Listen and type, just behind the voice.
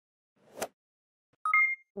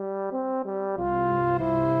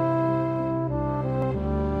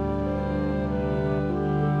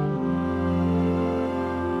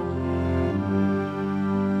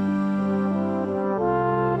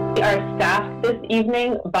this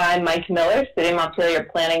evening by Mike Miller, City of Montpelier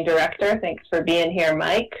Planning Director. Thanks for being here,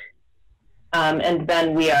 Mike. And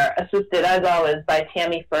then we are assisted, as always, by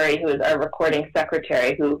Tammy Furry, who is our recording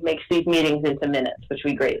secretary, who makes these meetings into minutes, which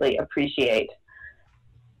we greatly appreciate.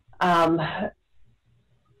 What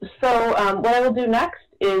I will do next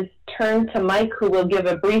is turn to Mike, who will give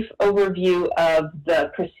a brief overview of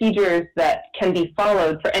the procedures that can be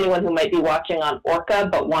followed for anyone who might be watching on Orca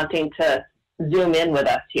but wanting to zoom in with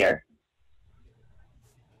us here.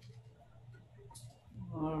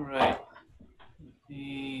 All right. Let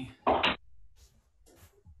me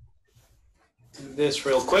do this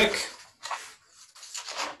real quick.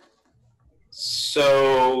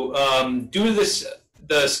 So due to the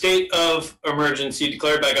state of emergency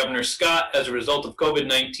declared by Governor Scott as a result of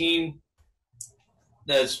COVID-19,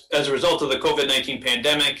 as a result of the COVID-19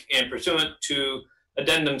 pandemic, and pursuant to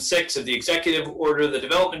Addendum 6 of the Executive Order, the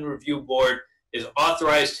Development Review Board is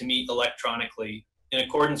authorized to meet electronically. In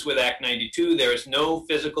accordance with Act 92, there is no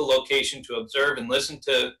physical location to observe and listen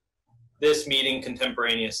to this meeting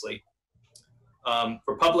contemporaneously.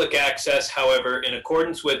 For public access, however, in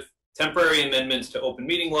accordance with temporary amendments to open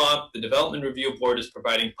meeting law, the Development Review Board is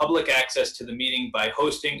providing public access to the meeting by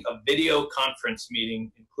hosting a video conference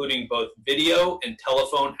meeting, including both video and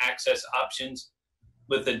telephone access options,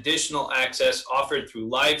 with additional access offered through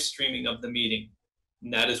live streaming of the meeting.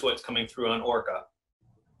 And that is what's coming through on Orca.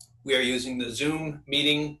 We are using the Zoom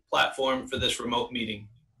meeting platform for this remote meeting.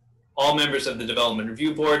 All members of the Development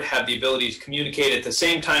Review Board have the ability to communicate at the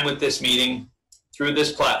same time with this meeting through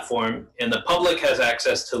this platform, and the public has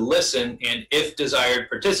access to listen and, if desired,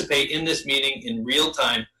 participate in this meeting in real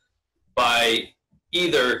time by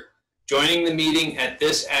either joining the meeting at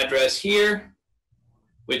this address here,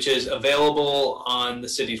 which is available on the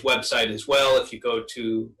city's website as well. If you go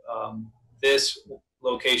to this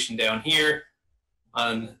location down here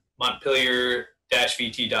on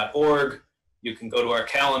Montpelier-vt.org, you can go to our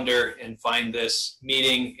calendar and find this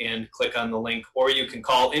meeting and click on the link, or you can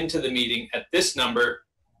call into the meeting at this number,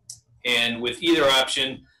 and with either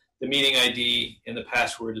option, the meeting ID and the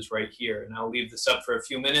password is right here. And I'll leave this up for a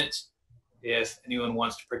few minutes if anyone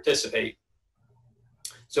wants to participate.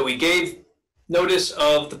 So we gave notice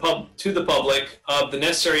of to the public of the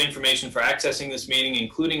necessary information for accessing this meeting,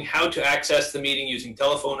 including how to access the meeting using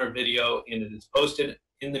telephone or video, and it is posted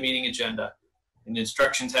in the meeting agenda. And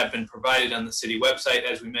instructions have been provided on the city website,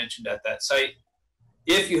 as we mentioned at that site.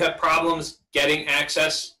 If you have problems getting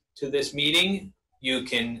access to this meeting, you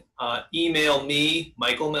can email me,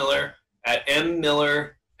 Michael Miller, at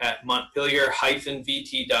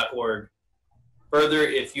mmiller@montpelier-vt.org. Further,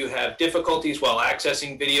 if you have difficulties while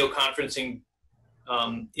accessing video conferencing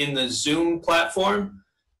in the Zoom platform,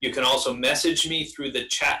 you can also message me through the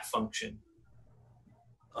chat function,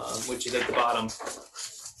 which is at the bottom.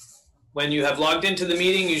 When you have logged into the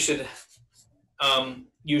meeting, you should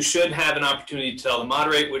have an opportunity to tell the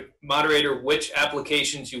moderator which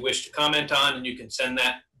applications you wish to comment on, and you can send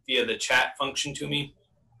that via the chat function to me.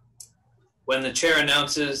 When the chair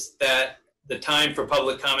announces that the time for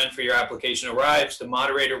public comment for your application arrives, the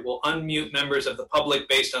moderator will unmute members of the public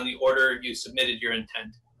based on the order you submitted your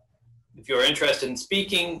intent. If you are interested in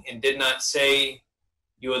speaking and did not say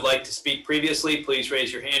you would like to speak previously, please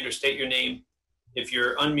raise your hand or state your name. If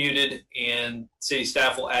you're unmuted, and city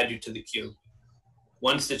staff will add you to the queue.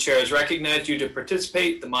 Once the chair has recognized you to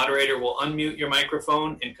participate, the moderator will unmute your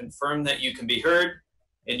microphone and confirm that you can be heard,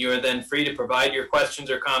 and you are then free to provide your questions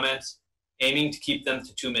or comments, aiming to keep them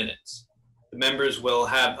to 2 minutes. The members will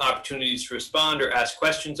have opportunities to respond or ask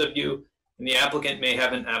questions of you, and the applicant may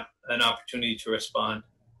have an opportunity to respond.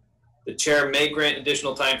 The chair may grant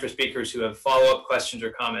additional time for speakers who have follow-up questions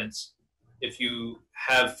or comments. If you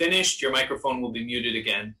have finished, your microphone will be muted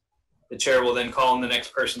again. The chair will then call on the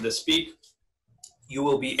next person to speak. You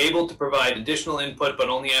will be able to provide additional input, but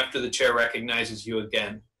only after the chair recognizes you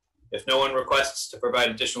again. If no one requests to provide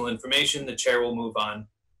additional information, the chair will move on.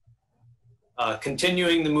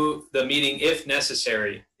 Continuing the meeting if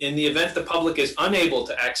necessary. In the event the public is unable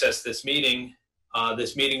to access this meeting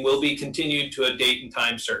will be continued to a date and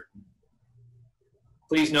time certain.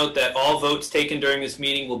 Please note that all votes taken during this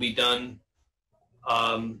meeting will be done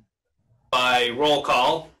by roll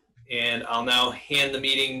call, and I'll now hand the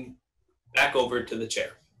meeting back over to the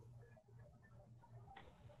chair.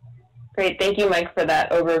 Great, thank you, Mike, for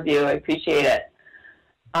that overview. I appreciate it.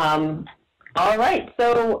 All right,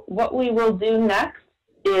 so what we will do next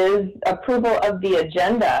is approval of the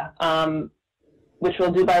agenda, which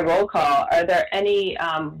we'll do by roll call. Are there any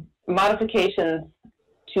modifications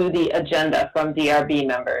to the agenda from DRB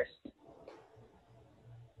members?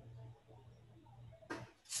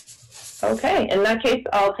 Okay, in that case,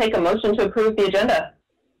 I'll take a motion to approve the agenda.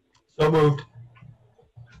 So moved.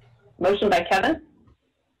 Motion by Kevin.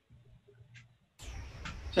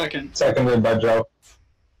 Second. Seconded by Joe.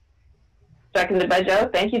 Seconded by Joe.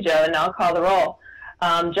 Thank you, Joe. And now I'll call the roll.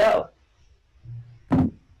 Joe.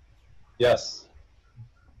 Yes.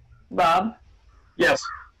 Rob. Yes.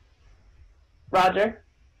 Roger.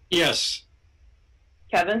 Yes.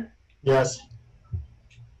 Kevin. Yes.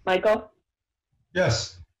 Michael.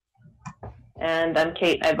 Yes. And I'm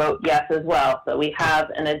Kate. I vote yes as well. So we have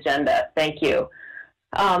an agenda. Thank you.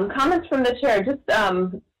 Comments from the chair. Just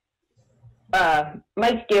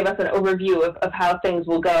Mike gave us an overview of how things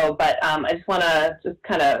will go, but I just want to just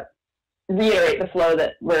kind of reiterate the flow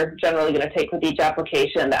that we're generally going to take with each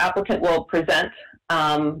application. The applicant will present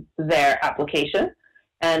their application,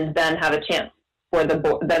 and then have a chance for the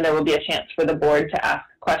board. Then there will be a chance for the board to ask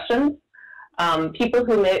questions. People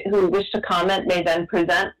who wish to comment may then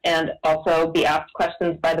present and also be asked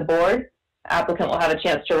questions by the board. The applicant will have a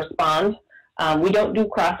chance to respond. We don't do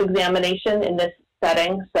cross-examination in this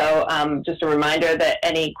setting, so just a reminder that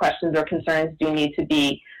any questions or concerns do need to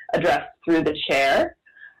be addressed through the chair.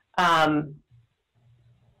 And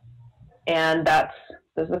those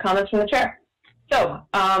are the comments from the chair. So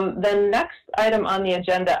the next item on the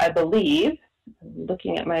agenda, I believe,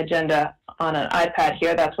 looking at my agenda on an iPad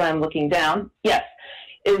here, that's why I'm looking down, yes,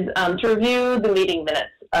 is to review the meeting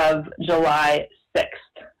minutes of July 6th.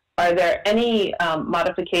 Are there any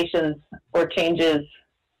modifications or changes,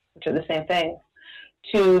 which are the same thing,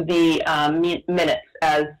 to the minutes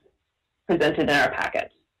as presented in our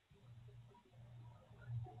packets?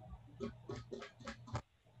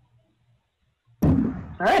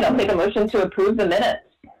 All right, I'll take a motion to approve the minutes.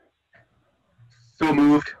 So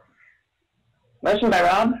moved. Motion by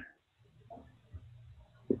Rob.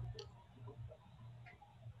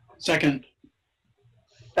 Second.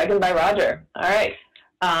 Second by Roger. All right.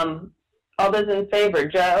 All those in favor,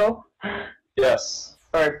 Joe? Yes.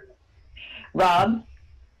 Or Rob?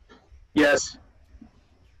 Yes.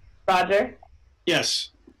 Roger?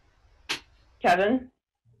 Yes. Kevin?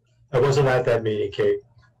 I wasn't at that meeting, Kate.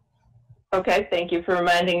 Okay, thank you for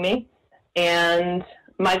reminding me. And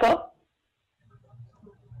Michael?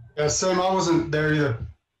 Yeah, Sam, I wasn't there either.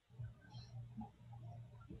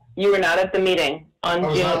 You were not at the meeting on I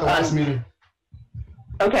was June. not at the last meeting.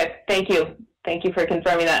 Okay, thank you. Thank you for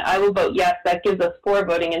confirming that. I will vote yes. That gives us 4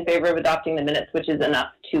 voting in favor of adopting the minutes, which is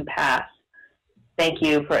enough to pass. Thank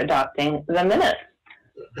you for adopting the minutes.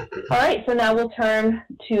 All right, so now we'll turn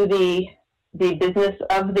to the business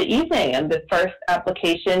of the evening. And the first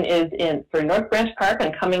application is for North Branch Park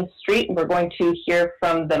on Cummings Street. We're going to hear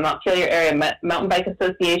from the Montpelier Area Mountain Bike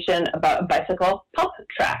Association about a bicycle pump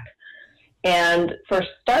track. And for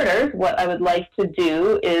starters, what I would like to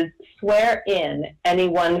do is swear in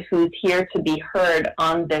anyone who's here to be heard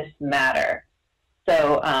on this matter.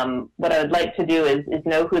 So what I would like to do is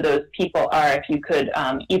know who those people are. If you could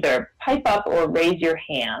either pipe up or raise your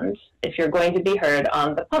hand if you're going to be heard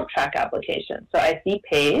on the pump track application. So I see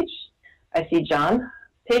Paige, I see John,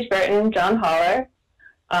 Paige Burton, John Holler.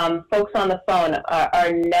 Folks on the phone,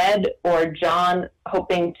 are Ned or John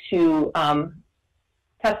hoping to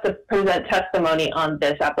present testimony on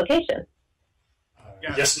this application?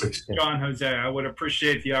 Yes, please. John Jose, I would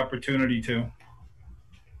appreciate the opportunity to.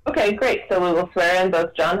 Okay, great. So we will swear in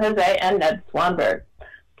both John Jose and Ned Swanberg.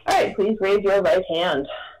 All right, please raise your right hand.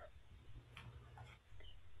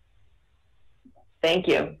 Thank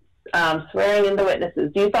you. Swearing in the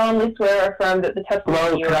witnesses. Do you solemnly swear or affirm that the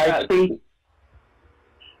testimony you're about to speak?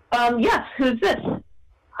 Yes, who's this?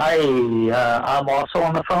 Hi, I'm also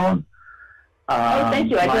on the phone. Oh, thank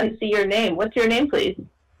you. I didn't see your name. What's your name, please?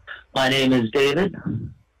 My name is David,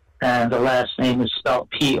 and the last name is spelled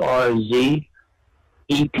P-R-Z-E-P-I-O-S-K-I.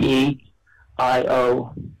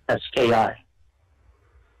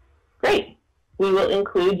 Great. We will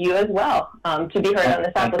include you as well to be heard on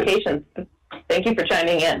this application. Thank you for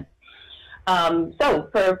chiming in. So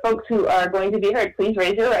for folks who are going to be heard, please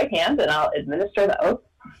raise your right hand and I'll administer the oath.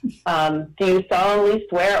 Do you solemnly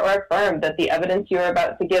swear or affirm that the evidence you are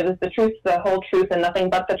about to give is the truth, the whole truth, and nothing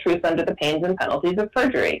but the truth under the pains and penalties of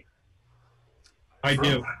perjury? I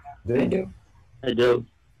do. I do. I do.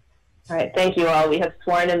 All right, thank you all. We have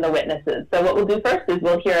sworn in the witnesses. So what we'll do first is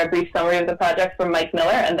we'll hear a brief summary of the project from Mike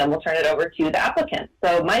Miller, and then we'll turn it over to the applicant.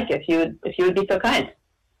 So Mike, if you would be so kind.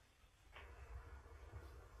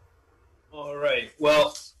 All right.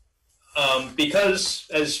 Well, because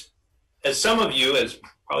as some of you, as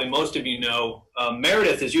probably most of you know,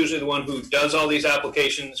 Meredith is usually the one who does all these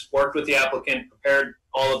applications, worked with the applicant, prepared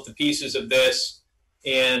all of the pieces of this,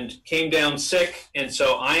 and came down sick. And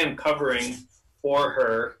so I am covering for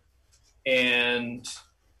her And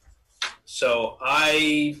so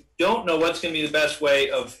I don't know what's going to be the best way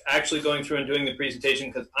of actually going through and doing the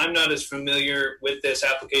presentation because I'm not as familiar with this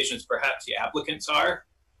application as perhaps the applicants are.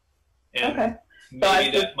 And Okay.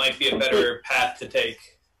 maybe that might be a better path to take.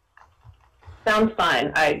 Sounds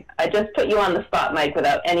fine. I just put you on the spot, Mike,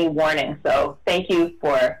 without any warning. So thank you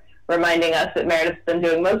for reminding us that Meredith's been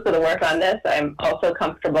doing most of the work on this. I'm also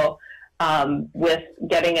comfortable with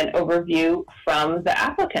getting an overview from the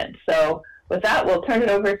applicant. So with that, we'll turn it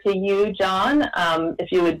over to you, John,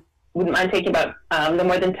 if you wouldn't mind taking about no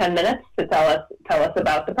more than 10 minutes to tell us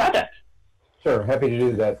about the project. Sure, happy to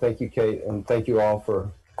do that. Thank you, Kate, and thank you all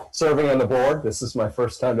for serving on the board. This is my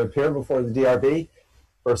first time to appear before the DRB.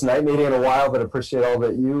 First night meeting in a while, but appreciate all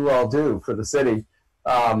that you all do for the city.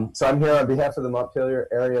 So I'm here on behalf of the Montpelier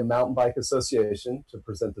Area Mountain Bike Association to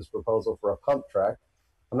present this proposal for a pump track.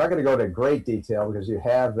 I'm not going to go into great detail because you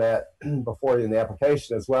have that before you in the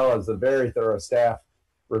application as well as a very thorough staff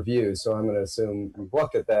review. So I'm going to assume you've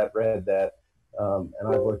looked at that, read that, and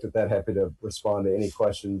I've looked at that. Happy to respond to any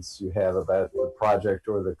questions you have about the project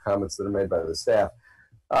or the comments that are made by the staff.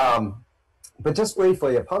 But just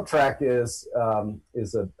briefly, a pump track is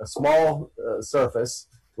a small surface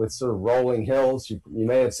with sort of rolling hills. You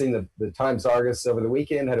may have seen the Times Argus over the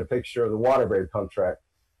weekend had a picture of the Waterbury pump track.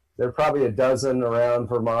 There are probably a dozen around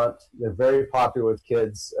Vermont. They're very popular with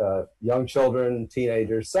kids, young children,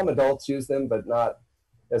 teenagers. Some adults use them, but not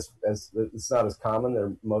as it's not as common.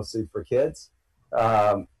 They're mostly for kids.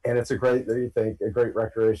 And it's a great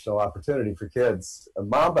recreational opportunity for kids.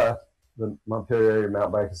 Mamba, the Montpelier Area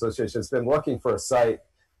Mountain Bike Association, has been looking for a site,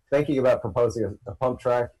 thinking about proposing a pump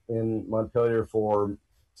track in Montpelier for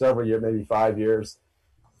several years, maybe 5 years,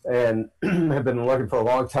 and have been looking for a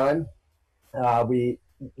long time.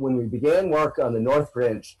 When we began work on the North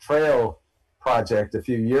Branch Trail project a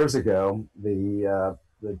few years ago, the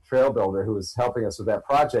trail builder who was helping us with that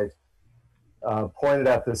project pointed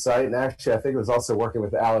out this site, and actually I think it was also working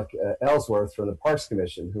with Alec Ellsworth from the Parks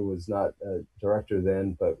Commission, who was not a director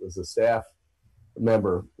then, but was a staff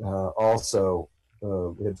member also.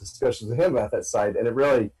 We had discussions with him about that site, and it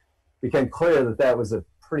really became clear that that was a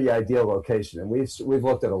pretty ideal location. And we've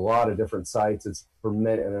looked at a lot of different sites. It's for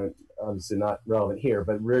many, and obviously not relevant here,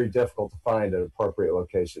 but really difficult to find an appropriate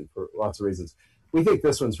location for lots of reasons. We think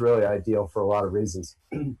this one's really ideal for a lot of reasons.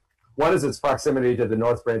 One is its proximity to the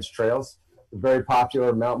North Branch trails, very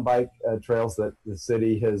popular mountain bike trails that the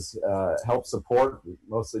city has helped support,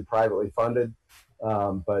 mostly privately funded,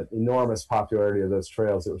 but enormous popularity of those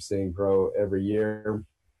trails that we're seeing grow every year.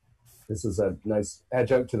 This is a nice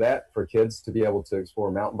adjunct to that for kids to be able to explore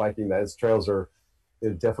mountain biking. Those trails are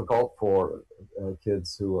difficult for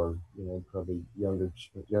kids who are, probably younger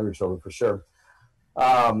children for sure.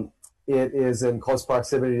 It is in close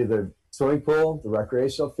proximity to the swimming pool, the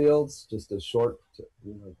recreational fields, just a short,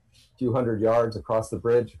 few hundred yards across the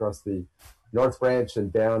bridge, across the North Branch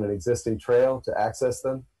and down an existing trail to access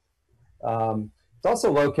them. It's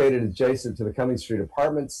also located adjacent to the Cummings Street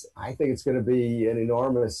apartments. I think it's going to be an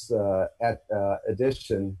enormous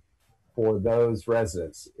addition for those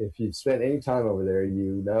residents. If you've spent any time over there,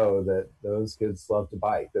 you know that those kids love to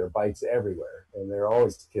bike. There are bikes everywhere, and there are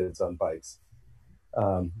always kids on bikes.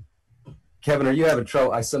 Kevin, are you having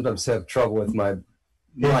trouble? I sometimes have trouble with my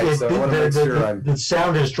mic, so I want to make sure the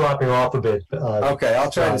sound is dropping off a bit. Okay,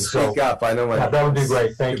 I'll try to speak up. I know my that would be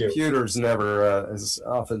great. Thank you. Computer's never as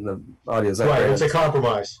often the audio is right. It's a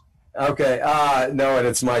compromise. Okay, no, and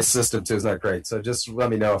it's my system too. It's not great. So just let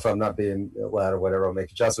me know if I'm not being loud or whatever. I'll make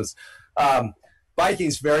adjustments. Biking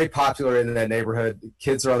is very popular in that neighborhood.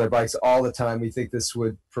 Kids are on their bikes all the time. We think this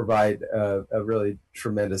would provide a really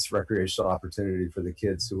tremendous recreational opportunity for the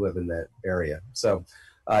kids who live in that area. So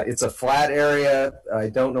it's a flat area. I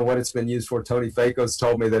don't know what it's been used for. Tony Fakos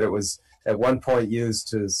told me that it was at one point used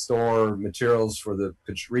to store materials for the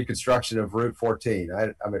reconstruction of Route 14.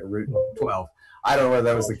 I mean, Route 12. I don't know whether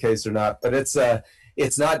that was the case or not, but it's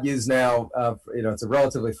not used now. It's a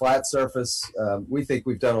relatively flat surface. We think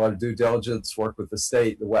we've done a lot of due diligence, work with the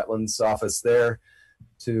state, the wetlands office there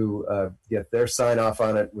to get their sign off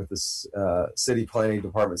on it with the city planning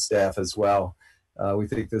department staff as well. We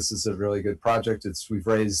think this is a really good project. We've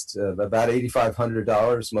raised about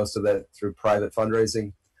 $8,500, most of that through private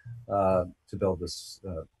fundraising to build this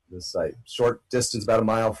site. Short distance, about a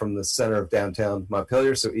mile from the center of downtown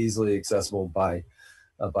Montpelier, so easily accessible by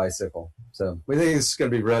a bicycle. So we think this is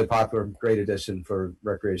going to be really popular, great addition for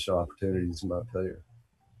recreational opportunities in Montpelier.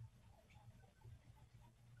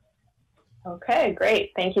 Okay,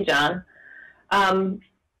 great. Thank you, John.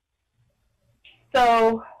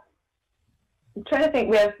 So I'm trying to think.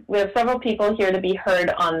 We have several people here to be heard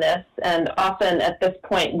on this, and often at this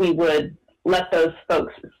point we would let those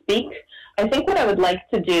folks speak. I think what I would like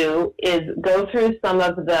to do is go through some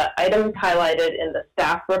of the items highlighted in the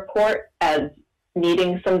staff report as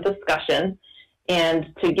needing some discussion, and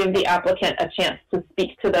to give the applicant a chance to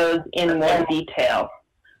speak to those in more detail,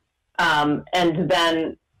 and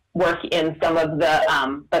then work in some of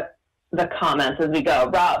the comments as we go.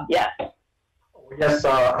 Rob, yes. Yes,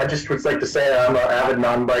 I just would like to say I'm an avid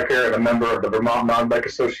mountain biker and a member of the Vermont Mountain Bike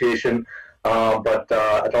Association. But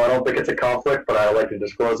I don't think it's a conflict, but I like to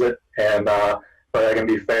disclose it, and but I can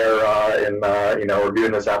be fair in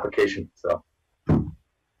reviewing this application. So.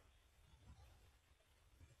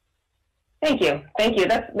 Thank you.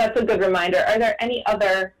 That's a good reminder. Are there any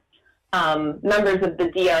other members of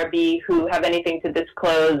the DRB who have anything to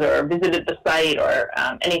disclose or visited the site or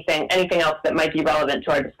anything else that might be relevant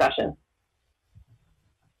to our discussion?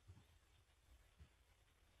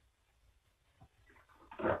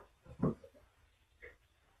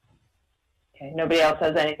 Okay, nobody else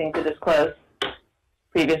has anything to disclose.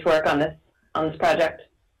 Previous work on this project.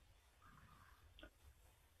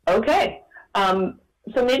 Okay.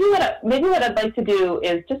 So maybe what I'd like to do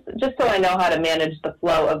is just so I know how to manage the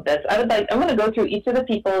flow of this, I'm going to go through each of the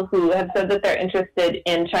people who have said that they're interested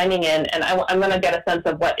in chiming in, and I'm going to get a sense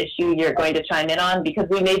of what issue you're going to chime in on, because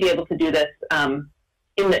we may be able to do this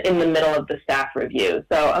in the middle of the staff review.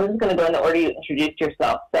 So I'm just going to go in the order you introduced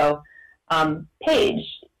yourself. So Paige,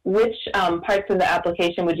 which parts of the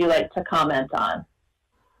application would you like to comment on?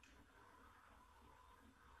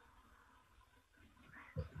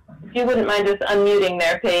 If you wouldn't mind just unmuting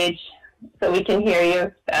there, Paige, so we can hear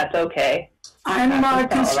you, that's okay. I'm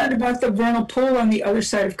concerned about the vernal pool on the other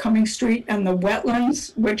side of Cummings Street and the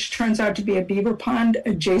wetlands, which turns out to be a beaver pond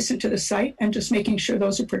adjacent to the site, and just making sure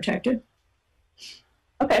those are protected.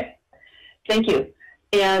 Okay, thank you.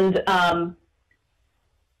 And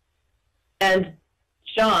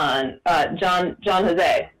John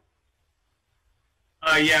Jose.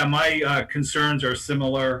 Yeah, my concerns are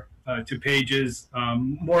similar to Paige's,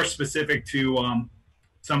 more specific to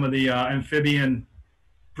some of the amphibian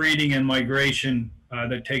breeding and migration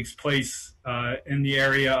that takes place in the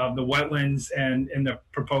area of the wetlands and in the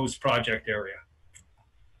proposed project area.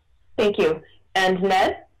 Thank you. And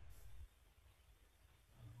Ned?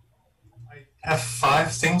 I have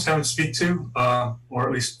 5 things I would speak to, or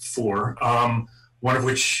at least 4. One of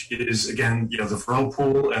which is, again, the vernal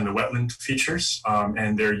pool and the wetland features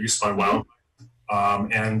and their use by wildlife,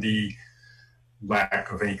 and the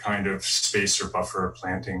lack of any kind of space or buffer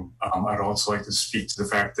planting. I'd also like to speak to the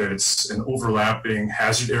fact that it's an overlapping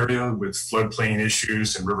hazard area with floodplain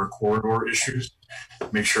issues and river corridor issues.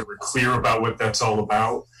 Make sure we're clear about what that's all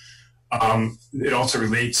about. It also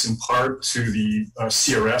relates in part to the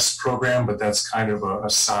CRS program, but that's kind of a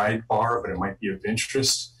sidebar, but it might be of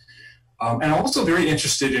interest. And I'm also very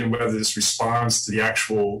interested in whether this responds to the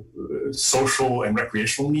actual social and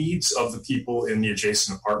recreational needs of the people in the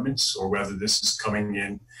adjacent apartments, or whether this is coming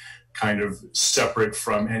in kind of separate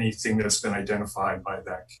from anything that's been identified by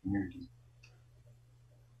that community.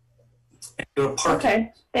 And,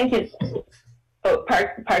 okay, thank you. Oh,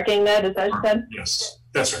 parking, Ned, is that what you said? Yes,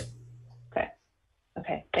 that's right.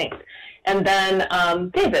 Okay, thanks. And then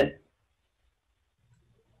David.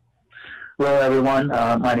 Hello, everyone.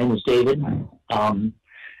 My name is David.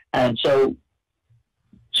 And so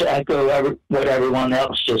to echo what everyone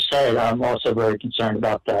else just said, I'm also very concerned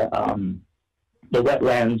about the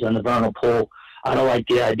wetlands and the vernal pool. I don't like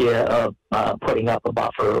the idea of putting up a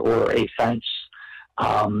buffer or a fence.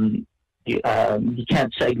 You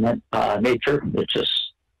can't segment nature. It's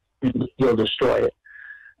just, you'll destroy it.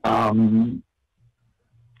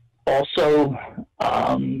 Also,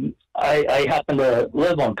 I happen to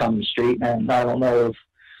live on Cummings Street, and I don't know if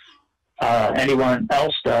anyone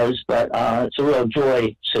else does, but it's a real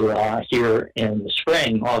joy to hear in the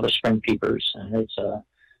spring all the spring peepers, and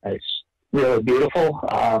it's really beautiful.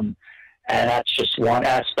 And that's just one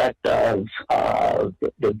aspect of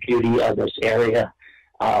the beauty of this area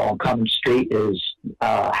on Cummings Street, is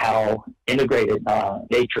how integrated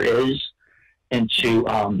nature is into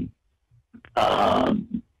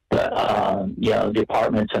the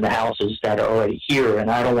apartments and the houses that are already here,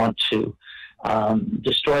 and I don't want to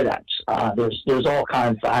destroy that. There's all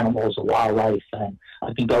kinds of animals and wildlife, and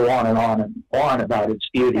I can go on and on and on about its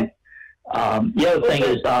beauty. The other thing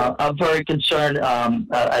is, I'm very concerned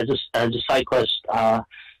as a cyclist for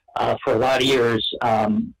a lot of years.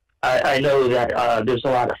 I know that there's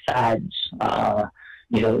a lot of fads.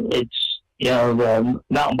 The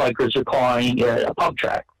mountain bikers are calling it a pump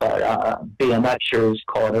track, but BMXers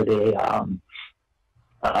call it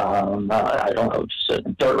I don't know, just a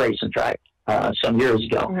dirt racing track some years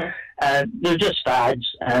ago. Mm-hmm. And they're just fads.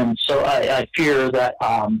 And so I fear that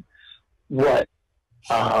what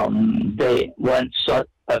a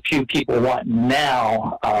few people want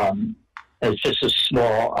now is just a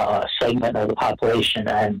small segment of the population,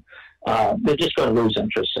 and they're just going to lose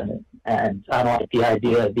interest in it. And I don't like the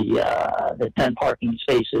idea of the 10 parking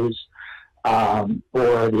spaces or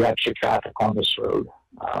the extra traffic on this road.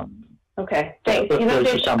 Okay, thanks.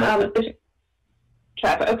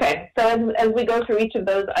 Traffic. Okay, so as we go through each of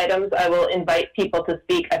those items, I will invite people to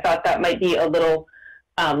speak. I thought that might be a little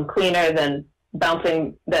cleaner than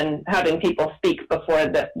having people speak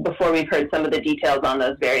before we've heard some of the details on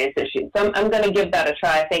those various issues. So I'm going to give that a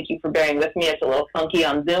try. Thank you for bearing with me. It's a little funky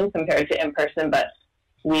on Zoom compared to in person, but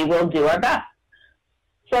we will do our best.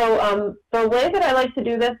 So the way that I like to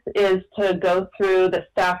do this is to go through the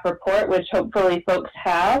staff report, which hopefully folks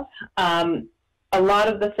have. A lot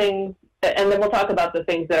of the things, and then we'll talk about the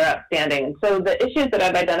things that are outstanding. So the issues that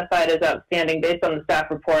I've identified as outstanding based on the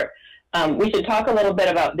staff report, we should talk a little bit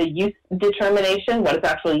about the use determination, what its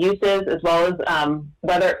actual use is, as well as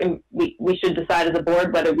whether we should decide as a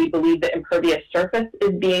board whether we believe that impervious surface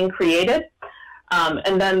is being created,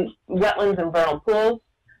 and then wetlands and vernal pools,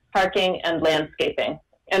 parking, and landscaping.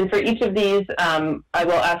 And for each of these, I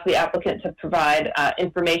will ask the applicant to provide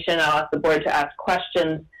information. I'll ask the board to ask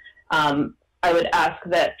questions. I would ask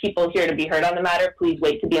that people here to be heard on the matter, please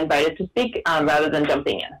wait to be invited to speak rather than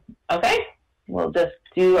jumping in. Okay? We'll just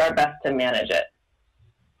do our best to manage it.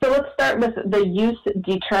 So let's start with the use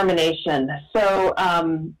determination. So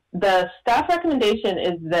the staff recommendation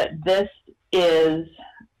is that this is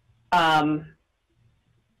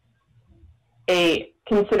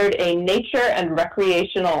considered a nature and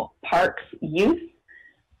recreational parks use.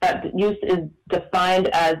 That use is defined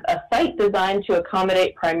as a site designed to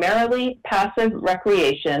accommodate primarily passive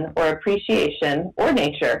recreation or appreciation or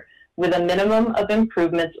nature with a minimum of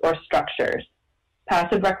improvements or structures.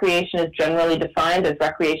 Passive recreation is generally defined as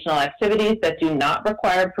recreational activities that do not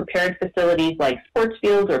require prepared facilities like sports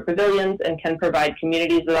fields or pavilions and can provide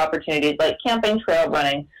communities with opportunities like camping, trail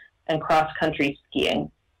running, and cross-country skiing.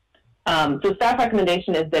 So staff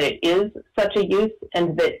recommendation is that it is such a use,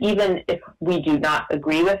 and that even if we do not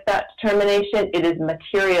agree with that determination, it is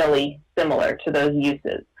materially similar to those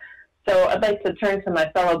uses. So I'd like to turn to my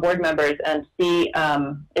fellow board members and see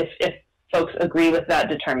if folks agree with that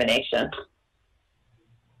determination.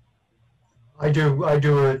 I do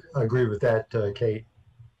agree with that, Kate.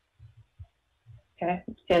 Okay,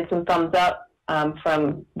 seeing some thumbs up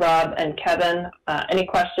from Rob and Kevin. Any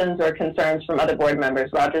questions or concerns from other board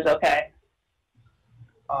members? Roger's okay.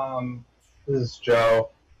 This is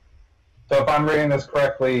Joe. So if I'm reading this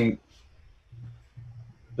correctly,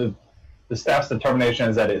 the staff's determination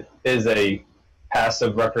is that it is a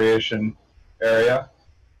passive recreation area.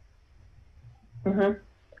 Mm-hmm.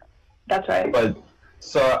 That's right. But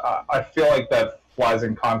so I feel like that flies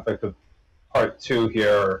in conflict with part 2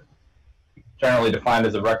 here, generally defined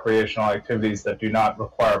as a recreational activities that do not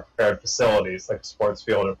require prepared facilities like a sports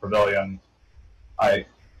field or pavilion. I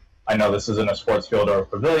know this isn't a sports field or a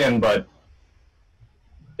pavilion, but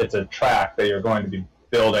it's a track that you're going to be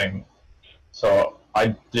building. So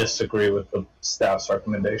I disagree with the staff's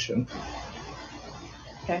recommendation.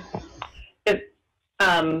 Okay.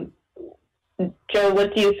 Joe,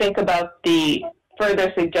 what do you think about the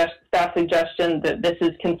further staff suggestion that this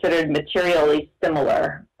is considered materially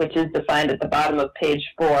similar, which is defined at the bottom of page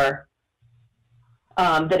 4,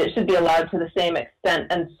 that it should be allowed to the same extent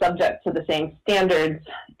and subject to the same standards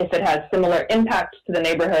if it has similar impacts to the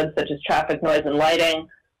neighborhood, such as traffic, noise, and lighting,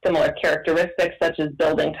 similar characteristics such as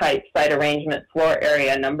building type, site arrangement, floor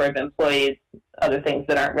area, number of employees, other things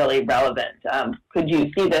that aren't really relevant. Could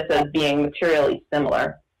you see this as being materially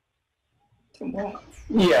similar?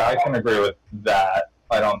 Yeah, I can agree with that.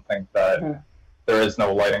 I don't think that there is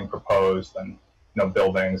no lighting proposed and no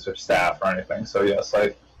buildings or staff or anything. So yes,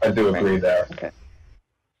 I do agree there. Okay.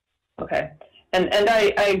 Okay. And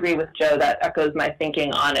I agree with Joe. That echoes my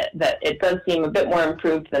thinking on it, that it does seem a bit more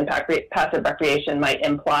improved than passive recreation might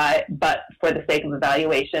imply, but for the sake of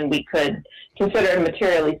evaluation, we could consider it a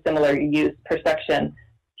materially similar use per section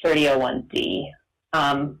 3001D.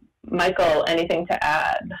 Michael, anything to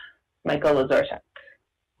add? Michael Lazorchak.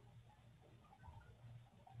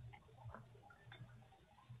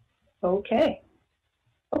 Okay.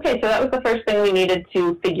 Okay, so that was the first thing we needed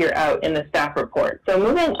to figure out in the staff report. So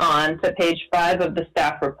moving on to page 5 of the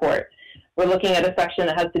staff report, we're looking at a section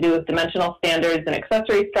that has to do with dimensional standards and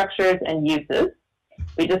accessory structures and uses.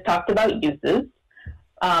 We just talked about uses.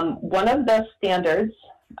 One of the standards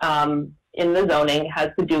in the zoning has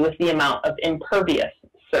to do with the amount of impervious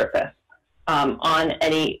surface on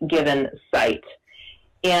any given site.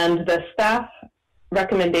 And the staff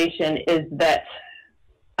recommendation is that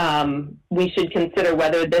we should consider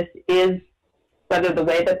whether the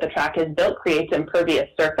way that the track is built creates impervious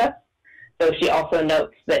surface. So she also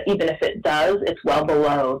notes that even if it does, it's well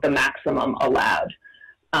below the maximum allowed.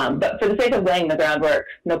 But for the sake of laying the groundwork,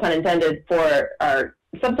 no pun intended, for our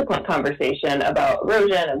subsequent conversation about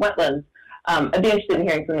erosion and wetlands, I'd be interested in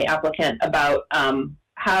hearing from the applicant about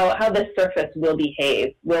how this surface will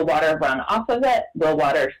behave. Will water run off of it? Will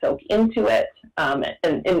water soak into it?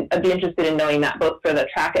 And I'd be interested in knowing that both for the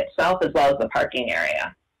track itself as well as the parking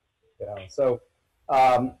area. Yeah, so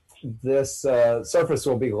this surface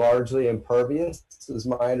will be largely impervious, is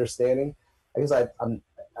my understanding. I guess I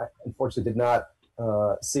unfortunately did not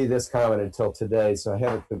see this comment until today, so I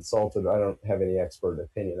haven't consulted. I don't have any expert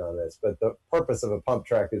opinion on this, but the purpose of a pump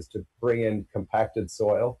track is to bring in compacted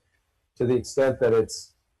soil. To the extent that it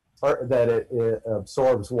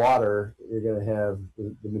absorbs water, you're going to have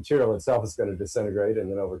the material itself is going to disintegrate,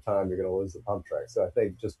 and then over time you're going to lose the pump track. So I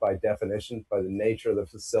think just by definition, by the nature of the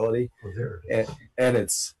facility and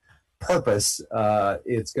its purpose,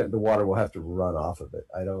 the water will have to run off of it.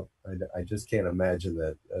 I just can't imagine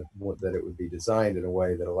that that it would be designed in a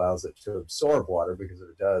way that allows it to absorb water, because if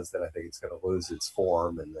it does, then I think it's going to lose its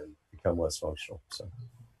form and then become less functional. So.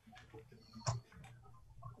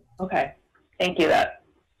 Okay, thank you. That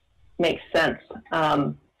makes sense.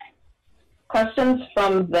 Questions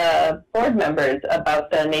from the board members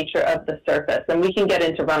about the nature of the surface, and we can get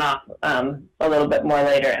into runoff a little bit more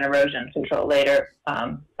later and erosion control later.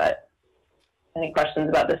 But any questions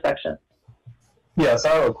about this section? Yes,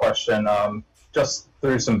 I have a question. Just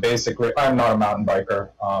through some basic, I'm not a mountain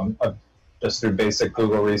biker. Just through basic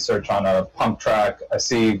Google research on a pump track, I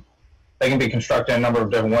see they can be constructed in a number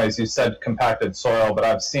of different ways. You said compacted soil, but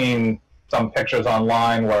I've seen some pictures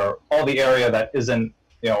online where all the area that isn't,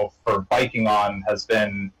 for biking on has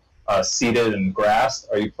been seeded and grassed.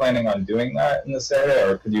 Are you planning on doing that in this area,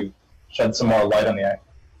 or could you shed some more light on the area?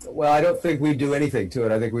 Well, I don't think we do anything to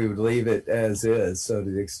it. I think we would leave it as is. So to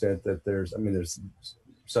the extent that there's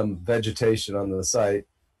some vegetation on the site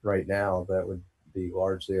right now that would be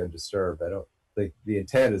largely undisturbed. I don't think the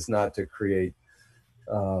intent is not to create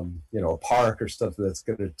a park or something that's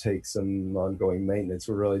going to take some ongoing maintenance.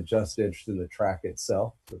 We're really just interested in the track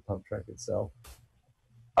itself, the pump track itself.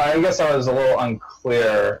 I guess I was a little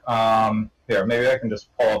unclear. Here, maybe I can just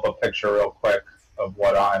pull up a picture real quick of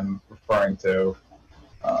what I'm referring to.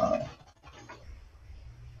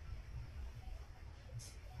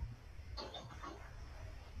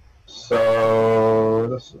 So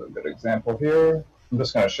this is a good example here. I'm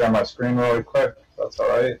just going to share my screen really quick, if that's all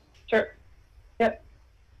right. Sure. Yep.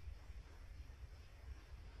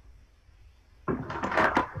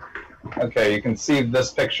 Okay, you can see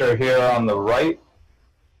this picture here on the right.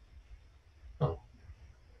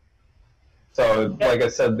 So, like I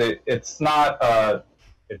said, it's not,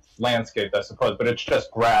 it's landscaped, I suppose, but it's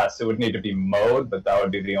just grass. It would need to be mowed, but that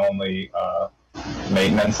would be the only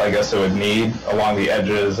maintenance, I guess, it would need along the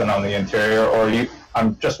edges and on the interior. Or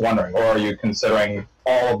I'm just wondering, or are you considering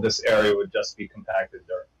all of this area would just be compacted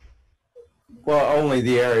dirt? Well, only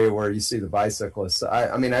the area where you see the bicyclists.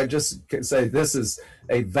 I just say this is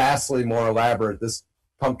a vastly more elaborate. This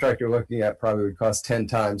pump track you're looking at probably would cost 10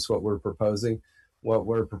 times what we're proposing. What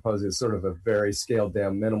we're proposing is sort of a very scaled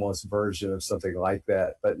down minimalist version of something like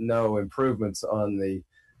that, but no improvements on the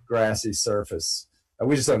grassy surface.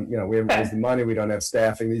 We just haven't, we haven't raised the money. We don't have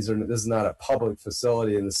staffing. This is not a public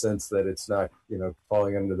facility in the sense that it's not,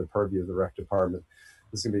 falling under the purview of the rec department.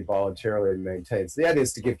 This can be voluntarily maintained. So the idea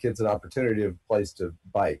is to give kids an opportunity of a place to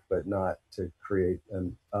bike, but not to create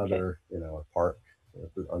a park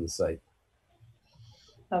on the site.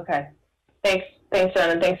 Okay. Thanks, John,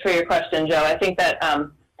 and thanks for your question, Joe. I think that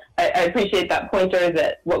I appreciate that pointer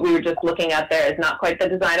that what we were just looking at there is not quite the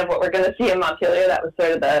design of what we're going to see in Montpelier. That was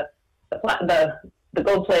sort of the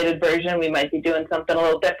gold-plated version. We might be doing something a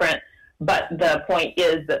little different, but the point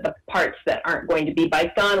is that the parts that aren't going to be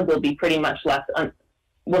biked on will be pretty much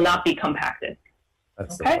will not be compacted.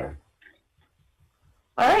 That's okay. The plan.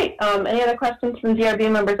 All right. Any other questions from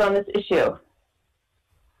DRB members on this issue?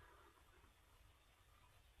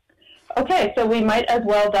 Okay, so we might as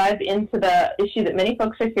well dive into the issue that many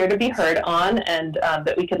folks are here to be heard on, and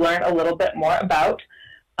that we could learn a little bit more about.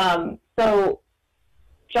 So,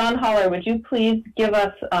 John Holler, would you please give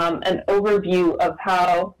us an overview of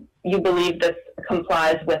how you believe this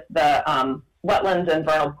complies with the wetlands and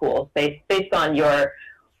vernal pools, based on your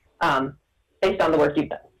based on the work you've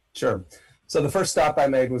done? Sure. So the first stop I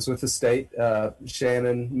made was with the state.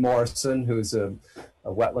 Shannon Morrison, who's a a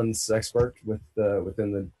wetlands expert within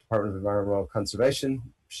the Department of Environmental Conservation.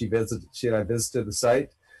 She and I visited the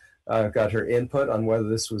site, got her input on whether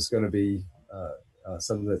this was going to be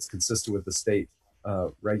something that's consistent with the state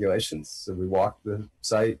regulations. So we walked the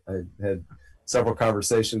site. I had several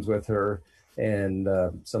conversations with her, and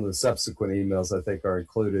some of the subsequent emails I think are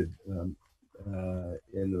included in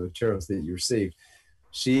the materials that you received.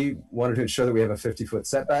 She wanted to ensure that we have a 50-foot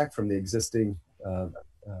setback from the existing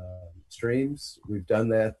streams. We've done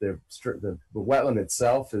that. The wetland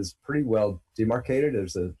itself is pretty well demarcated.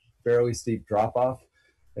 There's a fairly steep drop-off,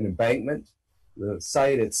 an embankment. The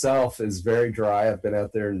site itself is very dry. I've been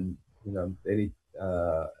out there, and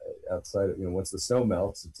outside of, once the snow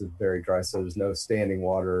melts, it's very dry. So there's no standing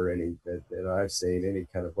water or any that I've seen, any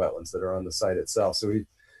kind of wetlands that are on the site itself. So we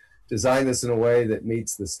designed this in a way that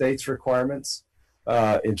meets the state's requirements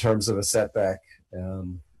in terms of a setback.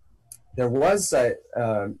 There was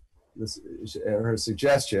her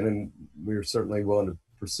suggestion, and we were certainly willing to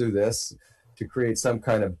pursue this, to create some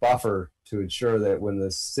kind of buffer to ensure that when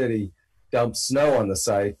the city dumps snow on the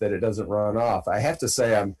site, that it doesn't run off. I have to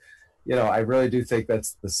say, I really do think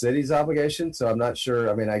that's the city's obligation. So I'm not sure.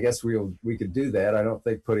 I mean, I guess we could do that. I don't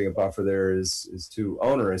think putting a buffer there is too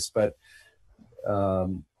onerous, but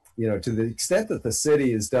to the extent that the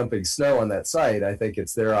city is dumping snow on that site, I think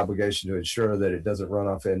it's their obligation to ensure that it doesn't run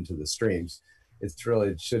off into the streams. It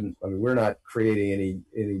shouldn't. I mean, we're not creating any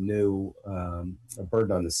new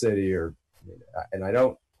burden on the city, and I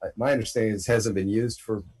don't. My understanding is it hasn't been used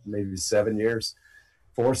for maybe 7 years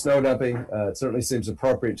for snow dumping. It certainly seems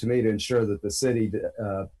appropriate to me to ensure that the city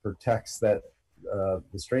protects the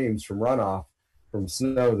streams from runoff from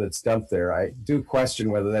snow that's dumped there. I do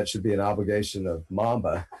question whether that should be an obligation of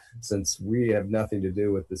Mamba, since we have nothing to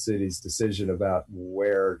do with the city's decision about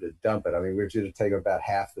where to dump it. I mean, we're due to take about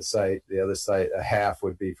half the site. The other site, a half,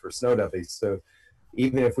 would be for snow dumping. So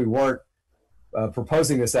even if we weren't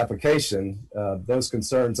proposing this application, those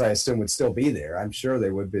concerns, I assume, would still be there. I'm sure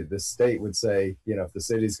they would be. The state would say, if the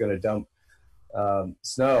city's going to dump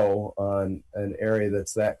snow on an area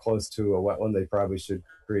that's that close to a wetland, they probably should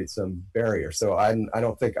create some barrier. So I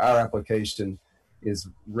don't think our application is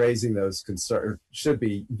raising those concerns, should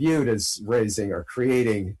be viewed as raising or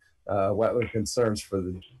creating wetland concerns for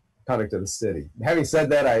the conduct of the city. Having said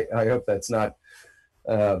that, I hope that's not,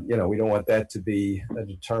 we don't want that to be a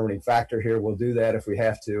determining factor here. We'll do that if we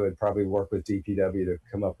have to, and probably work with DPW to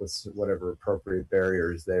come up with whatever appropriate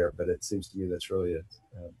barrier is there. But it seems to me that's really the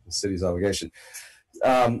city's obligation.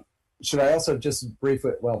 Should I also just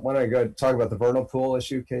briefly, why don't I go talk about the vernal pool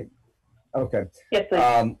issue, Kate? Okay. Yes,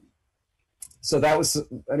 please. So that was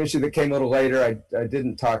an issue that came a little later. I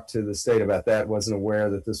didn't talk to the state about that. Wasn't aware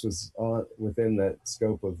that this was within the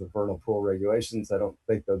scope of the vernal pool regulations. I don't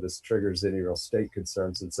think, though, this triggers any real state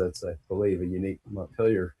concerns, since it's, I believe, a unique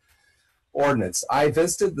Montpelier ordinance. I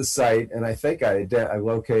visited the site, and I think I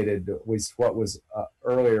located at least what was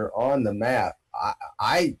earlier on the map.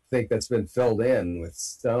 I think that's been filled in with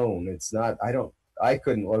stone. It's not. I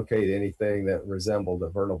couldn't locate anything that resembled a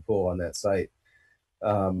vernal pool on that site.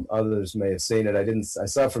 Others may have seen it. I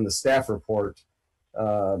saw from the staff report.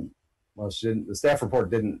 The staff report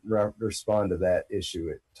didn't respond to that issue.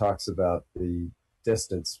 It talks about the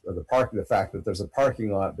distance of the fact that there's a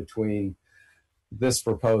parking lot between this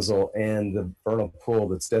proposal and the vernal pool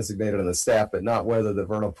that's designated on the staff, but not whether the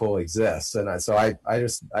vernal pool exists. And I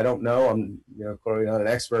don't know. I'm clearly not an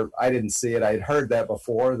expert. I didn't see it. I had heard that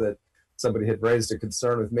before, that somebody had raised a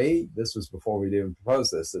concern with me. This was before we'd even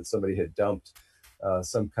proposed this, that somebody had dumped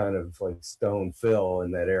some kind of stone fill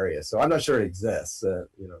in that area. So I'm not sure it exists,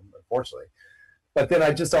 unfortunately. But then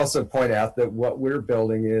I just also point out that what we're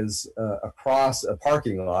building is across a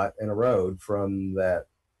parking lot and a road from that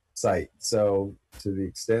site. So to the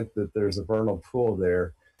extent that there's a vernal pool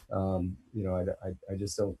there, I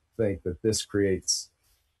just don't think that this creates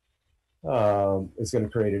is going to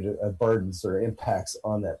create a burdens or impacts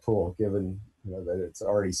on that pool, given that it's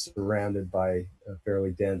already surrounded by a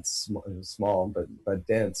fairly dense, small but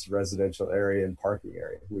dense residential area and parking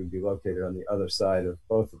area. We would be located on the other side of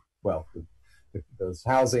both, those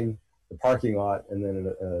housing, the parking lot, and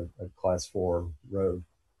then a class 4 road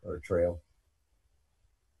or trail.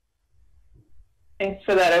 Thanks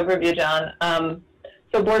for that overview, John.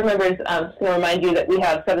 So board members, just want to remind you that we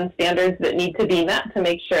have 7 standards that need to be met to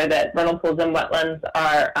make sure that vernal pools and wetlands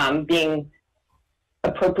are being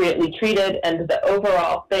appropriately treated, and the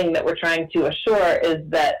overall thing that we're trying to assure is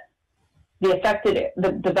that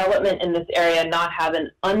the development in this area not have an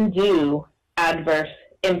undue adverse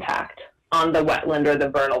impact on the wetland or the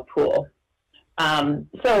vernal pool.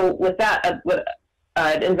 So with that,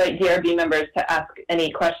 I'd invite DRB members to ask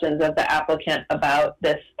any questions of the applicant about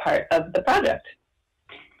this part of the project.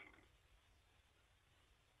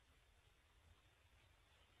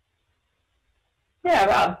 Yeah,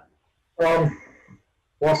 Rob.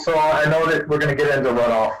 Well, so I know that we're going to get into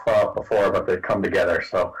runoff before, but they come together.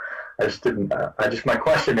 So I just didn't. My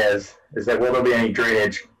question is that will there be any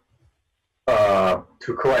drainage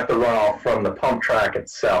to collect the runoff from the pump track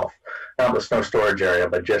itself, not the snow storage area,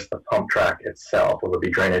 but just the pump track itself? Will there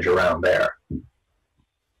be drainage around there?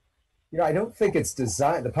 You know, I don't think it's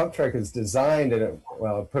designed. The pump track is designed in a,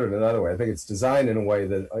 well, I'll put it another way. I think it's designed in a way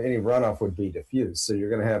that any runoff would be diffused. So you're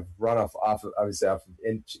going to have runoff off of, obviously, off of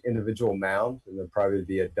individual mounds, and there'll probably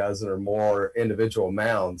be a dozen or more individual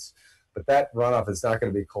mounds. But that runoff is not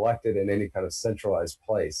going to be collected in any kind of centralized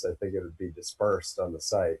place. I think it would be dispersed on the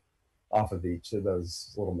site off of each of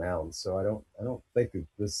those little mounds. So I don't think that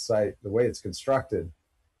this site, the way it's constructed,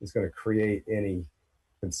 is going to create any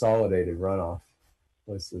consolidated runoff,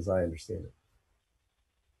 at least as I understand it.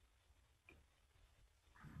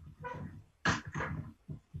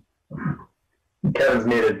 Kevin's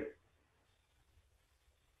muted.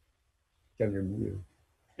 Kevin, you're muted.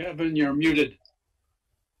 Kevin, you're muted.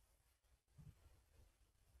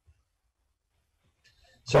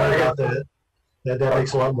 Sorry about that. That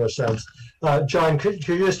makes a lot more sense. John, could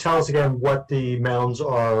you just tell us again what the mounds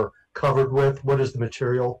are covered with? What is the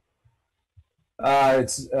material?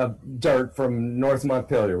 It's dirt from North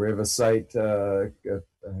Montpelier. We have a site, I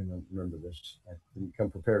don't remember this. I didn't come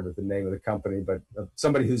prepared with the name of the company, but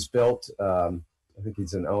somebody who's built, I think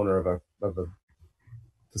he's an owner of a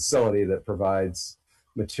facility that provides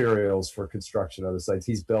materials for construction of the sites.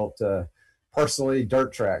 He's built personally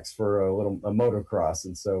dirt tracks for a motocross,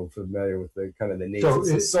 and so familiar with the kind of the needs. So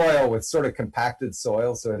it's soil with sort of compacted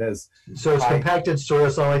soil, so it has. So it's compacted soil.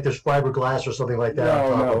 It's not like there's fiberglass or something like that.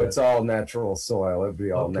 No, it's all natural soil. It'd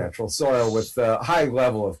be all natural soil with a high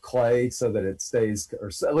level of clay, so that it stays,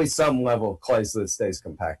 or at least some level of clay, so that it stays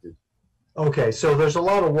compacted. Okay, so there's a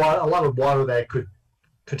lot of water that could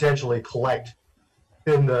potentially collect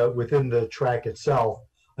within the track itself.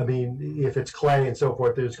 I mean, if it's clay and so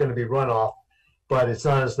forth, there's going to be runoff. But it's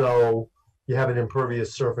not as though you have an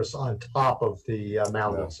impervious surface on top of the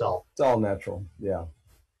mound itself. It's all natural, yeah.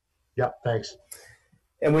 Yep, thanks.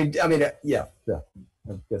 And I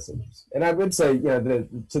guess. And I would say, to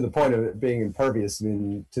the point of it being impervious, I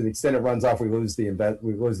mean, to the extent it runs off, we lose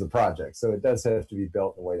the project. So it does have to be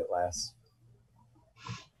built in a way that lasts.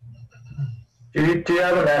 Do you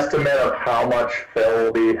have an estimate of how much fill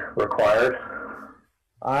will be required?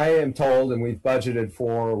 I am told, and we've budgeted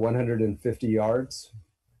for 150 yards.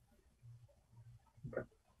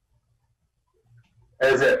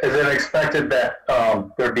 Is it expected that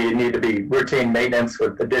need to be routine maintenance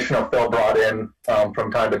with additional fill brought in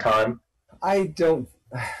from time to time?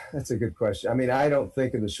 That's a good question. I mean, I don't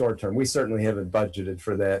think in the short term. We certainly haven't budgeted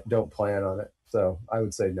for that. Don't plan on it. So I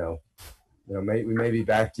would say no. We may be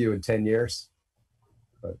back to you in 10 years,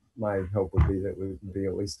 but my hope would be that it would be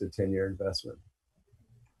at least a 10-year investment.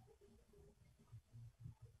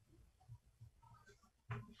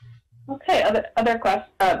 Okay, other questions?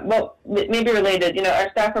 Well, maybe related. Our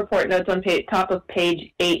staff report notes on top of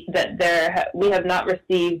page 8 that we have not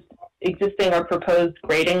received existing or proposed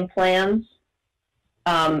grading plans.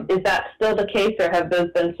 Is that still the case, or have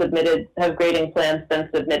those been submitted? Have grading plans been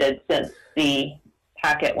submitted since the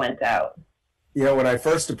packet went out? When I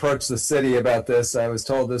first approached the city about this, I was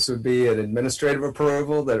told this would be an administrative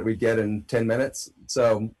approval that we'd get in 10 minutes.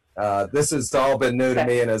 So. This has all been new to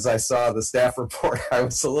me, and as I saw the staff report, I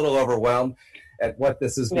was a little overwhelmed at what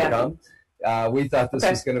this has become. We thought this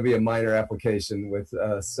was going to be a minor application with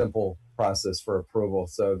a simple process for approval,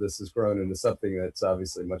 so this has grown into something that's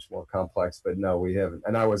obviously much more complex, but no, we haven't.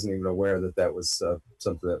 And I wasn't even aware that that was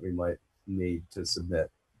something that we might need to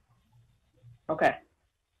submit. Okay.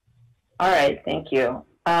 All right, thank you.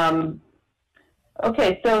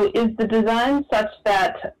 Okay, so is the design such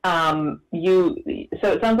that so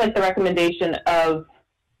it sounds like the recommendation of,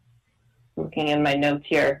 looking in my notes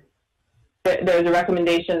here, there's a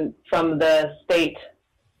recommendation from the state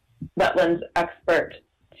wetlands expert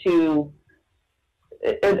to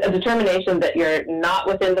a determination that you're not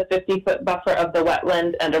within the 50-foot buffer of the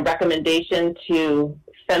wetland, and a recommendation to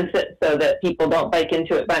fence it so that people don't bike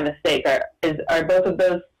into it by mistake. Are both of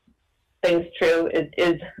those things true?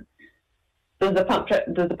 Does the pump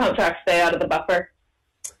track stay out of the buffer?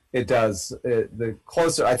 It does. The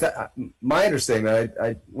closer, my understanding,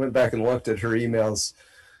 I went back and looked at her emails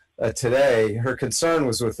today. Her concern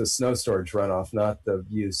was with the snow storage runoff, not the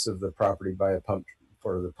use of the property by a pump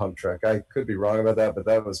for the pump track. I could be wrong about that, but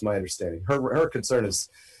that was my understanding. Her concern is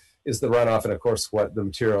is the runoff, and of course what the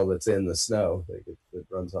material that's in the snow that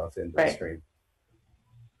runs off into the stream.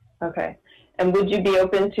 Okay. And would you be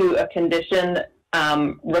open to a condition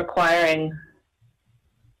requiring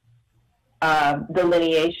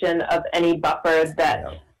delineation of any buffer that,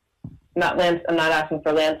 I'm not asking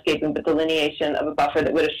for landscaping, but delineation of a buffer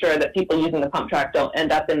that would assure that people using the pump track don't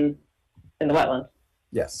end up in the wetlands?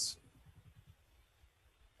 Yes.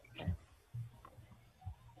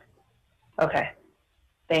 Okay.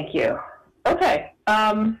 Thank you. Okay.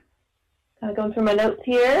 Kind of going through my notes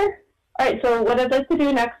here. All right, so what I'd like to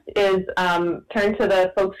do next is turn to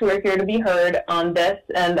the folks who are here to be heard on this,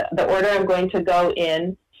 and the order I'm going to go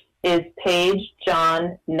in is Paige,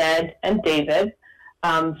 John, Ned, and David,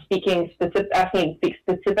 asking to speak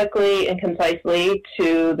specifically and concisely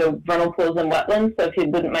to the vernal pools and wetlands. So if you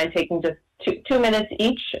wouldn't mind taking just two minutes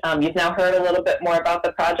each. You've now heard a little bit more about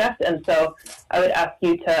the project, and so I would ask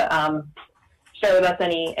you to share with us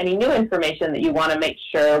any new information that you want to make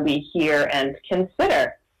sure we hear and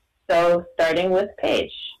consider. So starting with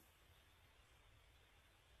Paige.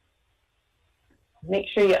 Make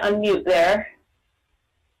sure you unmute there.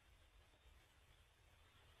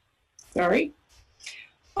 Sorry.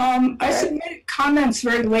 I submitted comments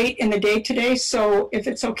very late in the day today, so if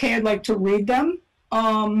it's okay, I'd like to read them.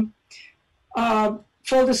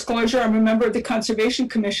 Full disclosure, I'm a member of the Conservation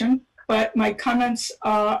Commission, but my comments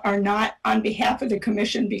are not on behalf of the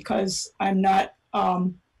Commission because I'm not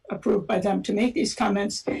approved by them to make these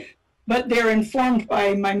comments, but they're informed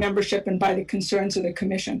by my membership and by the concerns of the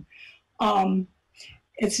Commission.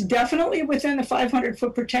 It's definitely within the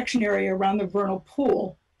 500-foot protection area around the vernal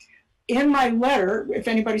pool. In my letter, if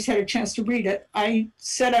anybody's had a chance to read it, I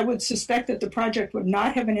said I would suspect that the project would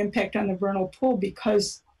not have an impact on the vernal pool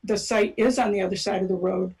because the site is on the other side of the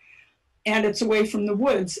road and it's away from the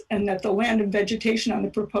woods, and that the land and vegetation on the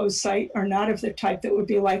proposed site are not of the type that would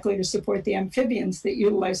be likely to support the amphibians that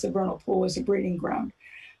utilize the vernal pool as a breeding ground.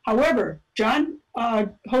 However, John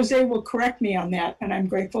Jose will correct me on that, and I'm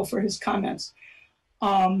grateful for his comments.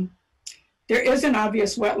 There is an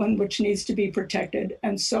obvious wetland which needs to be protected,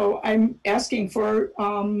 and so I'm asking for,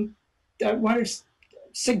 I want to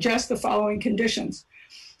suggest the following conditions.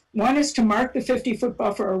 One is to mark the 50-foot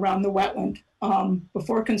buffer around the wetland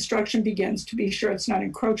before construction begins to be sure it's not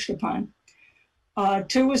encroached upon.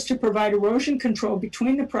 Two is to provide erosion control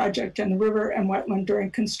between the project and the river and wetland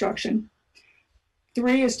during construction.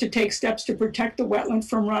 Three is to take steps to protect the wetland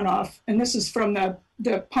from runoff, and this is from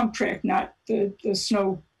the pump track, not the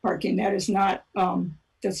snow parking. That is not,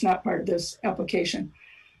 that's not part of this application.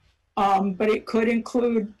 But it could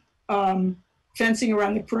include fencing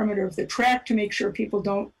around the perimeter of the track to make sure people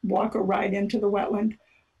don't walk or ride into the wetland,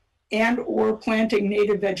 and or planting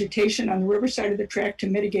native vegetation on the riverside of the track to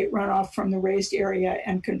mitigate runoff from the raised area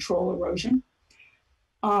and control erosion.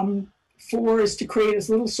 Four is to create as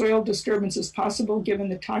little soil disturbance as possible given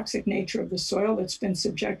the toxic nature of the soil that's been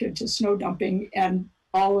subjected to snow dumping and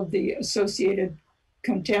all of the associated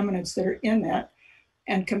contaminants that are in that,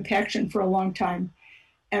 and compaction for a long time.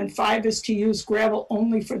 And five is to use gravel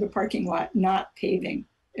only for the parking lot, not paving,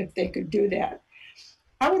 if they could do that.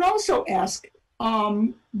 I would also ask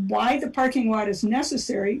why the parking lot is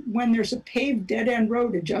necessary when there's a paved dead-end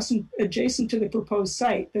road adjacent to the proposed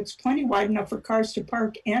site that's plenty wide enough for cars to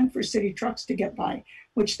park and for city trucks to get by,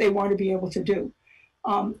 which they want to be able to do.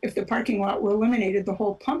 If the parking lot were eliminated, the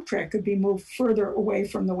whole pump track could be moved further away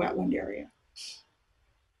from the wetland area.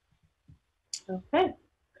 Okay.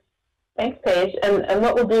 Thanks, Paige. And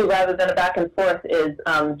what we'll do rather than a back and forth is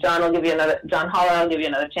John Holler will give you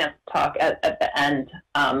another chance to talk at the end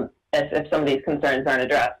if some of these concerns aren't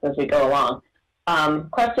addressed as we go along.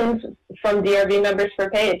 Questions from DRB members for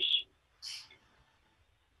Paige?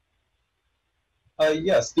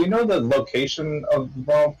 Yes. Do you know the location of the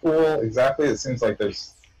vernal pool exactly? It seems like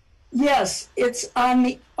there's... Yes, it's on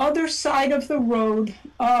the other side of the road.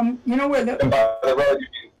 You know where the... And by the road, you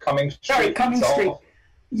mean Cumming Street? Sorry, Cumming Street.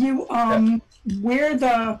 You, where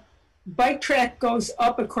the bike track goes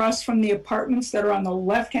up across from the apartments that are on the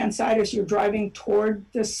left-hand side as you're driving toward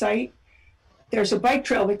the site, there's a bike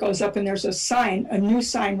trail that goes up and there's a sign, a new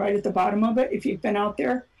sign right at the bottom of it, if you've been out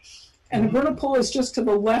there. And the vernal pool is just to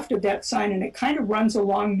the left of that sign, and it kind of runs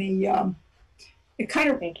along the, It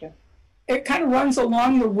kind of runs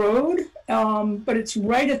along the road, but it's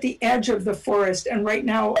right at the edge of the forest. And right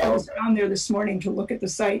now, I was down there this morning to look at the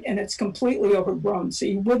site, and it's completely overgrown, so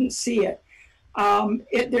you wouldn't see it.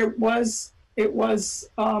 It was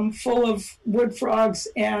full of wood frogs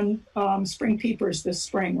and spring peepers this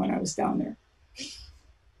spring when I was down there.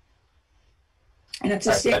 And it's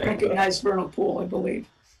a state-recognized vernal pool, I believe.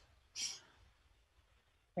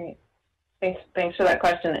 Great. Thanks for that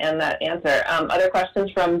question and that answer. Other questions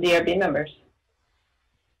from DRB members?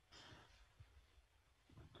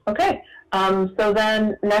 Okay, so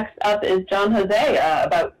then next up is John Jose,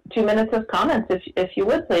 about 2 minutes of comments, if you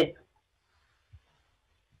would, please.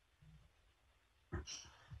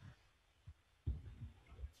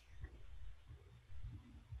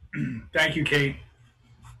 Thank you, Kate.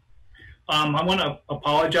 I want to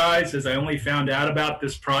apologize as I only found out about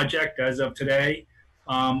this project as of today.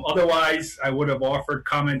 Otherwise, I would have offered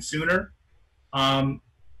comment sooner. A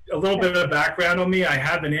little bit of background on me. I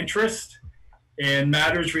have an interest in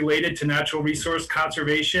matters related to natural resource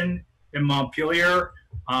conservation in Montpelier.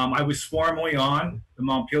 I was formerly on the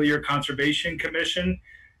Montpelier Conservation Commission,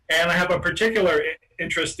 and I have a particular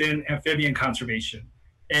interest in amphibian conservation.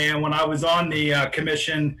 And when I was on the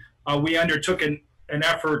commission, we undertook an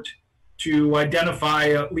effort to identify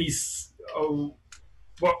at least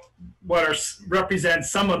represent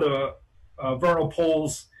some of the vernal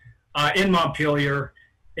pools in Montpelier,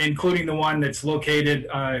 including the one that's located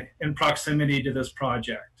in proximity to this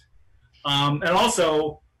project. And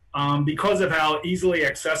also, because of how easily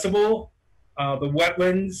accessible the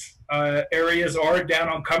wetlands areas are down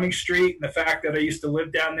on Cumming Street, and the fact that I used to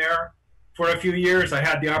live down there for a few years, I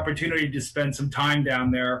had the opportunity to spend some time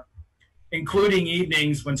down there, including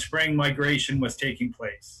evenings when spring migration was taking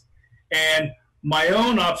place. And my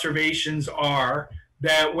own observations are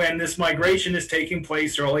that when this migration is taking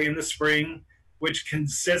place early in the spring, which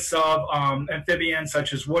consists of amphibians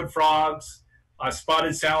such as wood frogs,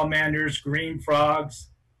 spotted salamanders, green frogs,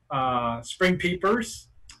 spring peepers,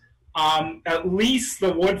 at least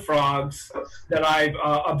the wood frogs that I've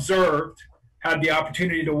observed, had the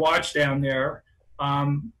opportunity to watch down there.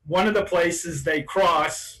 One of the places they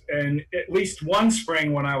cross, and at least one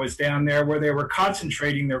spring when I was down there where they were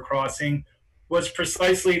concentrating their crossing, was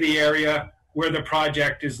precisely the area where the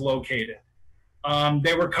project is located.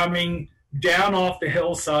 They were coming down off the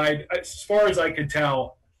hillside, as far as I could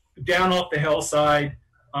tell, down off the hillside,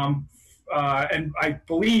 and I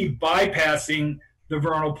believe bypassing the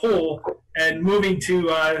vernal pool and moving to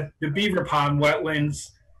the beaver pond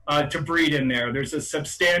wetlands to breed in there. There's a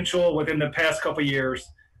substantial, within the past couple of years,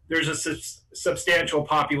 there's a substantial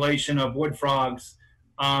population of wood frogs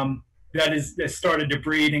that started to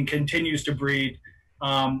breed and continues to breed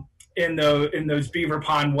in those beaver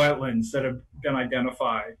pond wetlands that have been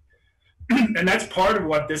identified. And that's part of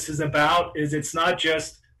what this is about, is it's not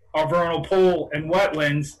just our vernal pool and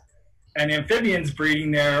wetlands and amphibians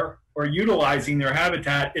breeding there or utilizing their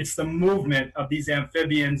habitat, it's the movement of these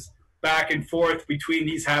amphibians back and forth between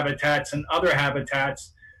these habitats and other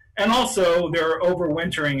habitats. And also there are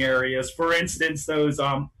overwintering areas. For instance, those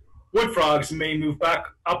wood frogs may move back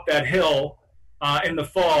up that hill in the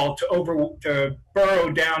fall to burrow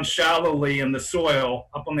down shallowly in the soil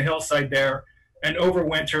up on the hillside there and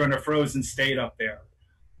overwinter in a frozen state up there.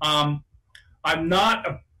 I'm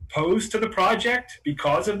not opposed to the project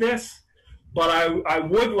because of this, but I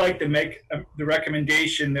would like to make the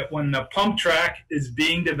recommendation that when the pump track is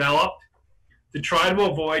being developed, to try to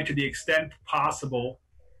avoid, to the extent possible,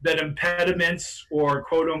 that impediments or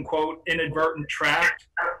quote-unquote inadvertent track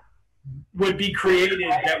would be created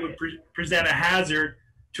that would present a hazard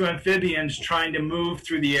to amphibians trying to move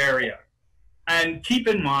through the area. And keep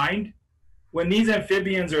in mind, when these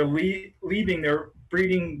amphibians are leaving their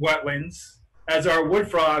breeding wetlands, as are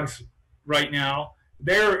wood frogs right now,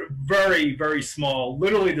 they're very, very small,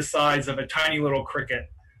 literally the size of a tiny little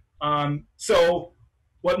cricket. So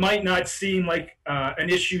what might not seem like an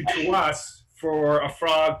issue to us for a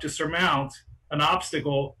frog to surmount, an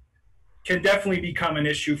obstacle, can definitely become an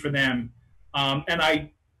issue for them. And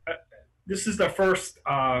this is the first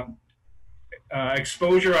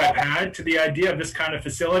exposure I've had to the idea of this kind of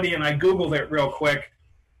facility, and I Googled it real quick,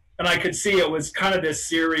 and I could see it was kind of this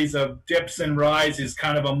series of dips and rises,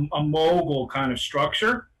 kind of a mogul kind of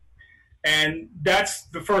structure. And that's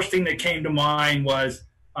the first thing that came to mind was,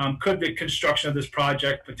 could the construction of this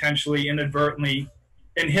project potentially inadvertently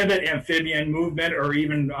inhibit amphibian movement or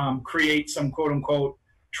even create some quote-unquote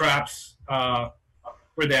traps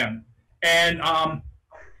for them? And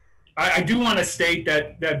I do want to state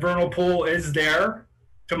that vernal pool is there.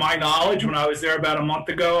 To my knowledge, when I was there about a month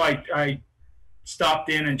ago, I stopped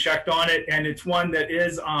in and checked on it, and it's one that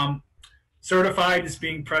is certified as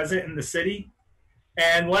being present in the city.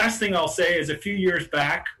 And last thing I'll say is a few years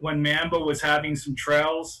back when Mamba was having some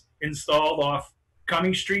trails installed off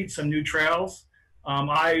Cumming Street, some new trails,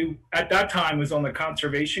 I, at that time, was on the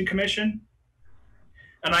Conservation Commission,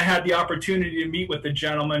 and I had the opportunity to meet with the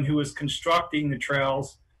gentleman who was constructing the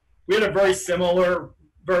trails. We had a very similar,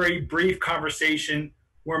 very brief conversation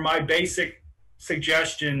where my basic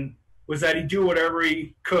suggestion was that he'd do whatever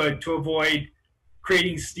he could to avoid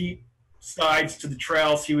creating steep sides to the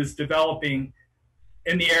trails he was developing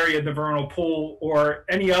in the area of the vernal pool or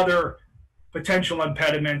any other potential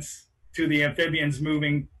impediments to the amphibians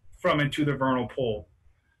moving from and to the vernal pool.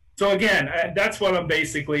 So again, that's what I'm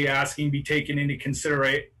basically asking be taken into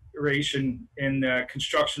consideration in the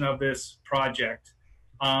construction of this project.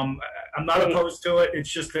 I'm not opposed to it.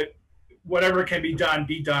 It's just that whatever can be done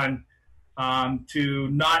to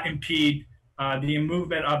not impede the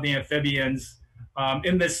movement of the amphibians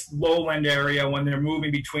in this lowland area when they're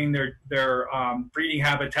moving between their breeding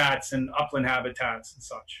habitats and upland habitats and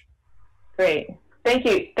such. Great. Thank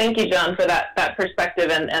you, John, for that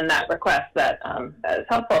perspective and that request. That is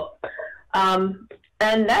helpful. And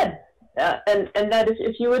Ned, Ned,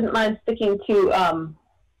 if you wouldn't mind sticking to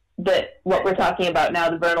what we're talking about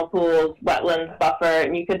now, the vernal pools, wetlands, buffer,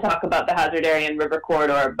 and you could talk about the hazard area and river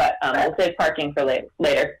corridor, but we'll save parking for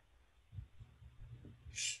later.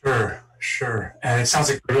 Sure. And it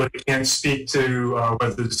sounds like we really can't speak to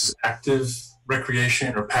whether this is active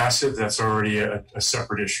recreation or passive. That's already a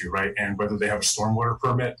separate issue, right? And whether they have a stormwater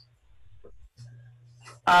permit.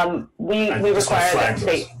 We require that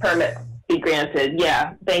state permit be granted.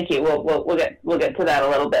 Yeah, thank you. We'll get to that a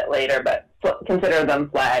little bit later, but consider them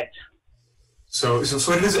flagged. So it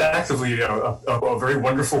is actively a very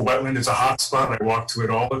wonderful wetland. It's a hot spot. I walk to it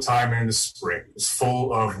all the time in the spring. It's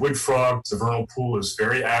full of wood frogs. The vernal pool is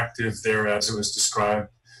very active there, as it was described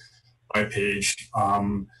by Paige.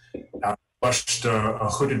 Flushed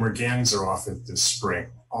hooded merganser off it this spring.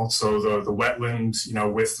 Also the wetland,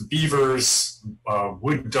 with beavers,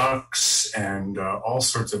 wood ducks, and all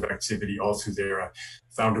sorts of activity all through there. I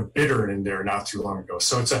found a bittern in there not too long ago.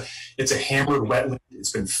 So it's a hammered wetland.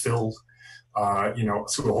 It's been filled,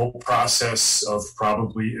 through a whole process of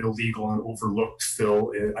probably illegal and overlooked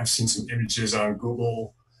fill. I've seen some images on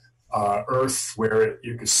Google Earth where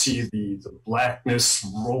you can see the blackness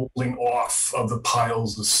rolling off of the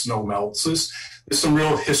piles of snow melt. So there's some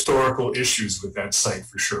real historical issues with that site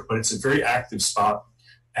for sure, but it's a very active spot,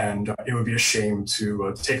 and it would be a shame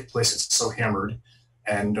to take a place that's so hammered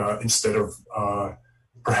and instead of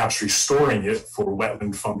perhaps restoring it for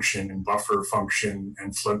wetland function and buffer function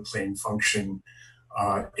and floodplain function,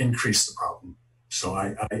 increase the problem. So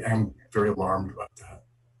I am very alarmed about that.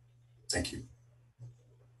 Thank you.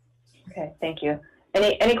 Okay, thank you.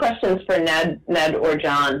 Any questions for Ned or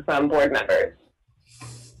John from board members?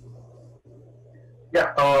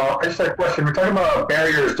 Yeah, I just had a question. We're talking about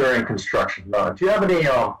barriers during construction. Do you have any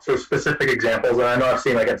sort of specific examples? And I know I've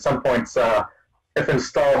seen, like, at some points, if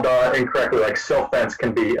installed incorrectly, like silt fence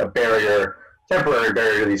can be a barrier, temporary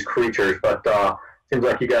barrier to these creatures. But seems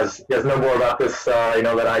like you guys know more about this, than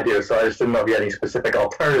I do. So I just didn't know if you had any specific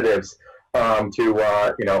alternatives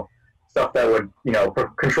to, stuff that would,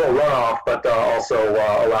 control runoff, but also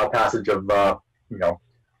allow passage of,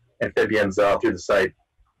 amphibians through the site.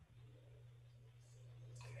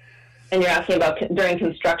 And you're asking about during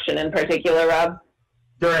construction in particular, Rob?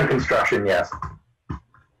 During construction, yes.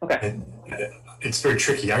 Okay. It's very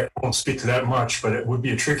tricky. I won't speak to that much, but it would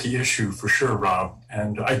be a tricky issue for sure, Rob.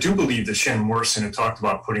 And I do believe that Shannon Morrison had talked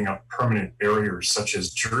about putting up permanent barriers, such as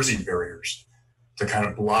Jersey barriers, to kind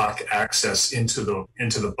of block access into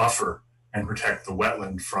the buffer and protect the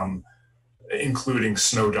wetland from including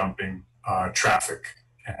snow dumping, traffic,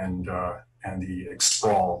 and the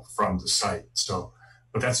sprawl from the site. So,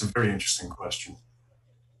 but that's a very interesting question.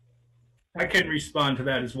 I can respond to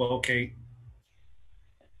that as well, Kate.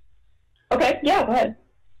 Okay, yeah, go ahead.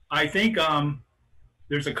 I think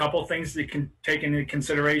there's a couple things that can take into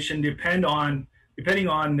consideration depending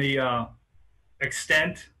on the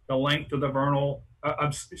extent, the length of the vernal,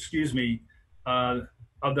 of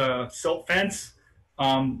the silt fence.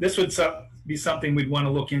 This would be something we'd want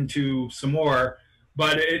to look into some more,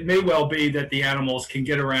 but it may well be that the animals can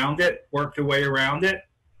get around it, work their way around it.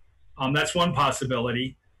 That's one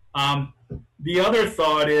possibility. The other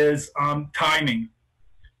thought is timing.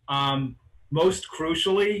 Most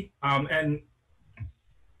crucially, and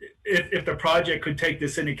if the project could take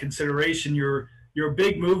this into consideration, your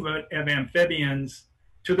big movement of amphibians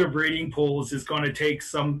to their breeding pools is going to take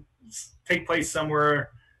place somewhere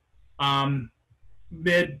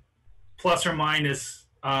mid plus or minus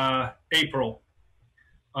April.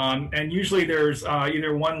 And usually there's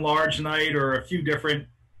either one large night or a few different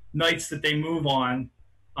nights that they move on.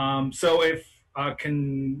 So if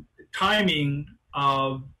timing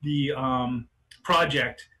of the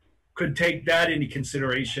project could take that into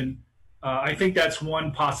consideration, I think that's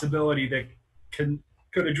one possibility that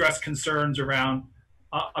could address concerns around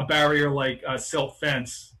a barrier like a silt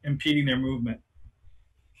fence impeding their movement.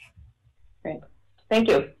 Great, thank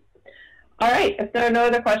you. All right, if there are no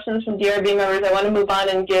other questions from DRB members, I want to move on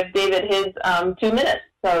and give David his 2 minutes.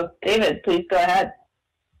 So David, please go ahead.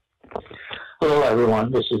 Hello,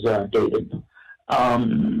 everyone. This is David.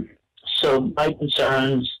 So my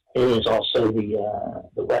concerns is also the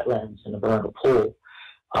wetlands and the vernal pool.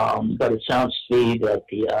 But it sounds to me that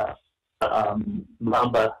the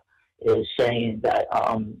Mamba is saying that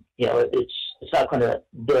you know, it's not going to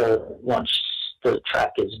build once the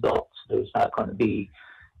track is built. There's not going to be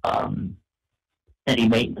any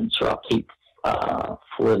maintenance or upkeep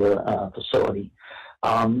for the facility.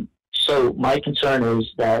 So my concern is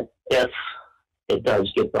that if it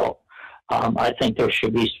does get built, I think there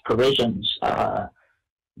should be provisions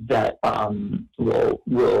that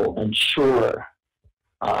will ensure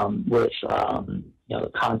with you know,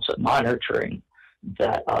 the constant monitoring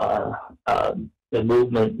that the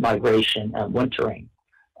movement, migration, and wintering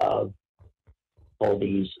of all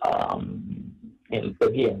these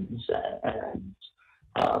amphibians and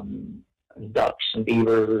ducks and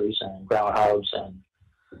beavers and groundhogs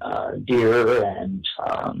and deer and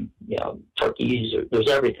you know, turkeys. There's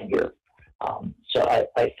everything here. So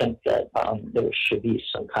I think that there should be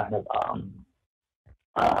some kind of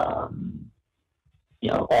you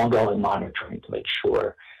know, ongoing monitoring to make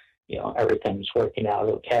sure, you know, everything's working out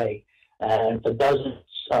okay. And if it doesn't,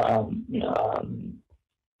 you know,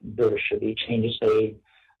 there should be changes made.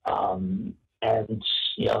 And,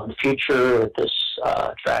 you know, in the future, if this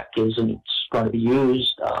track isn't going to be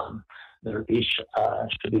used, there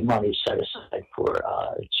should be money set aside for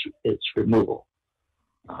its removal.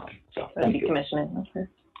 So Thank you, Commissioner. Okay.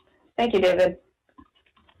 Thank you, David.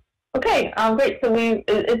 Okay, great. So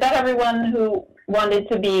is that everyone who wanted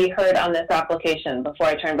to be heard on this application before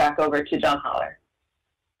I turn back over to John Holler?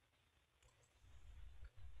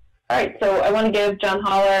 All right, so I want to give John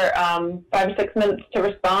Holler 5 or 6 minutes to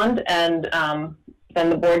respond, and then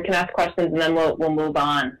the board can ask questions, and then we'll move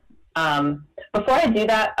on. Before I do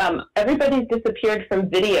that, everybody's disappeared from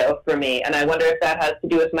video for me, and I wonder if that has to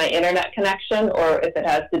do with my internet connection or if it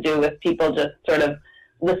has to do with people just sort of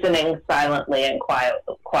listening silently and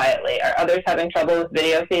quietly. Are others having trouble with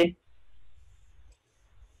video feed?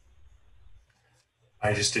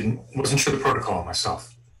 I just wasn't sure the protocol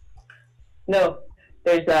myself. No,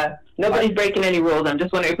 there's nobody's breaking any rules. I'm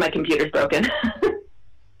just wondering if my computer's broken.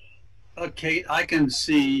 Okay, I can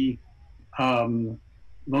see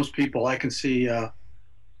most people. I can see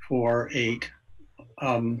 4, 8,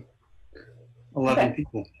 11 Okay.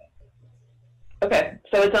 people. Okay,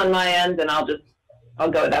 so it's on my end, and I'll go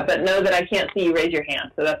with that. But know that I can't see you raise your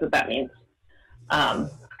hand, so that's what that means.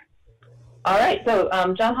 All right, so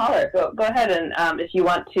John Holler, go ahead, and if you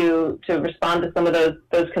want to respond to some of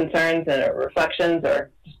those concerns and reflections,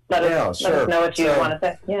 or just let us know what you want to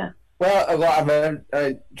say. Yeah. Well,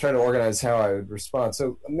 I try to organize how I would respond.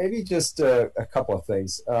 So maybe just a couple of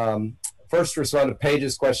things. First, respond to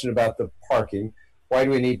Paige's question about the parking. Why do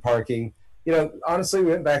we need parking? You know, honestly, we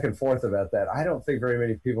went back and forth about that. I don't think very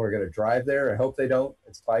many people are going to drive there. I hope they don't.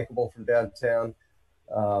 It's bikeable from downtown.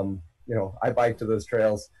 You know, I bike to those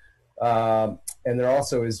trails. And there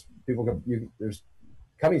also is there's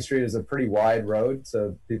Cumming Street is a pretty wide road,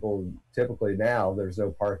 so people typically now there's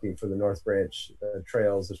no parking for the North Branch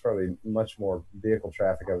trails. There's probably much more vehicle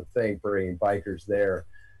traffic, I would think, bringing bikers there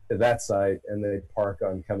to that site, and they park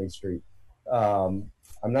on Cumming Street. I'm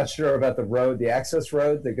not sure about the road, the access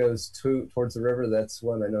road that goes towards the river. That's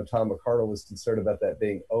one I know Tom McCardle was concerned about that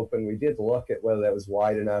being open. We did look at whether that was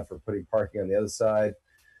wide enough for putting parking on the other side.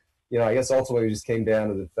 You know, I guess ultimately we just came down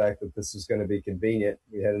to the fact that this was going to be convenient.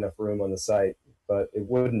 We had enough room on the site, but it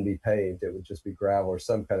wouldn't be paved. It would just be gravel or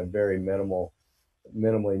some kind of very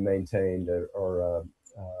minimally maintained or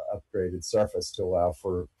upgraded surface to allow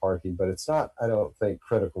for parking. But it's not, I don't think,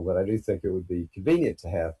 critical, but I do think it would be convenient to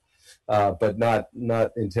have, but not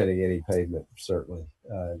intending any pavement, certainly,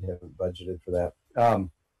 and haven't budgeted for that.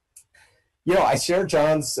 You know, I share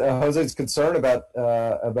Jose's concern about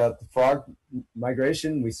the frog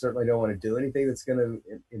migration. We certainly don't want to do anything that's going to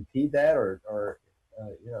impede that, or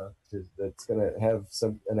you know, that's going to have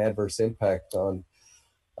an adverse impact on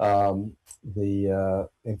the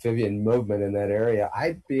amphibian movement in that area.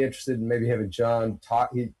 I'd be interested in maybe having John talk.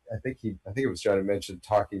 I think it was John who mentioned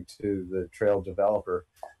talking to the trail developer,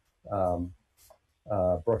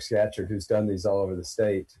 Brooks Gatchard, who's done these all over the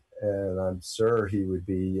state. And I'm sure he would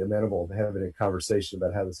be amenable to having a conversation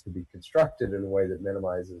about how this could be constructed in a way that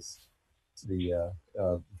minimizes the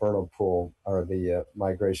vernal pool or the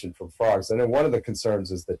migration from frogs. I know one of the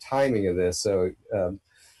concerns is the timing of this. So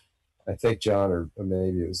I think John, or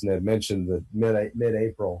maybe it was Ned, mentioned that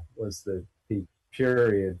mid-April was the peak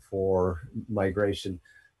period for migration.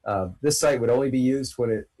 This site would only be used when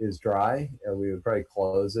it is dry, and we would probably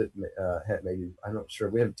close it. Maybe, I'm not sure.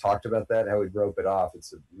 We haven't talked about that, how we'd rope it off.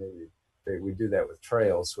 Maybe we do that with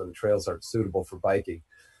trails when the trails aren't suitable for biking,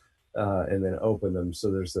 and then open them.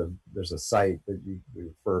 So there's a site that we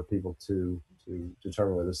refer people to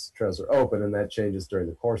determine whether the trails are open, and that changes during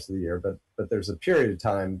the course of the year. But there's a period of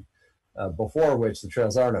time before which the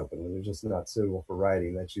trails aren't open, when they're just not suitable for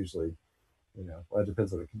riding. That's usually, well, it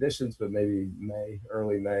depends on the conditions, but maybe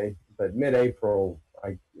early May. But mid-April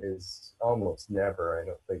is almost never. I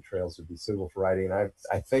don't think trails would be suitable for riding. And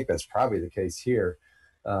I think that's probably the case here.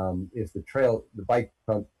 If the bike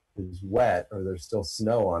pump is wet or there's still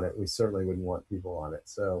snow on it, we certainly wouldn't want people on it.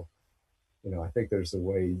 So, I think there's a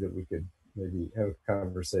way that we could maybe have a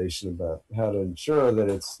conversation about how to ensure that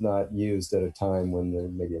it's not used at a time when there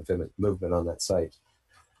may be a movement on that site.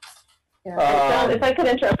 Yeah. John, if I could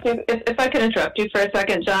interrupt you for a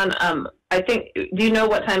second, John. I think, do you know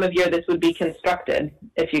what time of year this would be constructed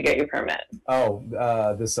if you get your permit? Oh,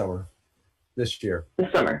 this year.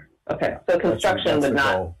 This summer. Okay, so construction would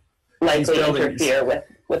not likely interfere with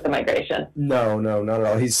the migration. No, not at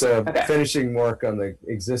all. He's finishing work on the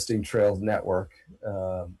existing trails network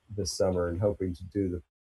this summer, and hoping to do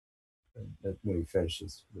when he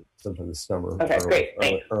finishes sometime this summer. Okay,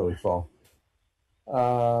 great. Early fall.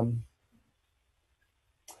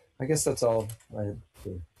 I guess that's all I have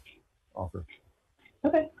to offer.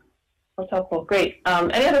 Okay, that's helpful. Great.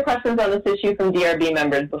 Any other questions on this issue from DRB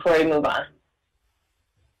members before we move on?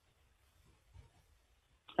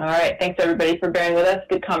 All right, thanks everybody for bearing with us.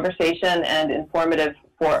 Good conversation and informative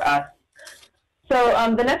for us. So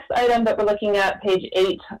the next item that we're looking at, page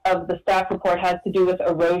 8 of the staff report, has to do with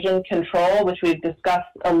erosion control, which we've discussed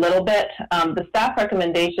a little bit. The staff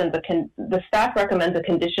recommendations, the staff recommends a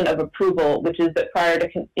condition of approval, which is that prior to,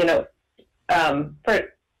 first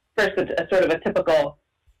a sort of a typical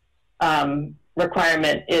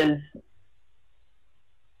requirement is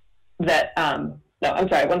that,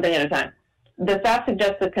 one thing at a time. The staff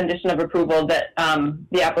suggests a condition of approval that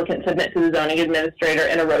the applicant submit to the zoning administrator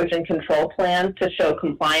an erosion control plan to show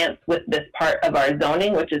compliance with this part of our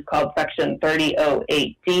zoning, which is called section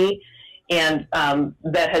 3008D, and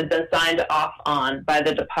that has been signed off on by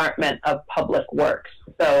the Department of Public Works.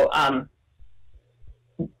 So,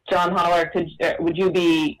 John Holler, would you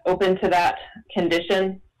be open to that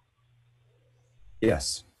condition?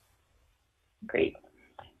 Yes. Great.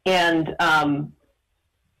 And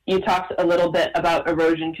you talked a little bit about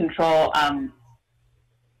erosion control.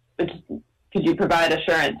 Could you provide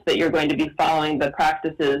assurance that you're going to be following the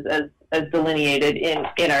practices as delineated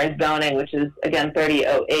in our zoning, which is, again,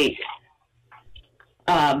 3008?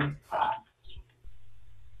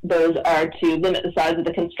 Those are to limit the size of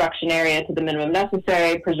the construction area to the minimum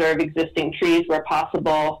necessary, preserve existing trees where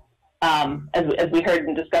possible, as we heard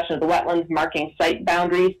in discussion of the wetlands, marking site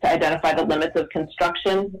boundaries to identify the limits of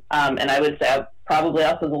construction, and I would say probably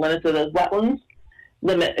also the limits of those wetlands,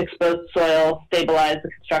 limit exposed soil, stabilize the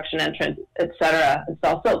construction entrance, etc.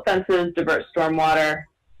 Install silt fences, divert stormwater,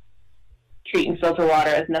 treat and filter water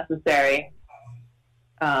as necessary.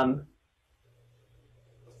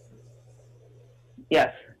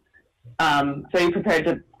 Yes. So you're prepared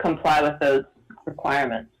to comply with those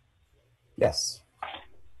requirements? Yes.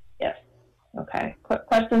 Yes. Okay.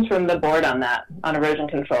 Questions from the board on that, on erosion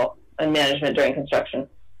control and management during construction?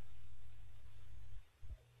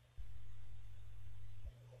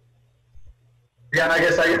 Yeah, I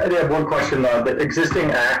guess I have one question. The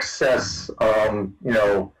existing access,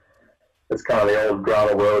 it's kind of the old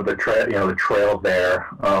gravel road, the trail there.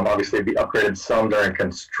 Obviously, it'd be upgraded some during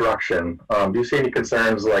construction. Do you see any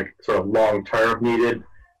concerns, like sort of long term needed?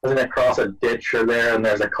 Doesn't it cross a ditch or there, and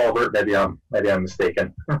there's a culvert? Maybe I'm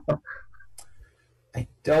mistaken. I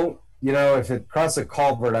don't. If it crosses a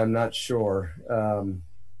culvert, I'm not sure.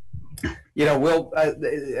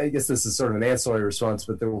 I guess this is sort of an ancillary response,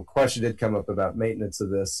 but the question did come up about maintenance of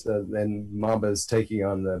this, and Mamba is taking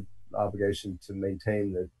on the obligation to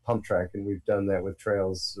maintain the pump track, and we've done that with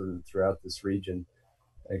trails sort of throughout this region,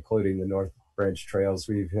 including the North Branch trails.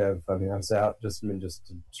 I was out just to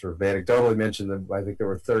sort of anecdotally mention that I think there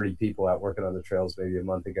were 30 people out working on the trails maybe a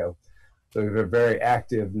month ago. So we have a very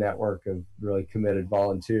active network of really committed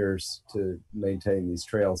volunteers to maintain these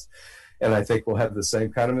trails. And I think we'll have the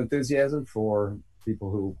same kind of enthusiasm for people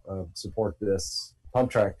who support this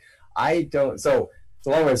pump track. So it's a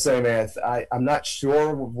long way of saying, man, I'm not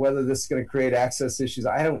sure whether this is going to create access issues.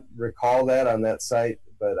 I don't recall that on that site,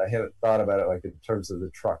 but I haven't thought about it like in terms of the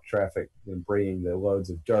truck traffic and bringing the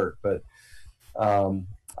loads of dirt. But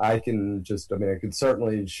I can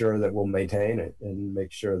certainly ensure that we'll maintain it and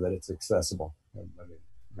make sure that it's accessible.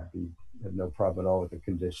 It'd be have no problem at all with a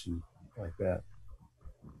condition like that.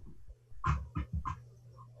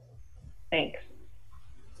 Thanks.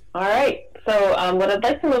 All right. So what I'd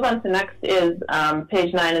like to move on to next is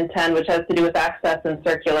page 9 and 10, which has to do with access and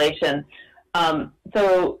circulation.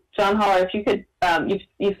 So John Haller, if you could,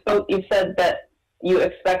 you said that you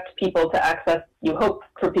expect people to access, you hope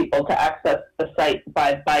for people to access the site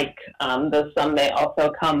by bike, though some may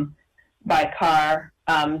also come by car.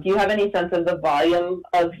 Do you have any sense of the volume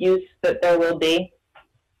of use that there will be?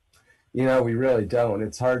 You know, we really don't.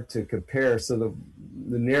 It's hard to compare. So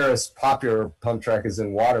the nearest popular pump track is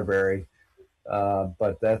in Waterbury,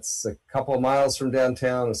 but that's a couple of miles from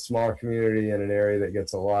downtown, a smaller community in an area that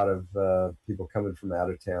gets a lot of people coming from out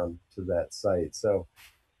of town to that site. So,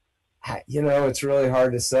 you know, it's really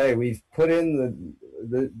hard to say. We've put in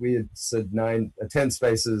we had said 10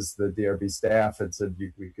 spaces. The DRB staff had said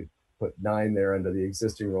we could put 9 there under the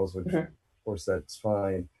existing rules, which of course that's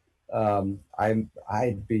fine.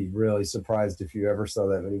 I'd be really surprised if you ever saw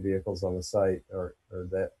that many vehicles on the site or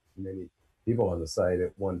that many people on the site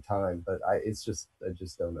at one time, but I just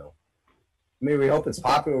don't know. I mean, we hope it's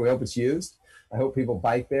popular. We hope it's used. I hope people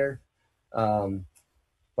bike there.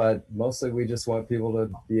 But mostly we just want people to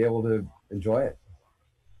be able to enjoy it.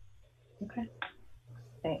 Okay,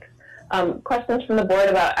 thanks. Questions from the board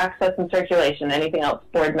about access and circulation? Anything else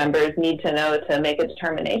board members need to know to make a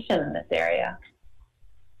determination in this area?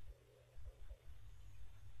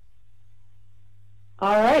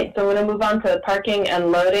 All right, so I'm going to move on to parking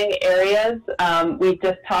and loading areas. We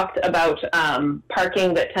just talked about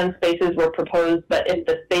parking, that 10 spaces were proposed, but if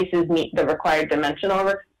the spaces meet the required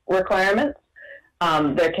dimensional requirements,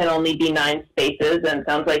 there can only be 9 spaces, and it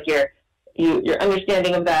sounds like your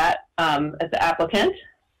understanding of that as the applicant.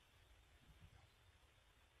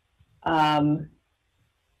 And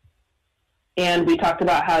we talked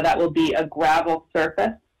about how that will be a gravel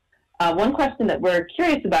surface. One question that we're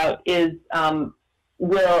curious about is,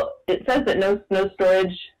 it says that no snow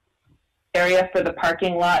storage area for the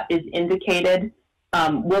parking lot is indicated.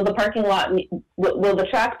 Will the parking lot, will the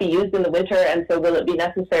track be used in the winter, and so will it be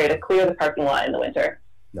necessary to clear the parking lot in the winter?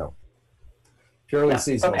 No. Purely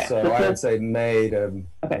seasonal, okay. So I would say May to,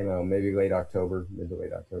 you know, maybe late October, mid to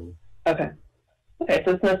late October. Okay. Okay,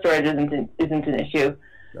 so snow storage isn't an issue.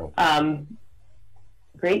 No.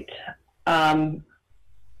 Great.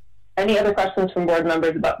 Any other questions from board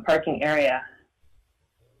members about the parking area?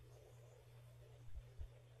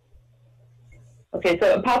 Okay,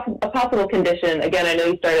 so a possible condition, again, I know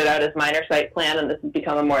you started out as minor site plan and this has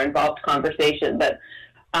become a more involved conversation, but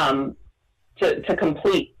to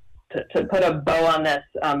put a bow on this,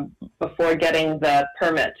 before getting the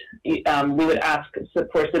permit, we would ask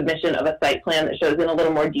for submission of a site plan that shows in a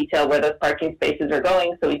little more detail where those parking spaces are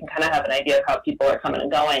going, so we can kind of have an idea of how people are coming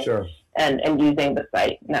and going. Sure. and using the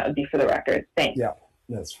site. And that would be for the record. Thanks. Yeah,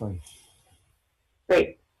 that's fine.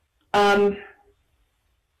 Great.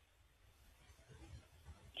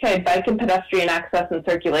 Okay, bike and pedestrian access and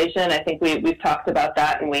circulation. I think we've talked about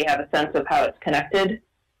that and we have a sense of how it's connected.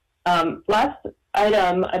 Last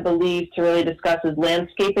item, I believe, to really discuss is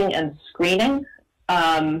landscaping and screening.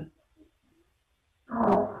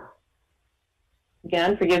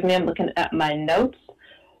 Again, forgive me, I'm looking at my notes.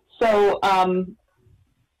 So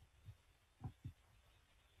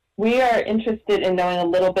we are interested in knowing a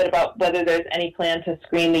little bit about whether there's any plan to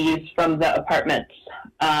screen the use from the apartments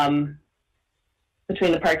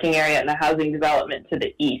between the parking area and the housing development to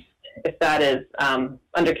the east, if that is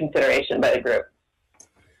under consideration by the group.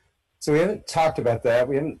 So we haven't talked about that.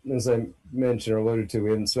 We haven't, as I mentioned or alluded to,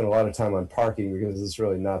 we haven't spent a lot of time on parking because it's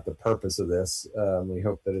really not the purpose of this. We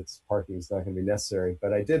hope that parking is not going to be necessary.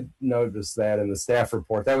 But I did notice that in the staff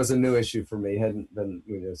report. That was a new issue for me. Hadn't been,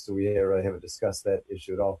 so we really haven't discussed that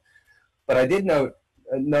issue at all. But I did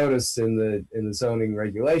notice in the zoning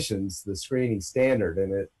regulations the screening standard,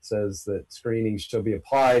 and it says that screening shall be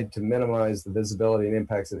applied to minimize the visibility and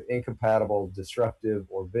impacts of incompatible, disruptive,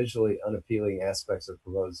 or visually unappealing aspects of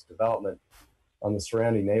proposed development on the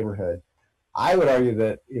surrounding neighborhood. I would argue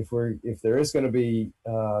that if there is going to be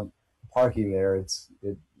parking there,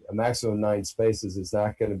 a maximum of 9 spaces is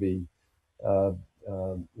not going to be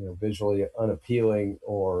visually unappealing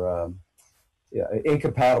or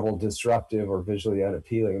incompatible, disruptive, or visually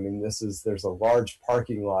unappealing. I mean, there's a large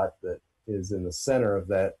parking lot that is in the center of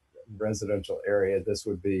that residential area. This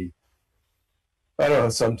would be, I don't know,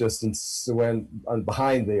 some distance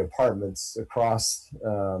behind the apartments across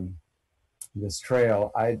this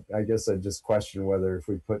trail. I guess I'd just question whether if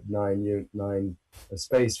we put a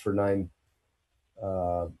space for 9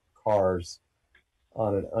 cars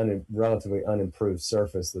on a relatively unimproved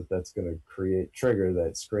surface, that's going to trigger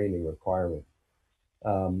that screening requirement.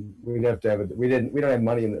 We'd have to have we don't have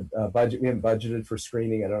money in the budget. We haven't budgeted for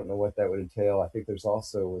screening. I don't know what that would entail. I think there's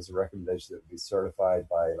also was a recommendation that would be certified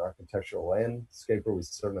by an architectural landscaper. We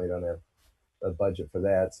certainly don't have a budget for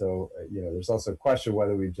that. So, there's also a question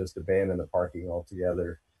whether we just abandon the parking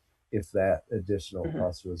altogether if that additional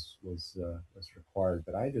cost was required.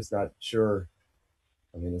 But I'm just not sure.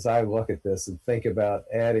 I mean, as I look at this and think about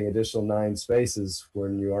adding additional 9 spaces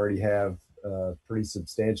when you already have a pretty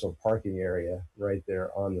substantial parking area right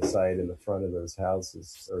there on the site in the front of those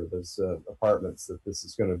houses or those apartments, that this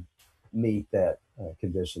is going to meet that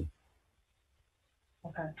condition.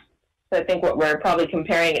 Okay. So I think what we're probably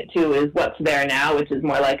comparing it to is what's there now, which is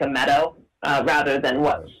more like a meadow, rather than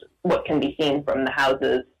what can be seen from the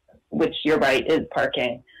houses, which you're right is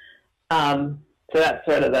parking. So that's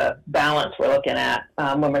sort of the balance we're looking at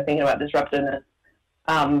when we're thinking about disruptiveness.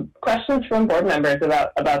 Questions from board members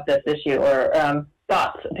about this issue, or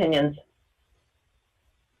thoughts, opinions?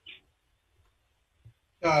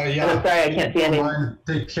 Yeah. I'm sorry, I can't see any.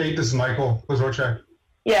 Hey, Kate, this is Michael Wazorchak.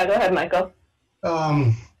 Yeah, go ahead, Michael.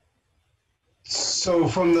 So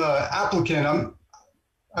from the applicant,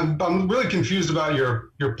 I'm really confused about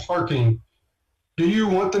your parking. Do you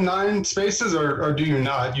want the 9 spaces or do you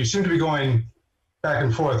not? You seem to be going back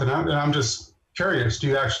and forth, and I'm just curious. Do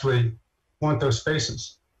you actually want those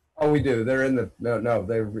spaces? Oh, we do. They're in the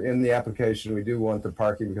they're in the application. We do want the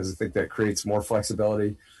parking because I think that creates more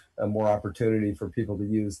flexibility and more opportunity for people to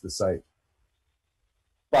use the site.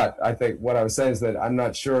 But I think what I was saying is that I'm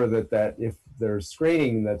not sure that if there's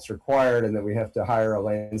screening that's required and that we have to hire a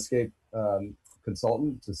landscape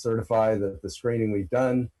consultant to certify that the screening we've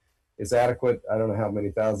done is adequate. I don't know how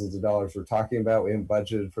many thousands of dollars we're talking about. We haven't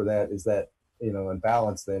budgeted for that. Is that, in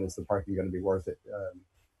balance then, is the parking going to be worth it?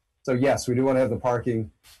 So yes, we do want to have the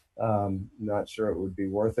parking. Not sure it would be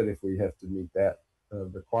worth it if we have to meet that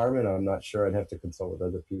requirement. I'm not sure. I'd have to consult with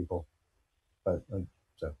other people. But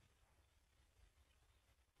so.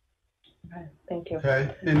 Okay, thank you.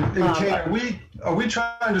 Okay, and Kate, are we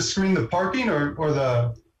trying to screen the parking or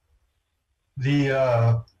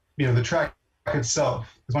the track itself?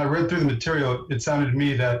 Because when I read through the material, it sounded to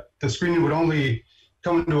me that the screening would only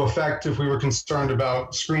come into effect if we were concerned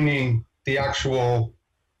about screening the actual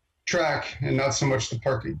track and not so much the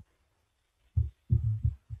parking.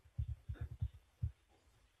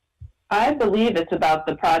 I believe it's about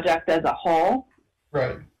the project as a whole.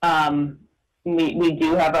 Right. We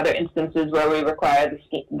do have other instances where we require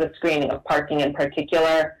the screening of parking in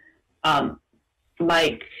particular.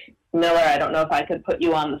 Mike Miller, I don't know if I could put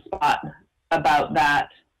you on the spot about that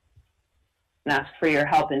and ask for your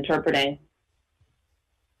help interpreting.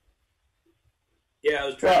 Yeah, I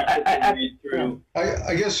was trying to read through.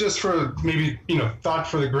 I guess just for maybe, thought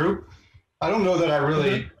for the group, I don't know that I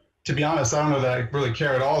really, to be honest, I don't know that I really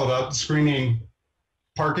care at all about screening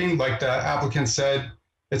parking. Like the applicant said,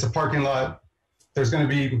 it's a parking lot. There's going to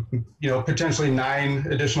be, potentially 9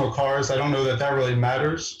 additional cars. I don't know that that really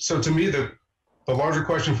matters. So to me, the larger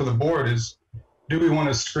question for the board is, do we want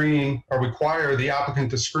to screen or require the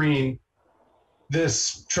applicant to screen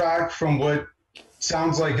this track from what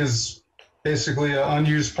sounds like is basically an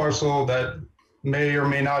unused parcel that may or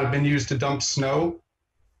may not have been used to dump snow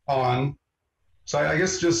on? So I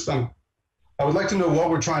guess just I would like to know what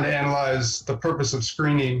we're trying to analyze the purpose of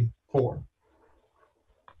screening for.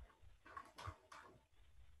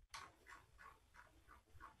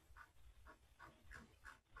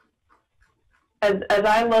 As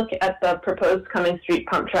I look at the proposed Cumming Street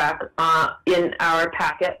pump track in our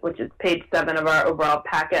packet, which is page 7 of our overall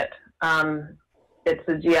packet, it's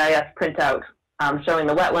a GIS printout showing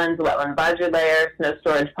the wetlands, the wetland boundary layer, snow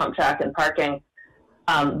storage, pump track, and parking.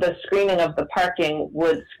 The screening of the parking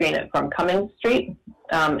would screen it from Cumming Street.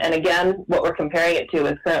 And again, what we're comparing it to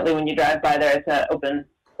is currently when you drive by there, it's an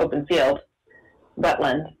open field,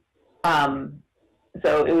 wetland.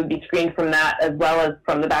 So it would be screened from that as well as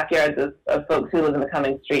from the backyards of folks who live in the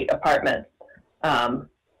Cumming Street apartments.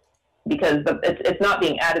 Because it's not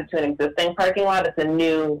being added to an existing parking lot. It's a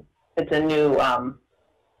new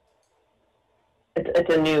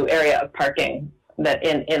area of parking that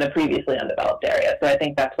in a previously undeveloped area. So I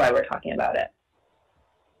think that's why we're talking about it.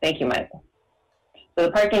 Thank you, Michael. So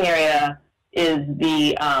the parking area is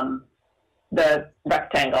the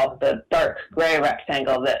rectangle, the dark gray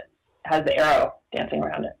rectangle that has the arrow dancing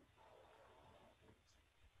around it.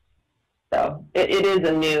 So it is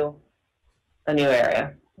a new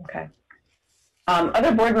area. Okay.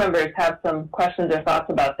 Other board members have some questions or thoughts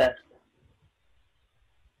about this.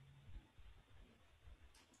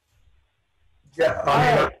 Yeah. All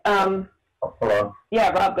right. Hello. Yeah,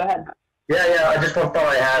 Rob, go ahead. Yeah. I just thought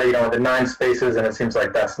I had, the 9 spaces, and it seems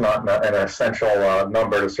like that's not an essential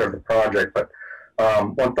number to serve the project. But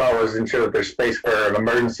one thought was ensure that there's space for an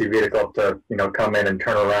emergency vehicle to, come in and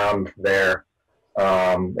turn around there.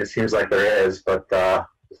 It seems like there is, but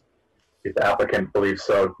if the applicant believes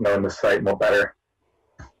so, knowing the site more better.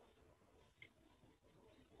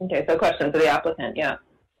 Okay, so question for the applicant, yeah.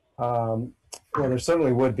 Well, there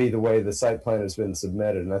certainly would be the way the site plan has been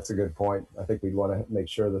submitted, and that's a good point. I think we'd want to make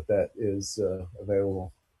sure that that is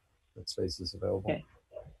available, that space is available. Okay.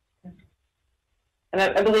 And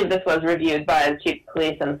I believe this was reviewed by the Chief of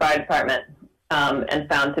Police and the Fire Department and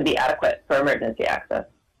found to be adequate for emergency access.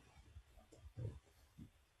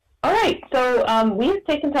 All right, so we've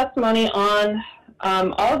taken testimony on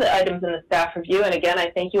all the items in the staff review, and again,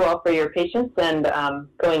 I thank you all for your patience and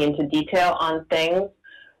going into detail on things.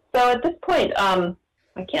 So at this point, I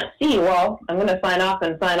can't see you all. I'm going to sign off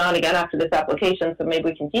and sign on again after this application, so maybe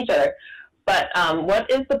we can see each other. But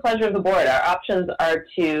what is the pleasure of the board? Our options are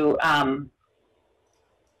to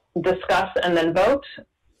discuss and then vote,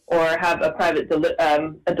 or have a private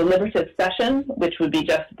a deliberative session, which would be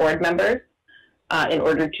just board members, in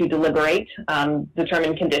order to deliberate,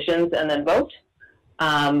 determine conditions, and then vote.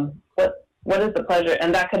 What is the pleasure?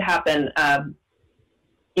 And that could happen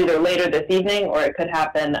either later this evening, or it could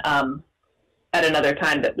happen at another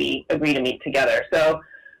time that we agree to meet together. So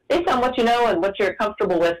based on what you know and what you're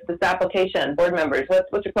comfortable with this application, board members,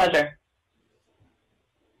 what's your pleasure?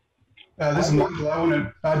 This is Michael.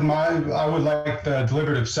 I would like the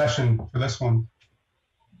deliberative session for this one.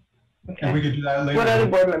 Okay. And we could do that later. What other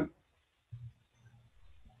board members?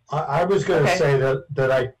 I was going to say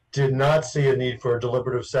that I did not see a need for a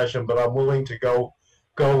deliberative session, but I'm willing to go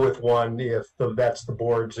with one if that's the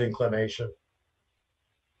board's inclination.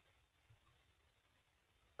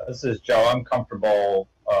 This is Joe. I'm comfortable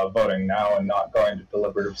voting now and not going to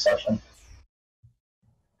deliberative session.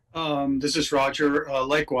 This is Roger.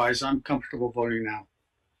 Likewise, I'm comfortable voting now.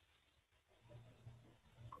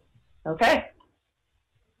 Okay.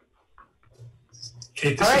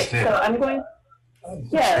 Kate, this All right, is Ned. so I'm going.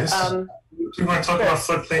 Yeah. Do you want to talk about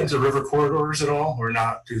floodplains or river corridors at all, or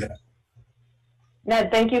not do that?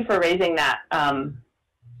 Ned, thank you for raising that. I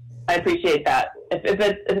appreciate that. If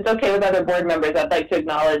it's okay with other board members, I'd like to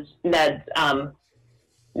acknowledge Ned's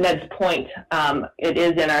point. It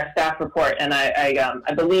is in our staff report, and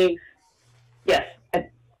I believe, yes,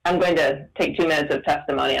 I'm going to take 2 minutes of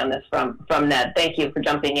testimony on this from Ned. Thank you for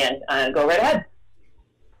jumping in. Go right ahead.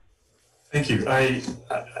 Thank you.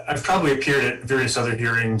 I've probably appeared at various other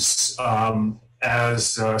hearings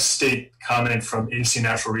as a state comment from Agency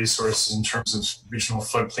Natural Resources in terms of regional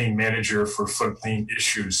floodplain manager for floodplain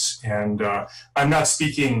issues. And I'm not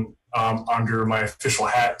speaking under my official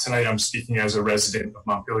hat tonight. I'm speaking as a resident of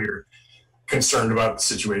Montpelier, concerned about the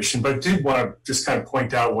situation, but did want to just kind of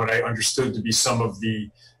point out what I understood to be some of the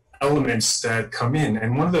elements that come in.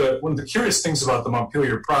 And one of the curious things about the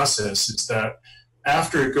Montpelier process is that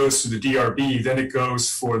after it goes through the DRB, then it goes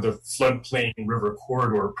for the floodplain river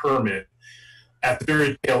corridor permit at the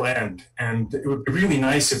very tail end. And it would be really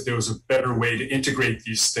nice if there was a better way to integrate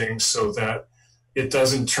these things so that it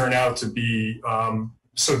doesn't turn out to be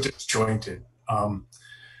so disjointed.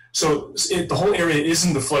 The whole area is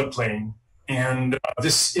in the floodplain, and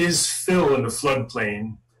this is fill in the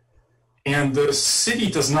floodplain. And the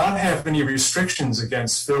city does not have any restrictions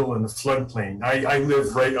against fill in the floodplain. I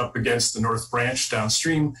live right up against the North Branch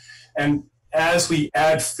downstream, and as we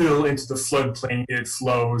add fill into the floodplain, it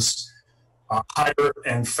flows higher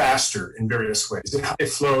and faster in various ways. It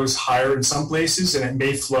flows higher in some places, and it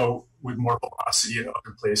may flow with more velocity in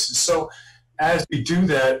other places. So as we do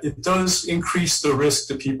that, it does increase the risk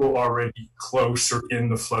to people already close or in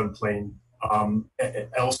the floodplain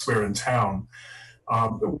elsewhere in town.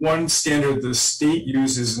 One standard the state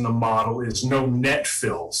uses in the model is no net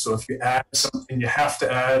fill. So if you add something, you have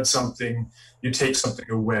to add something, you take something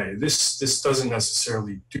away. This doesn't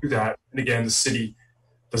necessarily do that. And again, the city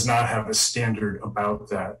does not have a standard about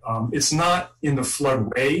that. It's not in the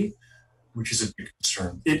floodway, which is a big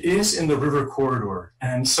concern. It is in the river corridor.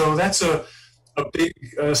 And so that's a big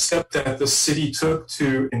step that the city took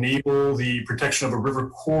to enable the protection of a river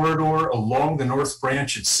corridor along the North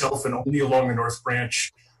Branch itself, and only along the North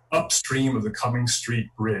Branch upstream of the Cummings Street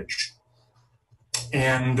Bridge.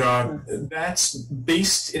 And that's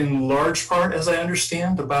based in large part, as I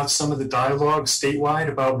understand, about some of the dialogue statewide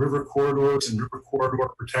about river corridors and river corridor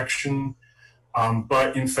protection.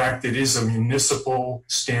 But in fact, it is a municipal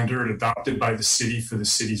standard adopted by the city for the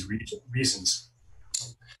city's reasons.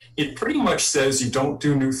 It pretty much says you don't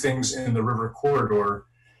do new things in the river corridor,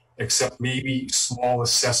 except maybe small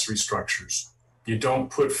accessory structures. You don't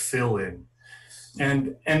put fill in.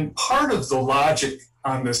 And part of the logic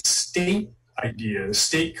on the state idea, the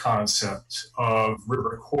state concept of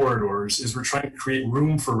river corridors is we're trying to create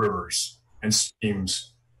room for rivers and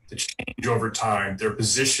streams to change over time. Their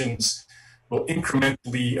positions will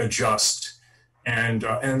incrementally adjust. And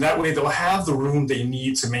that way they'll have the room they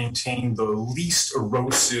need to maintain the least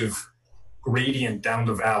erosive gradient down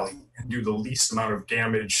the valley and do the least amount of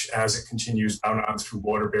damage as it continues down on through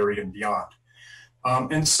Waterbury and beyond.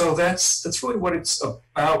 And so that's really what it's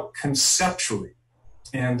about conceptually.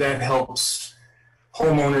 And that helps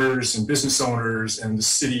homeowners and business owners and the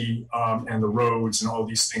city and the roads and all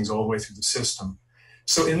these things all the way through the system.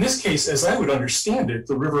 So in this case, as I would understand it,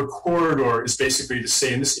 the river corridor is basically to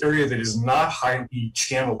say in this area that is not highly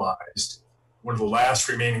channelized, one of the last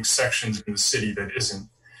remaining sections in the city that isn't,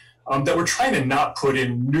 that we're trying to not put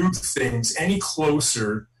in new things any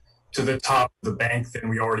closer to the top of the bank than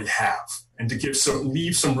we already have, and to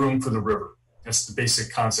leave some room for the river. That's the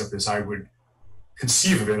basic concept as I would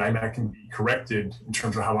conceive of it. I can be corrected in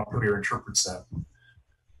terms of how Montpelier interprets that.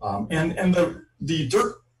 And the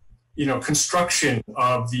dirt, construction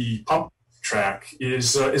of the pump track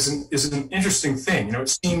is an interesting thing.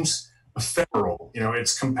 It seems ephemeral.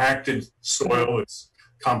 It's compacted soil. It's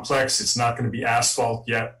complex. It's not going to be asphalt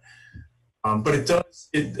yet. But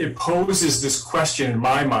it poses this question in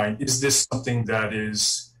my mind: is this something that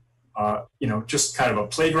is, just kind of a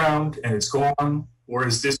playground and it's gone, or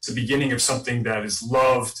is this the beginning of something that is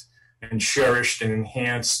loved and cherished and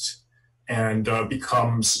enhanced and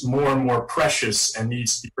becomes more and more precious and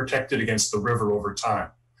needs to be protected against the river over time?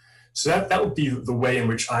 So that would be the way in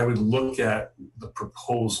which I would look at the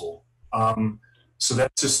proposal. So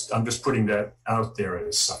I'm just putting that out there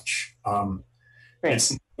as such.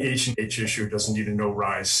 It's an H&H issue. It doesn't need a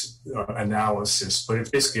no-rise analysis, but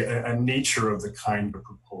it's basically a nature of the kind of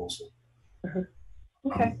proposal.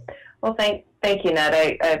 Mm-hmm. Okay. Well, thank you,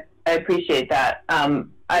 Ned. I appreciate that.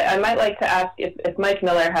 I might like to ask if Mike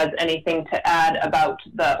Miller has anything to add about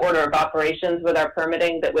the order of operations with our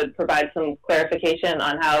permitting that would provide some clarification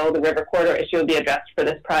on how the river corridor issue will be addressed for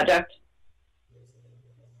this project.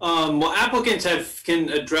 Well, applicants can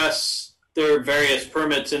address their various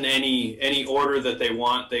permits in any order that they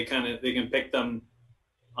want. They can pick them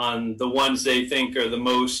on the ones they think are the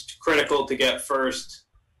most critical to get first.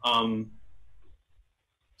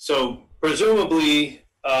 So presumably,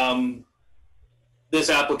 this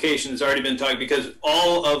application has already been talked, because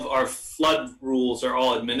all of our flood rules are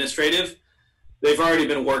all administrative. They've already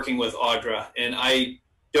been working with Audra, and I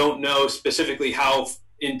don't know specifically how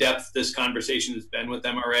in-depth this conversation has been with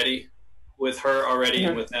them already, with her already,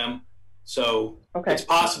 and with them. So it's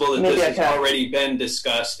possible that this has already been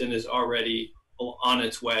discussed and is already on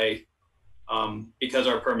its way, because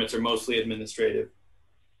our permits are mostly administrative.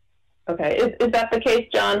 Okay, is that the case,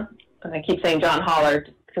 John? And I keep saying John Holler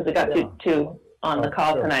because we got two on the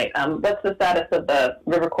call tonight. What's the status of the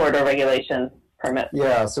river corridor regulation permit?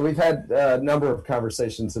 Yeah, so we've had a number of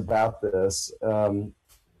conversations about this. And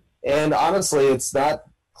honestly, it's not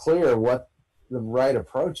clear what the right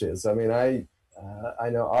approach is. I mean, I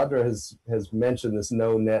know Audra has mentioned this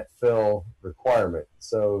no net fill requirement.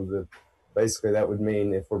 So basically that would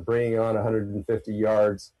mean if we're bringing on 150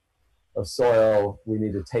 yards of soil, we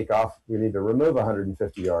need to remove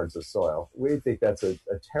 150 yards of soil. We think that's a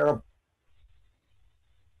terrible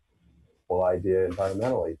idea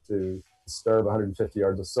environmentally, to disturb 150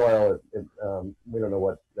 yards of soil. We don't know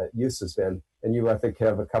what that use has been. And you, I think,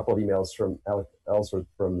 have a couple of emails from Alec Ellsworth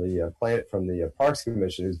from the Parks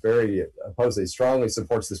Commission, who's very opposed. He strongly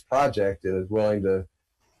supports this project and is willing to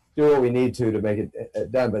do what we need to make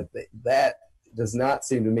it done. But that does not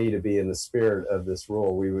seem to me to be in the spirit of this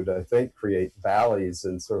rule. We would, I think, create valleys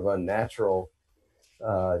and sort of unnatural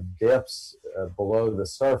dips below the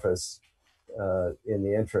surface in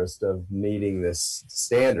the interest of meeting this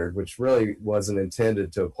standard, which really wasn't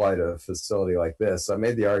intended to apply to a facility like this. I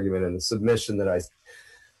made the argument in the submission that I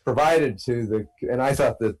provided to and I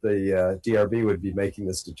thought that the DRB would be making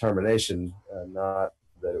this determination, not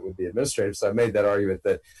that it would be administrative. So I made that argument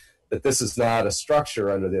that this is not a structure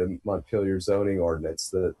under the Montpelier zoning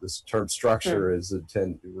ordinance. This term structure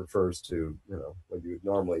refers to what you would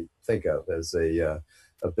normally think of as a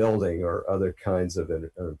building or other kinds of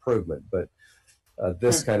an improvement. But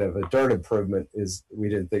this kind of a dirt improvement we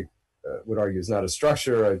didn't think, would argue is not a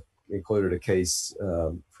structure. I included a case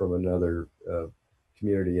from another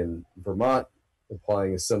community in Vermont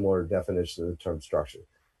applying a similar definition of the term structure.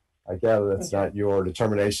 I gather that's not your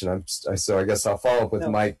determination. So I guess I'll follow up with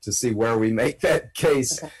Mike to see where we make that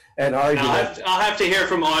case and argue. I'll have to hear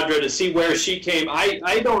from Audra to see where she came.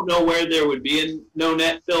 I don't know where there would be a no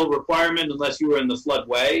net fill requirement unless you were in the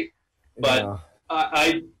floodway, but Yeah.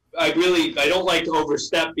 I don't like to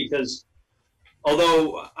overstep, because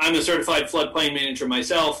although I'm a certified floodplain manager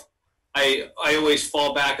myself, I always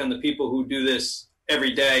fall back on the people who do this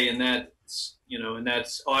every day, and that's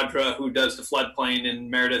Audra, who does the floodplain,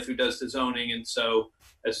 and Meredith, who does the zoning. And so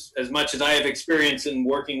as much as I have experience in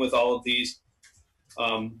working with all of these,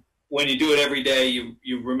 when you do it every day,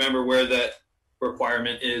 you remember where that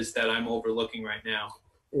requirement is that I'm overlooking right now.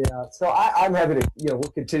 Yeah, so I'm happy to, we'll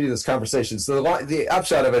continue this conversation. So the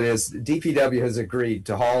upshot of it is DPW has agreed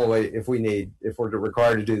to haul away, if we're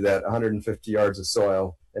required to do that, 150 yards of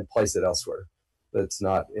soil and place it elsewhere that's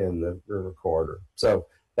not in the river corridor. So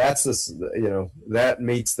that's this, that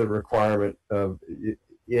meets the requirement of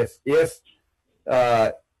if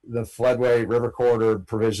the floodway river corridor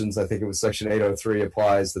provisions, I think it was section 803,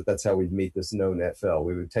 applies, that's how we'd meet this no net fill.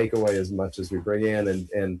 We would take away as much as we bring in,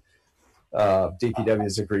 and DPW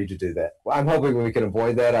has agreed to do that. Well, I'm hoping we can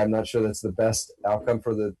avoid that. I'm not sure that's the best outcome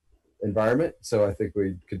for the environment, so I think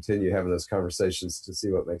we continue having those conversations to see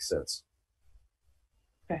what makes sense.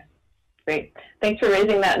 Okay, great. Thanks for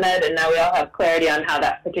raising that, Ned, and now we all have clarity on how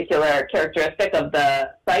that particular characteristic of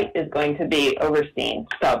the site is going to be overseen.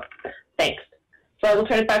 So thanks. So I will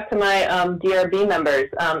turn it back to my DRB members.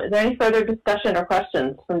 Is there any further discussion or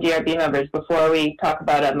questions from DRB members before we talk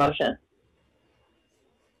about a motion?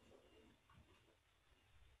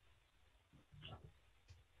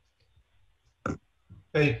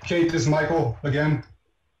 Hey, Kate, this is Michael again.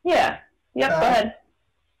 Yeah. Yep, go ahead.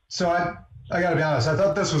 So I got to be honest, I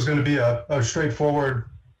thought this was going to be a straightforward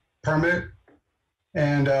permit.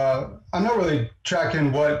 And I'm not really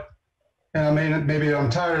tracking what, and I mean, maybe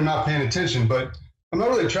I'm tired of not paying attention, but I'm not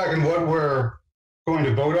really tracking what we're going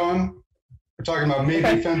to vote on. We're talking about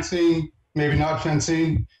maybe fencing, maybe not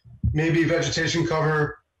fencing, maybe vegetation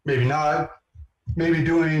cover, maybe not, maybe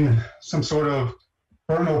doing some sort of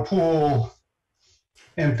vernal pool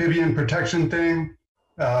amphibian protection thing.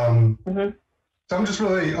 So I'm just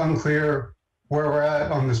really unclear where we're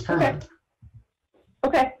at on this permit.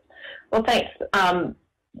 Okay. Well, thanks.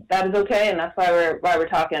 That is okay, and that's why we're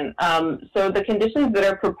talking. So the conditions that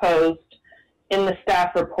are proposed in the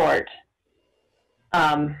staff report.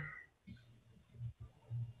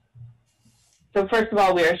 So first of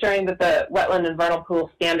all, we are assuring that the wetland and vernal pool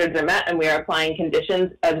standards are met, and we are applying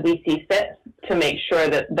conditions as we see fit to make sure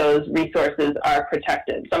that those resources are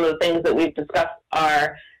protected. Some of the things that we've discussed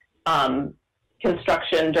are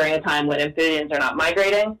construction during a time when amphibians are not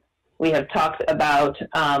migrating. We have talked about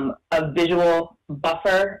a visual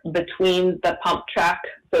buffer between the pump track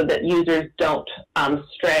so that users don't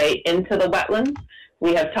stray into the wetlands.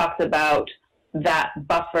 We have talked about that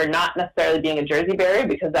buffer not necessarily being a Jersey barrier,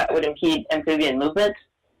 because that would impede amphibian movement.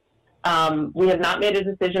 We have not made a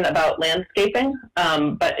decision about landscaping,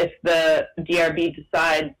 but if the DRB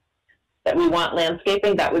decides that we want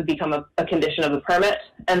landscaping, that would become a condition of the permit.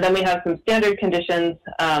 And then we have some standard conditions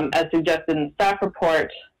as suggested in the staff report,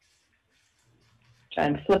 which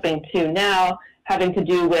I'm flipping to now, having to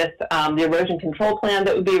do with the erosion control plan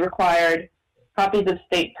that would be required, copies of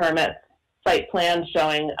state permits, site plans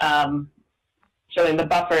showing the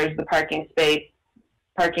buffers, the parking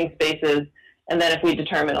spaces, and then if we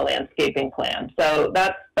determine a landscaping plan. So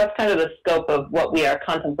that's kind of the scope of what we are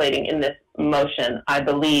contemplating in this motion, I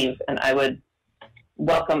believe, and I would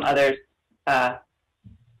welcome others, DRB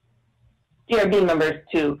members,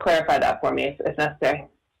 to clarify that for me if necessary.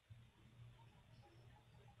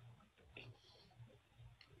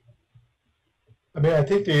 I mean, I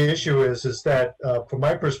think the issue is that from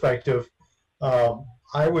my perspective,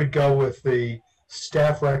 I would go with the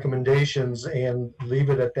staff recommendations and leave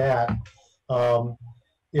it at that.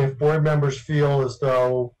 If board members feel as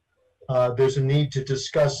though there's a need to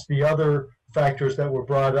discuss the other factors that were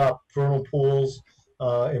brought up, vernal pools,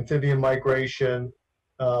 amphibian migration,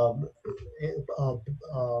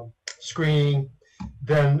 screening,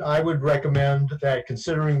 then I would recommend that,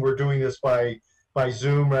 considering we're doing this by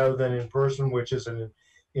Zoom rather than in person, which is an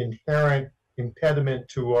inherent impediment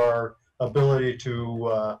to our ability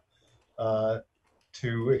to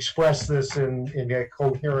express this in a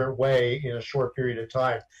coherent way in a short period of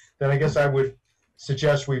time, then I guess I would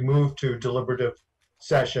suggest we move to deliberative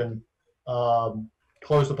session,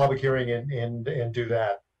 close the public hearing and do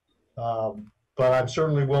that. But I'm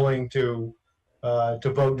certainly willing to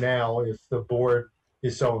vote now if the board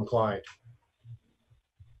is so inclined.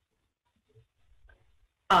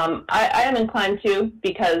 I am inclined to,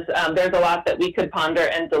 because there's a lot that we could ponder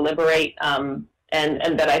and deliberate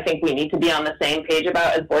and that I think we need to be on the same page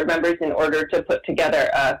about as board members in order to put together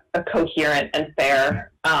a coherent and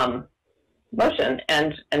fair motion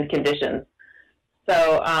and conditions.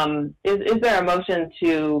 So is there a motion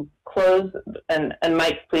to close, and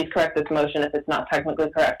Mike, please correct this motion if it's not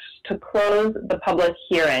technically correct, to close the public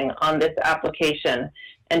hearing on this application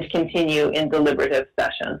and continue in deliberative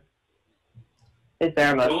session? Is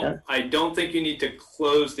there a motion? I don't think you need to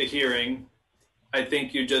close the hearing. I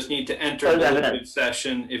think you just need to enter Close deliberative evidence.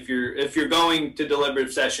 session. If you're going to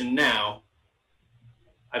deliberative session now,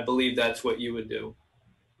 I believe that's what you would do.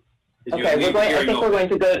 Okay, I think we're going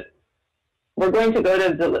to go.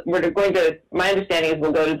 My understanding is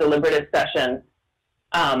we'll go to deliberative session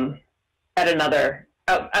at another,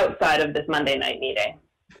 outside of this Monday night meeting.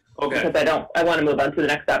 Okay. Because I want to move on to the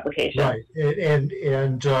next application. Right,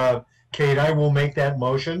 and Kate, I will make that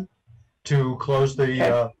motion to close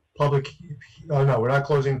the public, oh no, we're not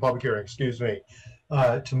closing the public hearing, excuse me.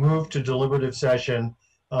 To move to deliberative session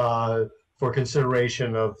for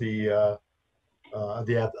consideration of the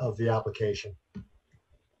application.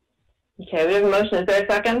 Okay, we have a motion. Is there a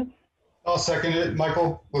second? I'll second it.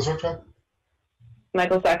 Michael Lazorchuk.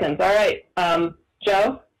 Michael seconds. All right.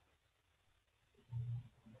 Joe?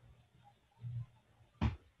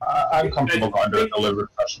 I'm comfortable going to a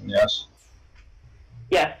deliberative session, yes.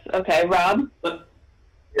 Yes. Okay. Rob?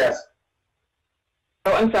 Yes.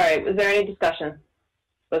 Oh, I'm sorry. Was there any discussion?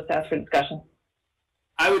 Let's ask for discussion.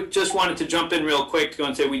 I would just wanted to jump in real quick to go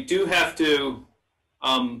and say we do have to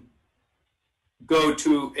go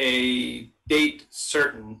to a date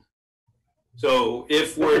certain. So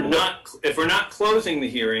if we're not closing the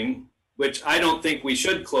hearing, which I don't think we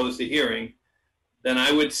should close the hearing, then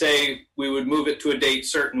I would say we would move it to a date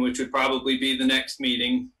certain, which would probably be the next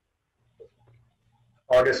meeting.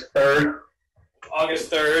 August 3rd.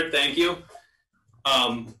 August 3rd, thank you.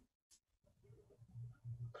 I'll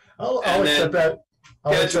accept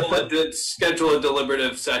that. Schedule a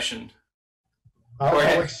deliberative session.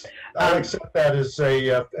 I'll accept that as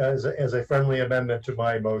a friendly amendment to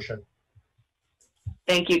my motion.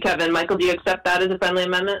 Thank you, Kevin. Michael, do you accept that as a friendly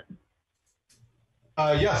amendment?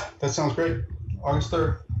 Yeah, that sounds great. August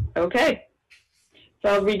 3rd. Okay. So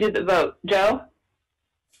I'll redo the vote. Joe?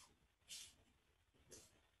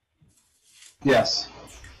 Yes.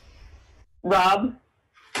 Rob?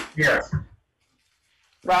 Yes.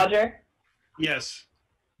 Roger? Yes.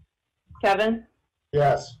 Kevin?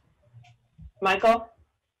 Yes. Michael?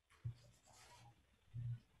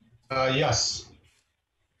 Yes.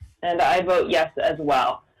 And I vote yes as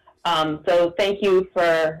well. So thank you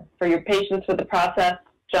for your patience with the process,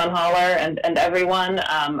 John Holler and everyone.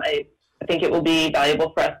 I think it will be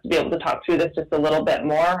valuable for us to be able to talk through this just a little bit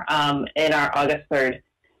more in our August 3rd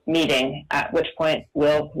meeting, at which point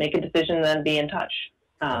we'll make a decision and then be in touch.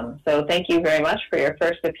 So thank you very much for your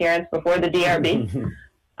first appearance before the DRB.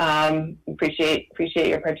 Appreciate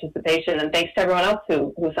your participation, and thanks to everyone else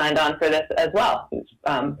who signed on for this as well.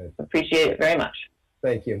 Appreciate it very much.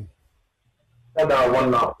 Thank you. And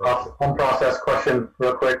one process question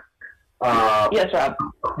real quick. Yes, Rob.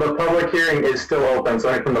 The public hearing is still open, so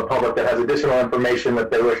anyone from the public that has additional information that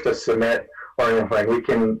they wish to submit or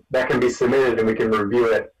anything, that can be submitted and we can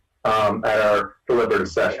review it at our deliberative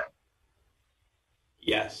session.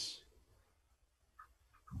 Yes.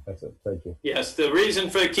 That's it. Thank you. Yes, the reason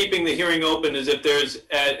for keeping the hearing open is if there's,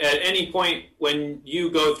 at any point when you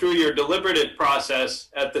go through your deliberative process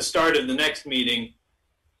at the start of the next meeting,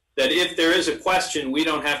 that if there is a question, we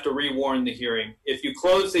don't have to rewarn the hearing. If you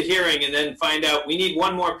close the hearing and then find out we need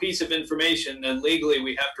one more piece of information, then legally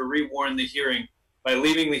we have to rewarn the hearing. By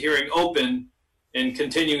leaving the hearing open and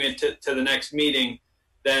continuing it to the next meeting,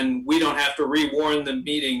 then we don't have to rewarn the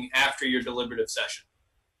meeting after your deliberative session.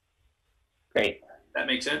 Great. That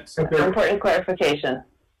makes sense? Important clarification.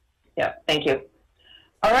 Yeah, thank you.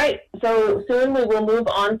 All right, so soon we will move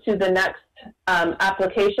on to the next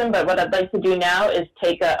application, but what I'd like to do now is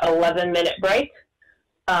take a 11-minute break.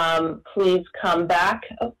 Please come back.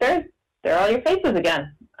 Oh, there are all your faces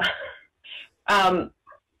again.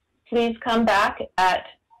 Please come back at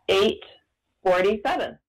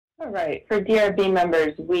 8:47. All right, for DRB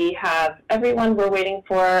members, we have everyone we're waiting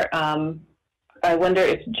for. I wonder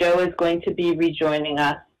if Joe is going to be rejoining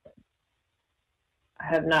us. I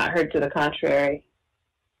have not heard to the contrary.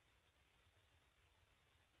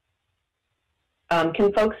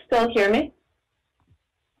 Can folks still hear me?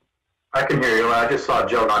 I can hear you. I just saw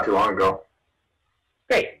Joe not too long ago.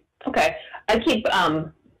 Great. Okay. I keep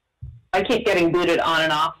getting booted on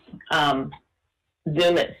and off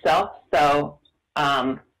Zoom itself, so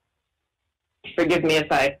forgive me if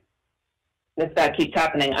that keeps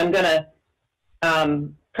happening. I'm gonna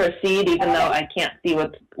proceed, even though I can't see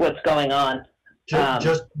what's going on.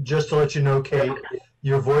 Just to let you know, Kate,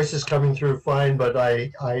 your voice is coming through fine, but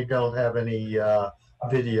I don't have any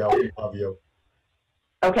video of you.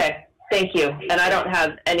 Okay, thank you. And I don't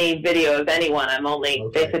have any video of anyone. I'm only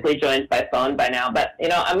basically joined by phone by now. But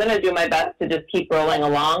I'm going to do my best to just keep rolling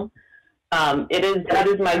along. It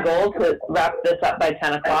is my goal to wrap this up by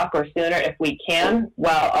 10 o'clock or sooner if we can,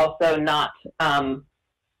 while also not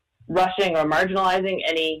rushing or marginalizing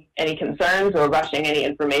any concerns or rushing any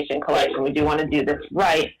information collection. We do want to do this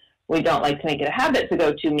right. We don't like to make it a habit to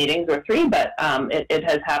go 2 meetings or 3, but it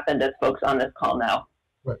has happened, as folks on this call know.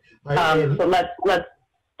 Right. So let's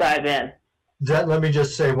dive in. Let me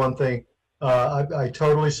just say one thing. I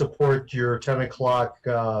totally support your 10 o'clock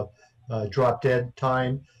drop dead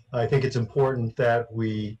time. I think it's important that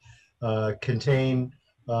we contain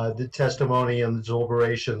the testimony and the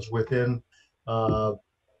deliberations within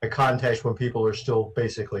a context when people are still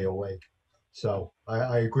basically awake. So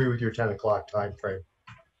I agree with your 10 o'clock time frame.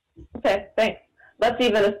 Okay, thanks. Let's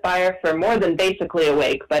even aspire for more than basically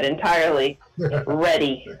awake, but entirely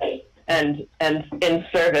ready and in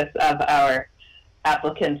service of our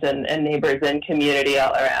applicants and neighbors and community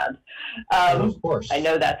all around. Of course. I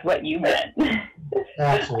know that's what you meant.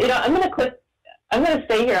 Absolutely. I'm going to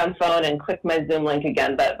stay here on phone and click my Zoom link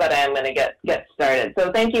again, but I am going to get started.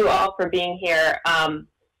 So thank you all for being here.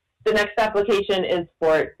 The next application is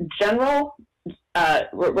for general,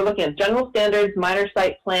 we're looking at general standards, minor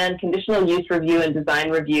site plan, conditional use review, and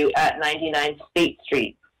design review at 99 State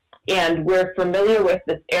Street. And we're familiar with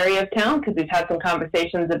this area of town because we've had some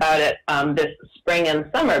conversations about it this spring and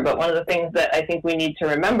summer. But one of the things that I think we need to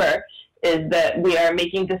remember is that we are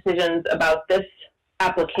making decisions about this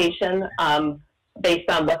application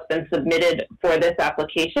based on what's been submitted for this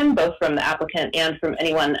application, both from the applicant and from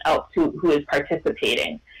anyone else who is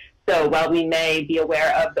participating. So while we may be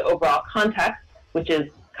aware of the overall context, which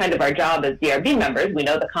is kind of our job as DRB members, we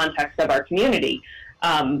know the context of our community.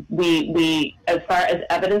 We, as far as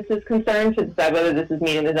evidence is concerned, to decide whether this is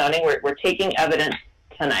meeting the zoning, we're taking evidence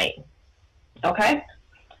tonight. Okay?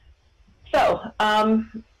 So,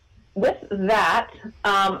 with that,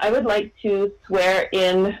 I would like to swear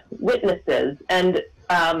in witnesses. And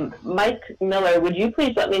Mike Miller, would you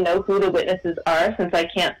please let me know who the witnesses are, since I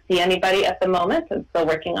can't see anybody at the moment? I'm still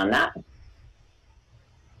working on that.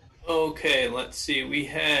 Okay, let's see. We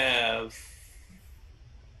have...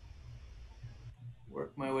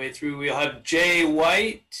 Work my way through. We'll have Jay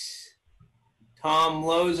White, Tom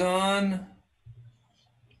Lozon,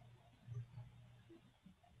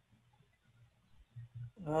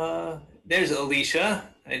 there's Alicia.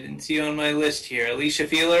 I didn't see you on my list here. Alicia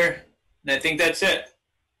Feeler, and I think that's it.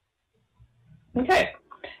 Okay.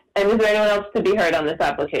 And is there anyone else to be heard on this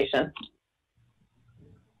application?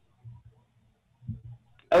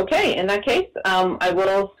 Okay, in that case, I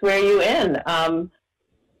will swear you in.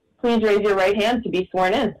 Please raise your right hand to be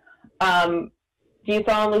sworn in. Do you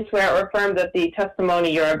solemnly swear or affirm that the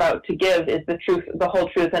testimony you're about to give is the truth, the whole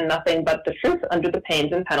truth, and nothing but the truth under the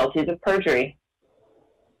pains and penalties of perjury?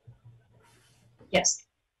 Yes.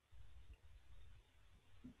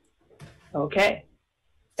 Okay.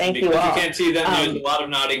 Thank you all. Because you can't see them, there's a lot of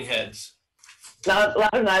nodding heads. A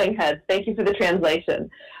lot of nodding heads. Thank you for the translation.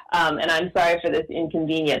 And I'm sorry for this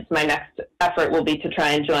inconvenience. My next effort will be to try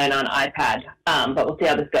and join on iPad, but we'll see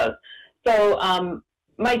how this goes. So,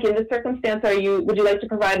 Mike, in this circumstance, would you like to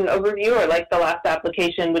provide an overview, or like the last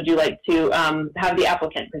application, would you like to have the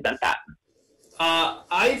applicant present that?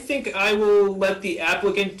 I think I will let the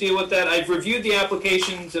applicant deal with that. I've reviewed the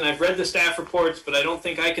applications and I've read the staff reports, but I don't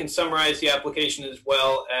think I can summarize the application as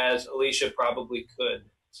well as Alicia probably could.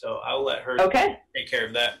 So I'll let her take care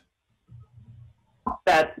of that.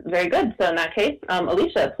 That's very good. So in that case,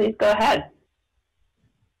 Alicia, please go ahead.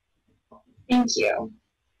 Thank you.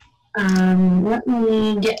 Let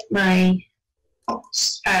me get my,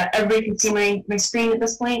 everybody can see my screen at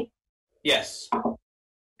this point? Yes.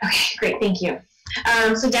 Okay, great, thank you.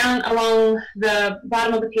 So down along the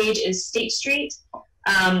bottom of the page is State Street.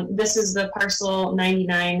 This is the parcel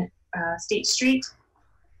 99 State Street.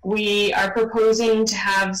 We are proposing to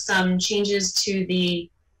have some changes to the,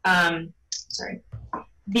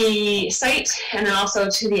 the site, and then also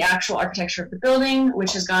to the actual architecture of the building,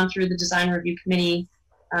 which has gone through the design review committee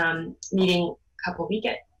meeting a couple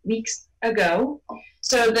weeks ago.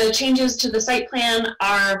 So the changes to the site plan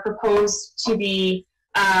are proposed to be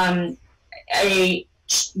a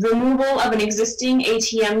removal of an existing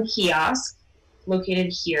ATM kiosk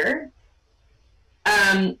located here,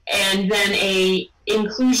 and then a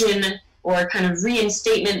inclusion or kind of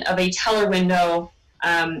reinstatement of a teller window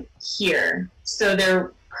here. So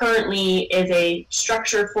there currently is a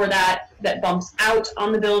structure for that bumps out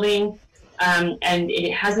on the building, and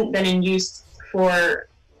it hasn't been in use for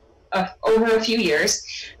over a few years.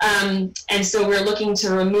 And so we're looking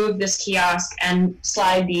to remove this kiosk and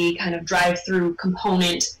slide the kind of drive-through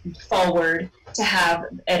component forward to have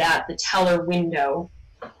it at the teller window.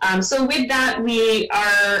 So with that, we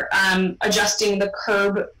are adjusting the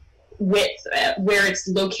curb width where it's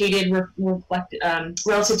located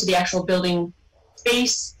relative to the actual building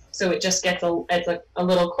space. So it just gets a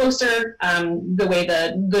little closer, the way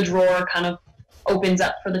the drawer kind of opens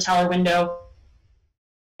up for the teller window.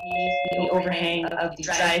 The overhang of the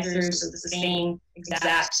drive-through, so it's the same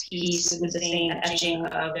exact piece with the same etching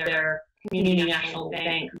of their Community National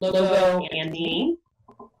Bank logo and name.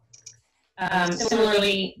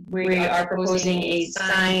 Similarly, we are proposing a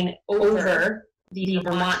sign over the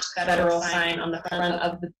Vermont federal sign on the front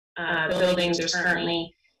of the building. There's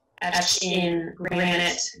currently etched in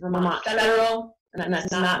granite Vermont federal, and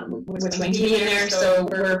that's not what's going to be in there. So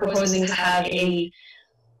we're proposing to have a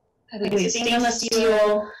stainless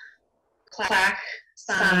steel plaque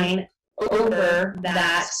sign over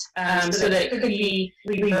that, so that it could be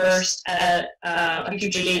reversed at a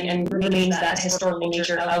future date and remains that historical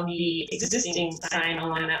nature of the existing sign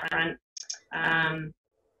along that front.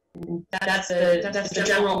 That's the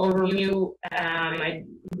general overview. I'm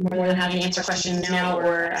more than happy to answer questions now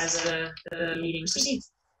or as the meeting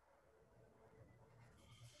proceeds.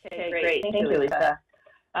 Okay, great. Thank you, Lisa.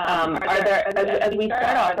 Are there, as we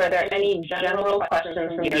start off, are there any general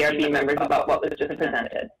questions from DRB members about what was just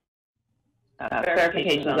presented?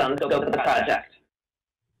 Clarifications on the scope of the project.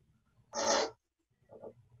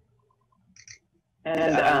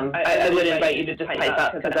 And I would invite you to just type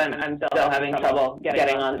up because I'm still having trouble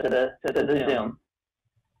getting onto the Zoom.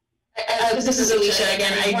 This is Alicia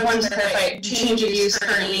again. I wanted to clarify, change of use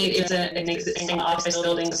currently is an existing office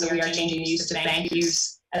building, so we are changing use to bank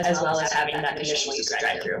use as well as having that conditional use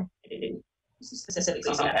drive-through. It didn't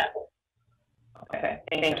specifically say that. Okay,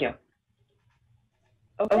 thank you.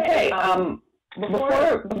 Okay,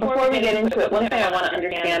 before we get into it, one thing I want to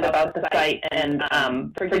understand about the site, and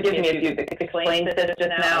forgive me if you explained this just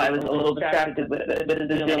now, I was a little distracted with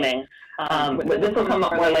the Zooming. This will come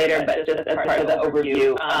up more later, but just as part of the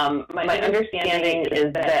overview. My understanding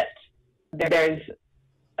is that there's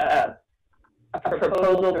a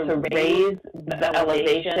proposal to raise the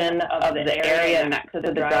elevation of the area next to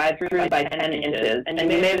the drive-through by 10 inches. And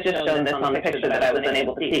you may have just shown this on the picture that I was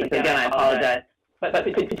unable to see, so again, I apologize. But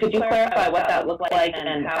could you clarify what that looked like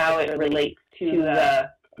and how it relates to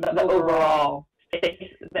the overall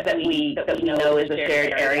space that we know is a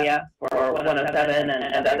shared area for 107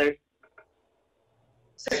 and others?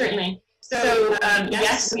 Certainly. So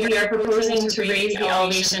yes, we are proposing to raise the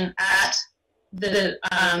elevation at the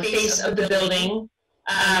face of the building,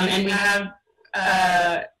 and we have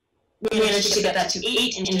we managed to get that to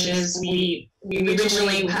 8 inches. We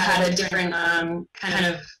originally had a different kind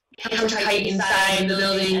of counter height inside the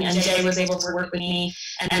building, and Jay was able to work with me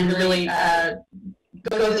and really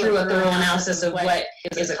go through a thorough analysis of what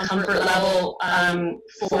is a comfort level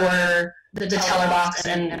for the teller box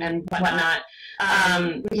and whatnot,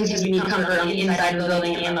 because we need comfort on the inside of the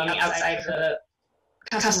building and on the outside for the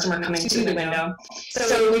customer coming to the window.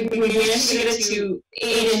 So we managed to get it to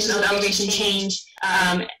 8 inches of elevation change,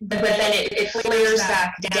 but then it flares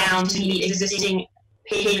back down to the existing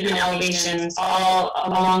pavement elevations all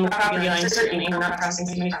along the property line. Certainly, we're not crossing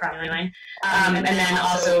somebody's property line. And then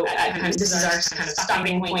also, this is our kind of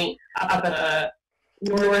stopping point up at the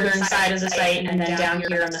northern side of the site, and then down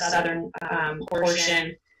here on the southern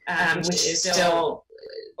portion, which is still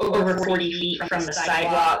over 40 feet from the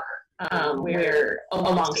sidewalk. We're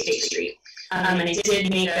along State Street. And I did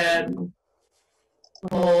make a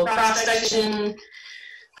little cross section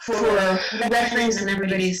for reference and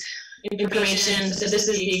everybody's information. So this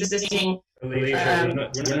is the existing. We're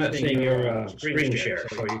not seeing your screen share,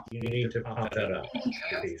 so you need to pop that up,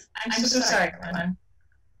 please. I'm so sorry, Glenn.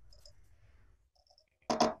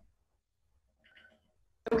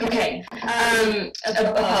 Okay,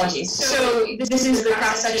 apologies. So this is the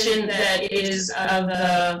cross section that is of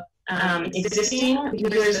the existing.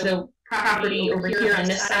 Here's the property over here on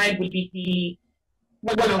this side would be the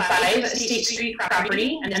 105 State Street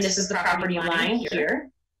property, and then this is the property line here.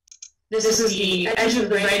 This is the edge of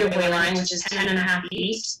the right-of-way line, which is 10.5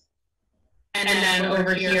 feet. And then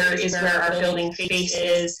over here is where our building face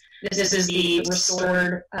is. This is the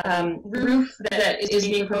restored roof that is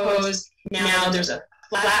being proposed. Now there's a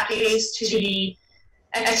flat face to the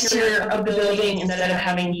exterior of the building instead of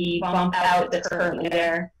having the bump out that's currently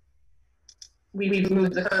there. We've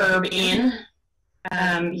moved the curb in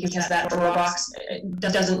because that door box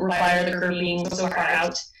doesn't require the curb being so far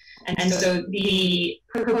out. And so the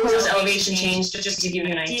proposed elevation change, just to give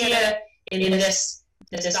you an idea, in this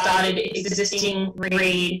dotted existing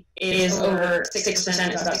grade is over 6%,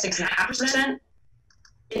 it's about 6.5%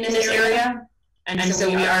 in this area. And so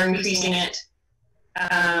we are increasing it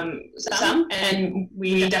some, and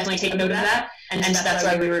we definitely take note of that. And so that's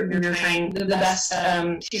why we were trying the best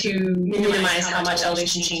to minimize how much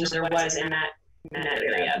elevation change there was in that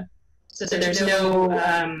area. So there's no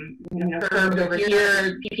curb over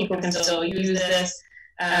here. People can still use this,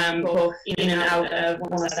 both in and out of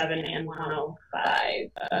 107 and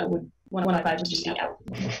 105. 105 is just out.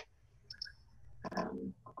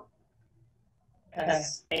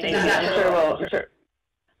 Thank you. I'm sure.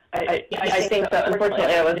 I think so.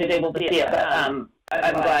 Unfortunately, I wasn't able to see it, but I'm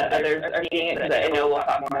glad others are seeing it because I know we'll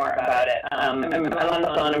talk more about it. I'm on the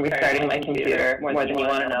phone. I'm restarting my computer more than you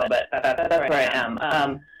want to know, but that's where I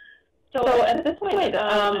am. So at this point,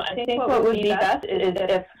 I think what would be best is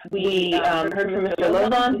if we heard from Mr.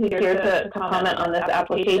 Lozon, who's here to comment on this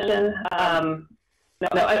application. No,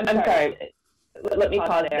 I'm sorry. Let me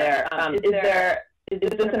pause there. Is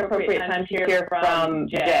this an appropriate time to hear from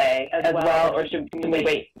Jay as well, or should we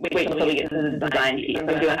wait until we get to the design piece? I'm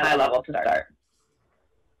doing high level to start.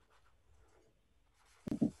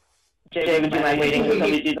 Jay, would you mind waiting until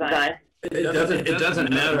we do design? It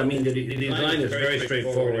doesn't matter. I mean, the design is very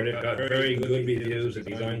straightforward. It got very good reviews. The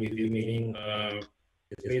design review meeting.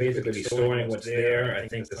 It's basically restoring what's there. I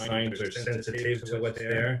think the signs are sensitive to what's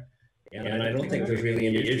there. And I don't think there's really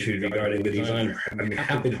any issues regarding the design. I'm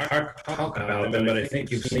happy to talk about them, but I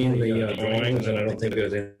think you've seen the drawings, and I don't think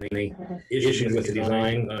there's any issues with the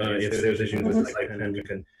design. If there's issues with the site plan, we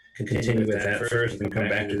can continue with that first and come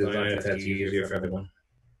back to design if that's easier for everyone.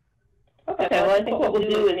 Okay, well, I think what we'll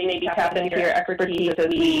do is maybe tap into your expertise as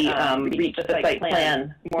we reach the site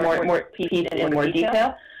plan more piece in more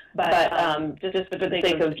detail. But just for the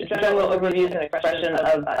sake of general overviews and expression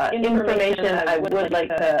of information, I would like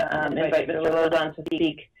to invite Mr. Lozon to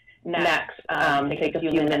speak next, take a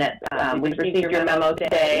few minutes. We've received your memo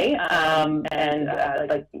today, and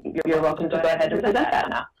you're welcome to go ahead and present that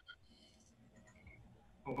now.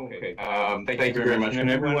 Okay. Thank you very much. Can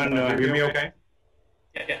everyone hear me okay?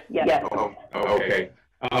 Yeah. Oh, okay.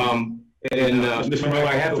 And Mr. Miller,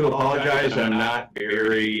 I have to apologize. I'm not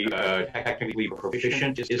very technically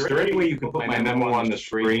proficient. Is there any way you can put my memo on the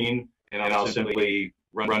screen and I'll simply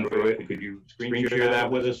run through it? Could you screen share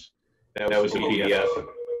that with us? That was a PDF.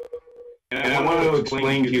 And I want to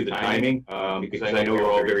explain to you the timing because I know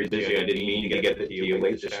you're all very busy. I didn't mean to get to you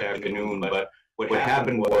late this afternoon, but what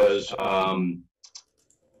happened was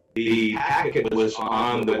the packet was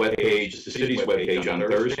on the webpage, the city's webpage on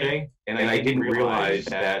Thursday, and I didn't realize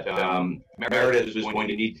that Meredith was going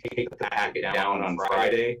to need to take the packet down on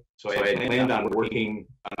Friday. So I had planned on working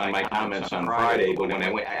on my comments on Friday, but when I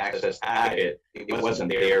went to access the packet, it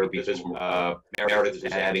wasn't there because Meredith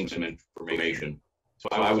was adding some information. So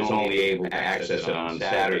I was only able to access it on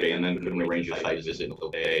Saturday and then couldn't arrange a site visit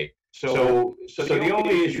until today. So the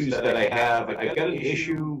only issues that I have, I've got an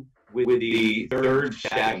issue with the third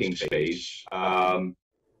stacking space.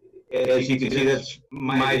 As you can see, that's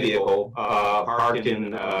my vehicle parked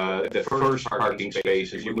in the first parking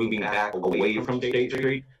space as you're moving back away from State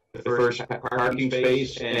Street, the first parking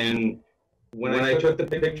space. And when I took the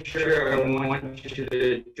picture, I want you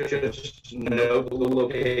to just note the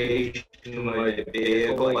location of my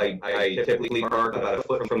vehicle. I typically park about a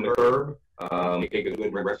foot from the curb, take a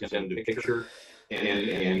good representative picture,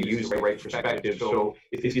 and use the right perspective. So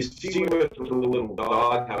if you see where the little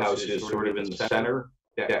doghouse is sort of in the center,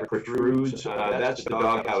 that protrudes, that's the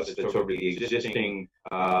doghouse that's over the existing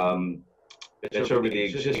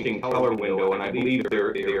color window, and I believe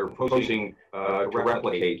they're proposing to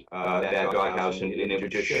replicate that doghouse and it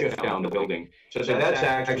would just shift down the building. So that's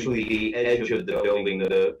actually the edge of the building,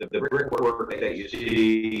 the brickwork that you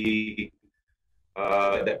see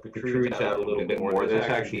that protrudes out a little bit more. That's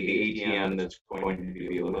actually the ATM that's going to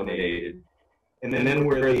be eliminated. And then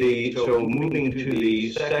so moving to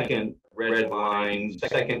the second red line,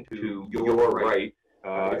 second to your right,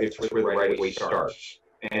 it's where the right-of-way starts.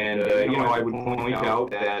 And, I would point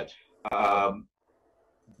out that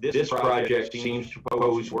this project seems to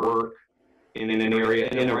propose work in an area,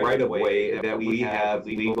 in a right-of-way that we have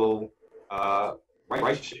legal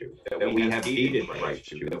rights to, that we have deeded rights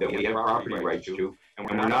to, that we have property rights to, and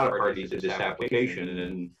we're not a party to this application.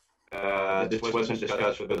 And this wasn't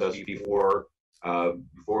discussed with us before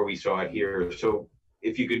we saw it here. So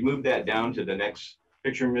if you could move that down to the next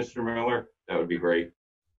picture, Mr. Miller, that would be great.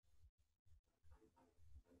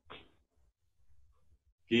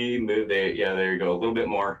 He moved there. Yeah, there you go. A little bit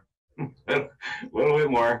more. A little bit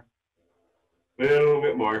more. A little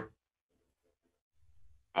bit more.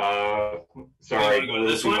 Sorry, go to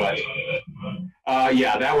this one?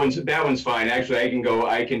 Yeah, that one's fine. Actually,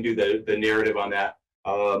 I can do the narrative on that.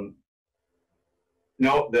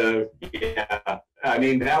 No, yeah, I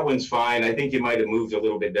mean, that one's fine. I think you might have moved a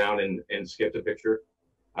little bit down and skipped a picture.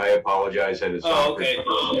 I apologize that it's. Oh,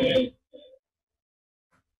 okay.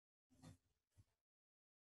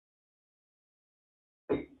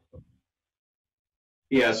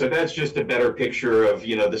 Yeah, so that's just a better picture of,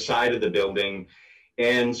 the side of the building.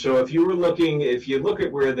 And so if you look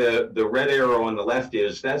at where the red arrow on the left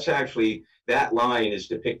is, that's actually, that line is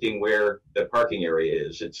depicting where the parking area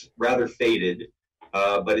is. It's rather faded,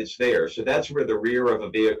 but it's there. So that's where the rear of a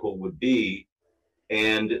vehicle would be.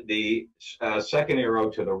 And the second arrow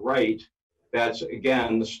to the right, that's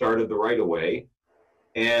again the start of the right-of-way.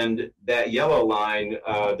 And that yellow line,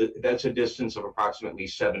 that's a distance of approximately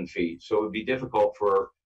 7 feet. So it would be difficult for,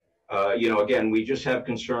 again, we just have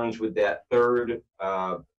concerns with that third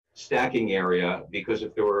stacking area, because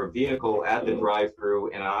if there were a vehicle at the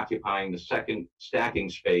drive-through and occupying the second stacking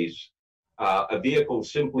space, a vehicle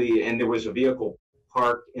simply, and there was a vehicle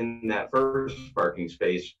parked in that first parking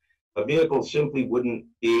space, a vehicle simply wouldn't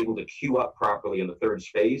be able to queue up properly in the third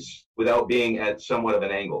space without being at somewhat of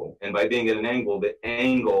an angle. And by being at an angle,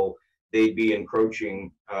 they'd be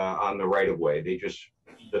encroaching on the right-of-way.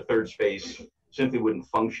 The third space simply wouldn't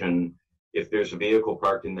function if there's a vehicle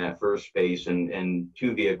parked in that first space and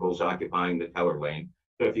two vehicles occupying the teller lane.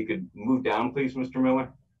 So if you could move down, please, Mr.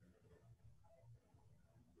 Miller.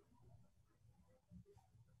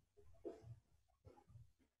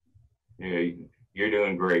 Yeah, you're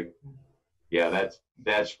doing great. Yeah,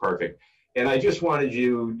 that's perfect. And I just wanted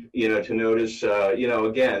you, to notice,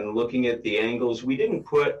 again, looking at the angles, we didn't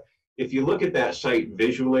put, if you look at that site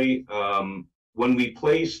visually, when we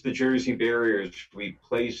place the Jersey barriers, we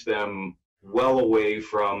place them well away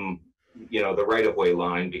from, the right-of-way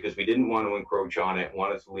line, because we didn't want to encroach on it,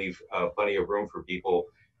 wanted to leave plenty of room for people.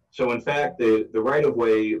 So in fact, the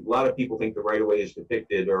right-of-way, a lot of people think the right-of-way is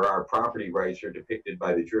depicted, or our property rights are depicted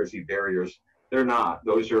by the Jersey barriers. They're not.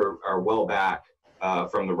 Those are well back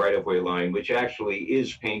from the right-of-way line, which actually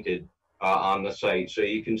is painted on the site. So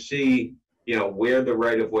you can see, where the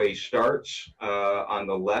right-of-way starts on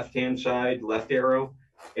the left-hand side, left arrow,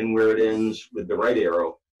 and where it ends with the right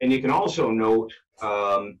arrow. And you can also note,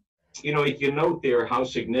 you can note there how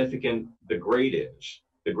significant the grade is.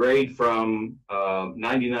 The grade from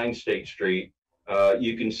 99 State Street,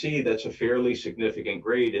 you can see that's a fairly significant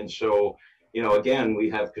grade. And so, again, we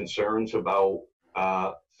have concerns about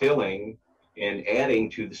filling and adding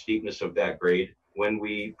to the steepness of that grade. When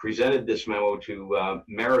we presented this memo to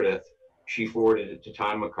Meredith, she forwarded it to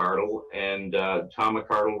Tom McCardle, and Tom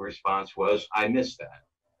McCardle's response was, I missed that.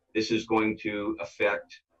 This is going to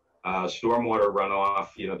affect stormwater runoff.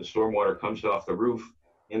 The stormwater comes off the roof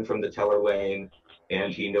in from the teller lane,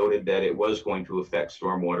 and he noted that it was going to affect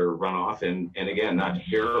stormwater runoff. And again, not to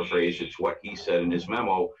paraphrase, it's what he said in his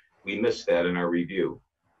memo. We missed that in our review.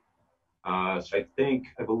 So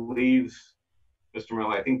I believe, Mr.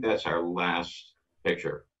 Miller, I think that's our last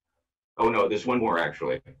picture. Oh no, there's one more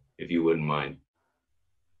actually, if you wouldn't mind.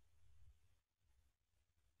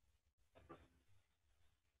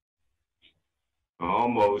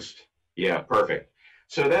 Almost, yeah, perfect.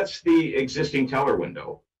 So that's the existing teller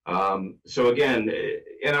window. So again,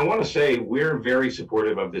 and I want to say we're very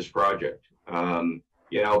supportive of this project.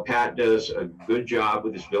 Pat does a good job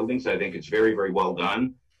with his buildings. I think it's very, very well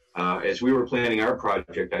done. As we were planning our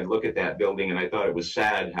project, I'd look at that building and I thought it was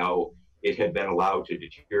sad how it had been allowed to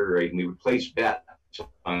deteriorate. And we would place bets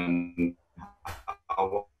on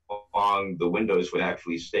how long the windows would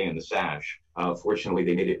actually stay in the sash. Fortunately,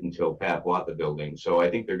 they made it until Pat bought the building. So I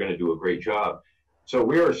think they're going to do a great job. So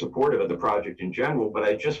we are supportive of the project in general, but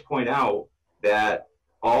I just point out that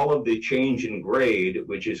all of the change in grade,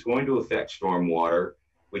 which is going to affect stormwater,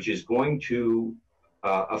 which is going to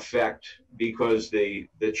affect, because the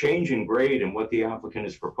change in grade and what the applicant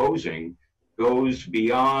is proposing goes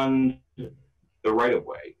beyond the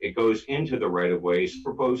right-of-way. It goes into the right-of-way. It's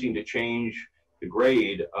proposing to change the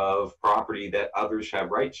grade of property that others have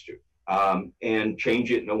rights to, and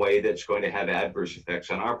change it in a way that's going to have adverse effects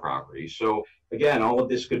on our property. So again, all of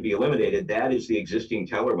this could be eliminated. That is the existing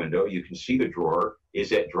teller window. You can see the drawer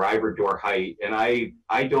is at driver door height. And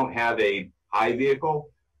I don't have a high vehicle.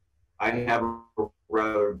 I have a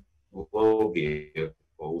rather low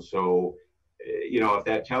vehicle. So, if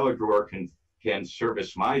that teller drawer can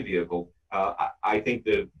service my vehicle, I think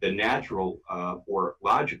the natural or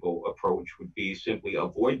logical approach would be simply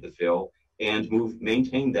avoid the fill and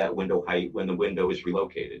maintain that window height when the window is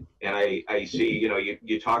relocated. And I see,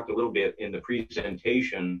 you talked a little bit in the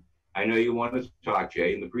presentation. I know you wanted to talk,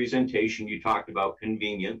 Jay. In the presentation, you talked about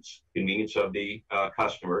convenience of the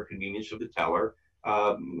customer, convenience of the teller.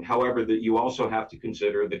 However, that you also have to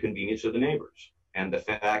consider the convenience of the neighbors and the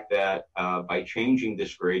fact that by changing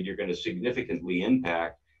this grade, you're going to significantly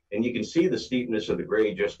impact. And you can see the steepness of the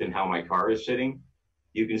grade just in how my car is sitting.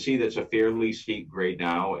 You can see that's a fairly steep grade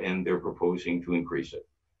now, and they're proposing to increase it.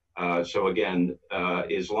 So again,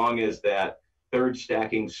 as long as that third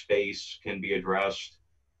stacking space can be addressed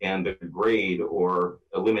and the grade or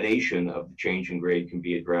elimination of the change in grade can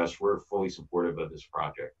be addressed, we're fully supportive of this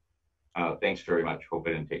project. Thanks very much. Hope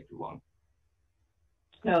it didn't take too long.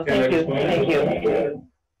 No, thank you. Thank you.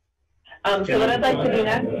 So what I'd like to do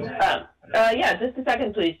next, yeah, just a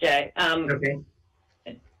second, please, Jay. Okay.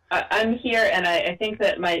 I'm here, and I think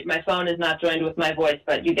that my phone is not joined with my voice,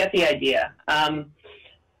 but you get the idea.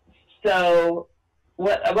 So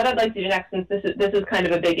what I'd like to do next, since this is kind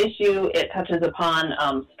of a big issue, it touches upon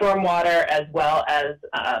stormwater as well as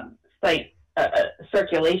site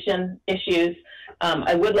circulation issues.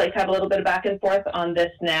 I would like to have a little bit of back and forth on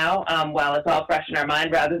this now while it's all fresh in our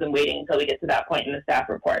mind, rather than waiting until we get to that point in the staff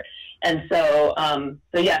report. And so,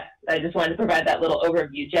 yes, I just wanted to provide that little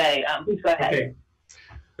overview. Jay, please go ahead. Okay.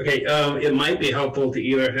 Okay, it might be helpful to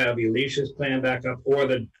either have Alicia's plan back up, or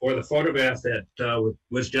the photograph that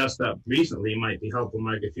was just up recently might be helpful,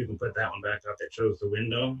 Mike, if you can put that one back up that shows the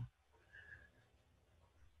window.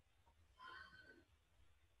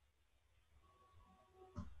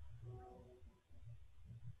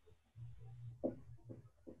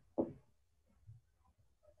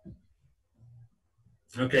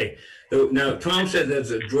 Okay, so now Tom said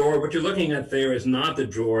there's a drawer. What you're looking at there is not the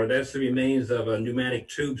drawer. That's the remains of a pneumatic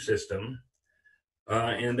tube system.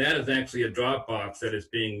 And that is actually a drop box that is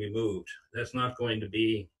being removed. That's not going to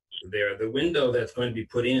be there. The window that's going to be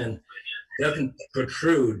put in doesn't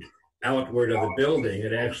protrude outward of the building.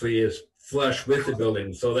 It actually is flush with the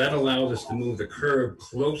building. So that allows us to move the curb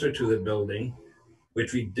closer to the building,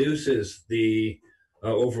 which reduces the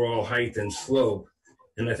overall height and slope.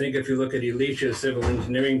 And I think if you look at Alicia's civil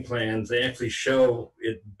engineering plans, they actually show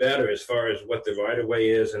it better as far as what the right-of-way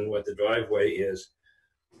is and what the driveway is.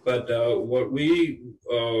 But what we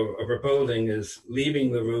are proposing is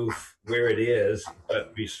leaving the roof where it is,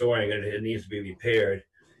 but restoring it. It needs to be repaired,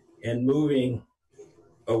 and moving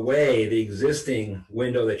away the existing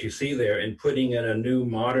window that you see there and putting in a new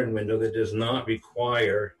modern window that does not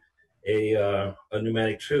require a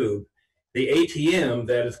pneumatic tube. The ATM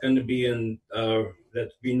that is going to be in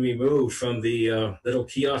that's being removed from the little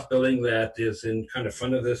kiosk building that is in kind of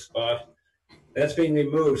front of this spot, that's being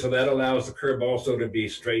removed, so that allows the curb also to be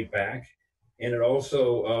straight back. And it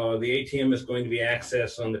also, the ATM is going to be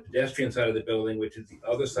accessed on the pedestrian side of the building, which is the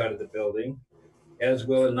other side of the building, as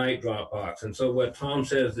well as a night drop box. And so what Tom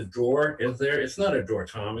says, the drawer is there, it's not a drawer,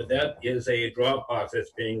 Tom, that is a drop box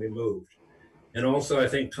that's being removed. And also, I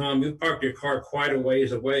think, Tom, you parked your car quite a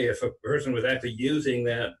ways away. If a person was actually using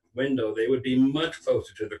that window, they would be much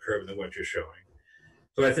closer to the curb than what you're showing.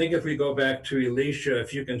 So I think if we go back to Alicia,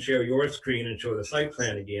 if you can share your screen and show the site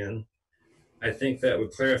plan again, I think that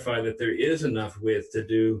would clarify that there is enough width to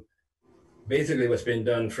do basically what's been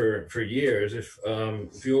done for years. If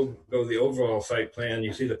you'll go to the overall site plan,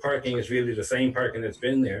 you see the parking is really the same parking that's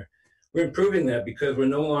been there. We're improving that because we're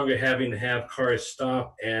no longer having to have cars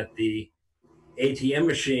stop at the ATM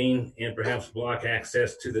machine and perhaps block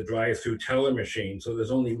access to the drive-through teller machine. So there's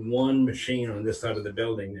only one machine on this side of the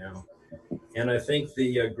building now. And I think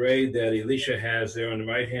the grade that Alicia has there on the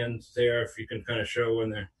right hand there, if you can kind of show in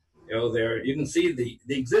there, there, you can see the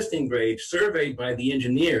existing grade surveyed by the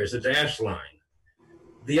engineers, the dashed line.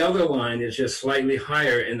 The other line is just slightly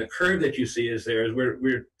higher, and the curve that you see is there.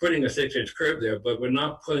 We're putting a 6-inch curve there, but we're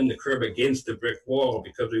not putting the curb against the brick wall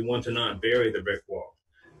because we want to not bury the brick wall.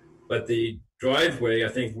 But the driveway, I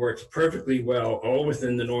think, works perfectly well, all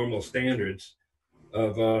within the normal standards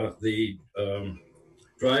of the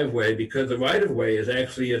driveway, because the right-of-way is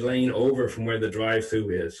actually a lane over from where the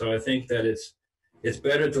drive-through is. So I think that it's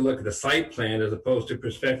better to look at the site plan as opposed to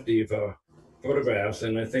perspective photographs.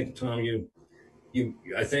 And I think, Tom,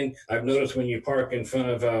 I think I've noticed when you park in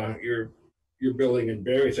front of your building in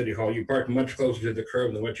Barry City Hall, you park much closer to the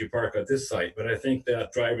curb than what you park at this site. But I think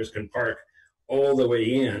that drivers can park all the way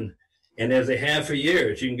in. And as they have for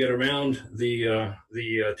years, you can get around the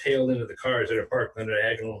tail end of the cars that are parked on the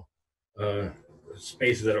diagonal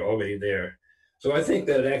spaces that are already there. So I think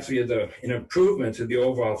that it actually is an improvement to the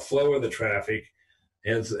overall flow of the traffic.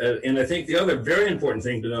 And I think the other very important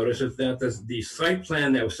thing to notice is that the site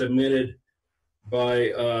plan that was submitted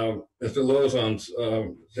by Mr. Lozon's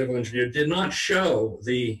civil engineer did not show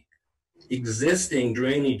the existing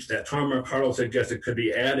drainage that Tom Mercado suggested could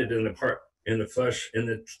be added in the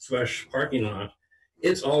flush parking lot.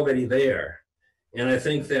 It's already there. And I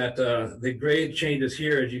think that the grade changes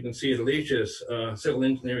here, as you can see at Alicia's civil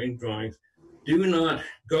engineering drawings, do not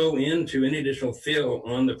go into any additional fill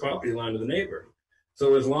on the property line of the neighbor.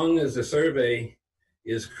 So as long as the survey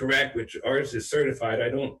is correct, which ours is certified, I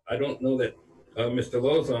don't know that Mr.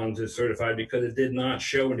 Lozon's is certified because it did not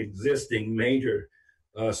show an existing major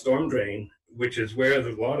storm drain, which is where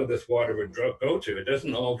a lot of this water would go to. It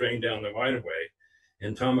doesn't all drain down the right of way.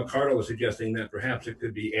 And Tom Mercado was suggesting that perhaps it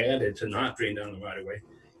could be added to not drain down the right of way.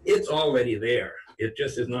 It's already there. It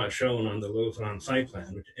just is not shown on the Lozon site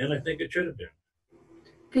plan, and I think it should have been.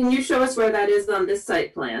 Can you show us where that is on this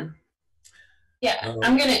site plan? Yeah,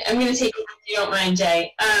 I'm gonna take it if you don't mind,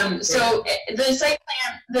 Jay. So the site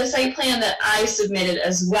plan that I submitted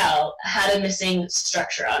as well had a missing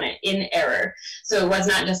structure on it in error. So it was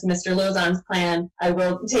not just Mr. Lozon's plan. I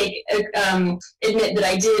will admit that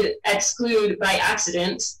I did exclude by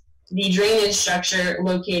accident the drainage structure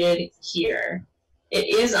located here. It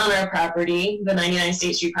is on our property, the 99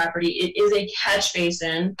 State Street property. It is a catch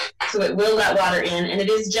basin, so it will let water in, and it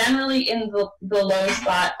is generally in the low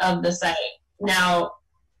spot of the site. Now,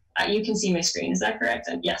 you can see my screen, is that correct?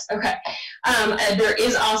 Yes, okay. There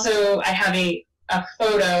is also, I have a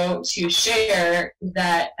photo to share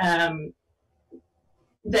that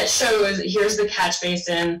that shows, here's the catch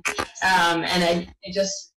basin, and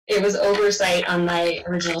it was oversight on my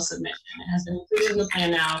original submission. It has been included in the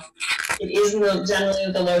plan now. It is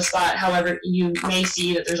generally the low spot. However, you may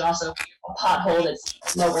see that there's also a pothole that's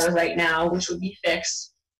lower right now, which would be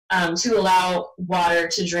fixed to allow water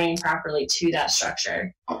to drain properly to that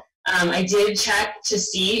structure. I did check to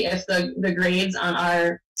see if the grades on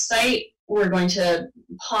our site were going to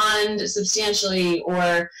pond substantially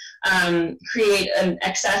or create an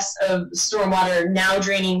excess of stormwater now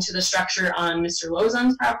draining to the structure on Mr.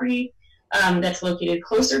 Lozon's property that's located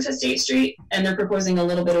closer to State Street, and they're proposing a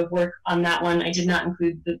little bit of work on that one. I did not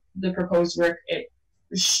include the proposed work. It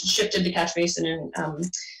shifted the catch basin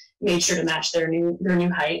and made sure to match their new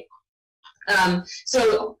height.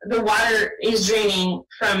 So the water is draining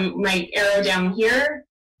from my arrow down here.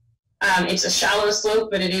 It's a shallow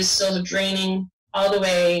slope, but it is still draining all the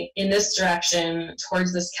way in this direction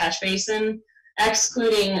towards this catch basin,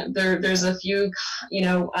 excluding there's a few,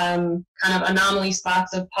 kind of anomaly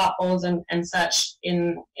spots of potholes and such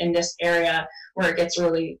in this area where it gets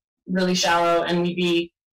really, really shallow, and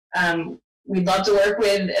we'd love to work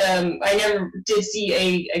with. I never did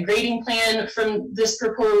see a grading plan from this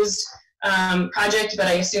proposed project, but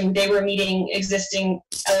I assumed they were meeting existing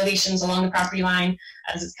elevations along the property line,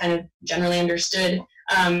 as it's kind of generally understood.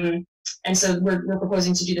 And so we're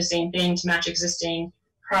proposing to do the same thing to match existing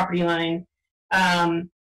property line. And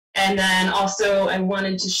then also I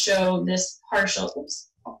wanted to show this partial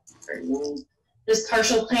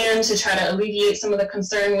plan to try to alleviate some of the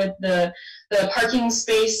concern with the parking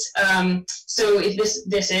space. So if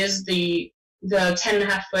this is the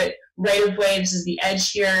 10.5 foot right of way, this is the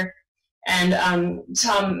edge here. And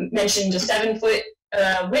Tom mentioned a 7 foot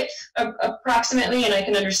width approximately, and I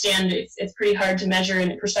can understand it's pretty hard to measure,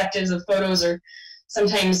 and perspectives of photos are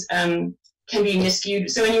sometimes can be miscued.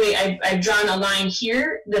 So anyway, I've drawn a line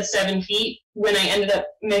here that's 7 feet. When I ended up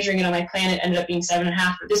measuring it on my plan, it ended up being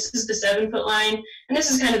 7.5. But this is the 7 foot line, and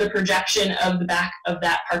this is kind of the projection of the back of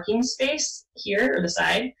that parking space here, or the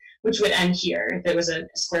side, which would end here if it was a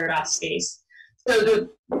squared off space. So the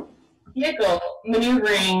vehicle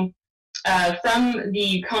maneuvering from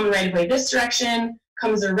the common right of way this direction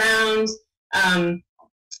comes around.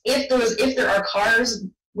 If there are cars,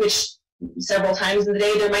 which several times in the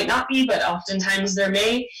day there might not be, but oftentimes there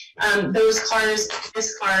may, this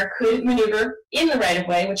car could maneuver in the right of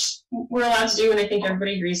way, which we're allowed to do, and I think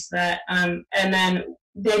everybody agrees to that. And then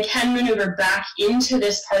they can maneuver back into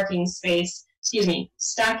this stacking space, and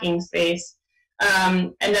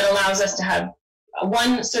that allows us to have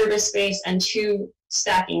one service space and 2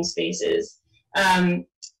 stacking spaces.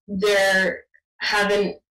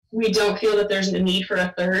 We don't feel that there's a need for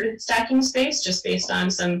a 3rd stacking space, just based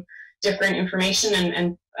on some different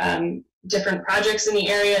information and different projects in the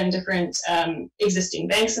area and different existing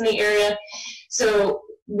banks in the area. So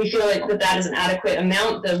we feel like that is an adequate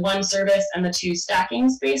amount, the 1 service and the 2 stacking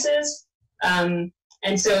spaces.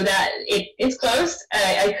 And so that it's close.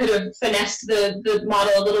 I could have finessed the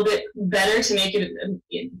model a little bit better to make it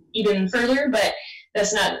even further, but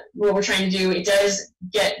that's not what we're trying to do. It does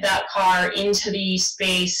get that car into the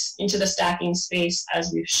space, into the stacking space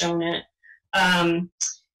as we've shown it.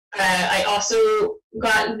 I also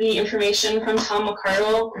got the information from Tom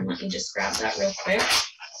McCardle, and let me just grab that real quick.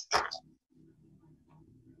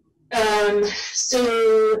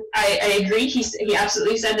 So I agree. He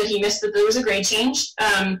absolutely said that he missed that there was a grade change,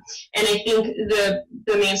 and I think the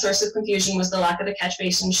main source of confusion was the lack of the catch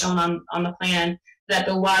basin shown on the plan. That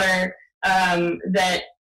the water that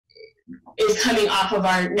is coming off of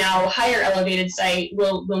our now higher elevated site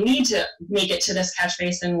will need to make it to this catch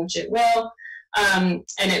basin, which it will, and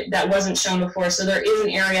that wasn't shown before. So there is an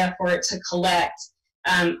area for it to collect.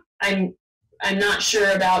 I'm not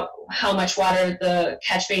sure about how much water the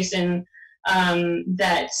catch basin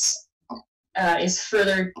that is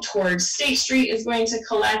further towards State Street is going to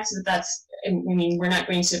collect. That's, I mean, we're not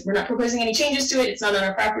proposing any changes to it. It's not on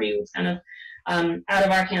our property. It's kind of out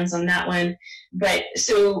of our hands on that one. But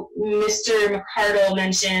so Mr. McCardle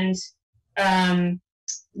mentioned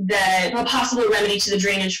that a possible remedy to the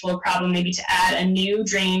drainage flow problem may be to add a new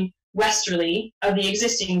drain westerly of the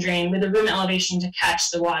existing drain with a rim elevation to catch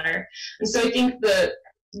the water. And so I think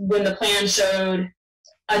when the plan showed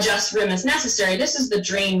adjust rim as necessary, this is the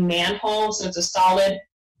drain manhole, so it's a solid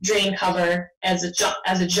drain cover as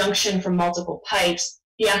a junction from multiple pipes.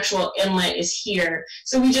 The actual inlet is here.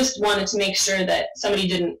 So we just wanted to make sure that somebody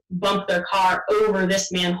didn't bump their car over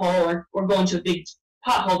this manhole or go into a big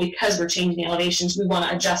pothole because we're changing the elevations. We want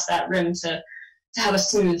to adjust that rim to have a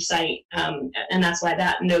smooth site, and that's why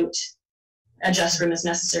that note, adjust rim as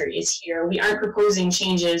necessary, is here. We aren't proposing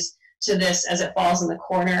changes to this as it falls in the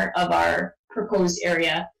corner of our proposed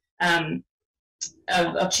area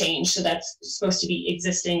of change, so that's supposed to be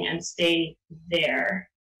existing and stay there.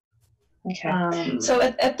 Okay. So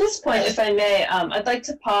at this point, if I may, I'd like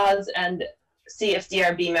to pause and see if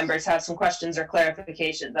DRB members have some questions or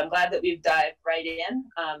clarifications. I'm glad that we've dived right in,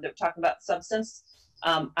 that we're talking about substance.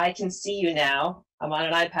 I can see you now. I'm on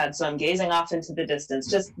an iPad, so I'm gazing off into the distance.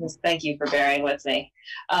 Just thank you for bearing with me.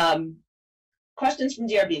 Questions from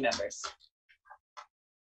DRB members?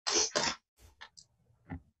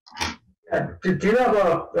 Do you have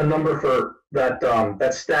a number for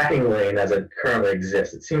that stacking lane as it currently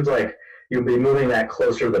exists? It seems like you'll be moving that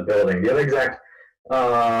closer to the building. Do you have an exact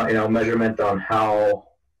measurement on how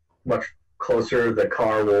much closer the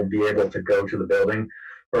car will be able to go to the building?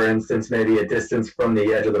 For instance, maybe a distance from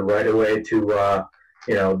the edge of the right-of-way to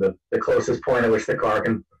the closest point at which the car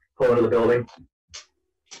can pull into the building?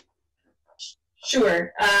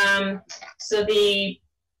 Sure. So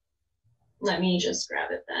let me just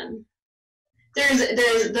grab it then. There's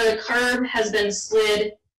the curb has been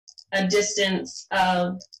slid a distance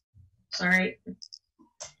of, sorry,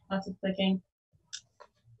 lots of clicking.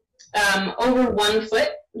 Over 1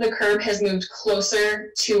 foot, the curb has moved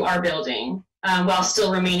closer to our building, while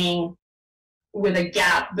still remaining with a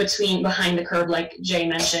gap behind the curb, like Jay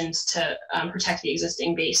mentioned, to protect the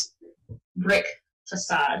existing base brick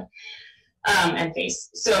facade and face.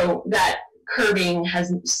 So that curbing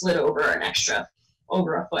has slid over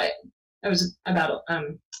over a foot. It was about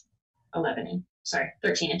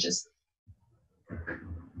 13 inches.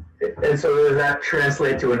 And so does that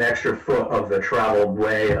translate to an extra foot of the traveled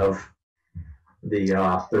way of the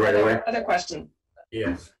right-of-way? Other question.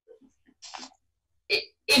 Yes.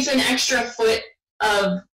 It's an extra foot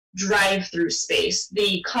of drive-through space.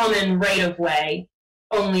 The common right-of-way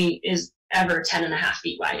only is ever 10.5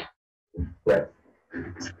 feet wide. Right.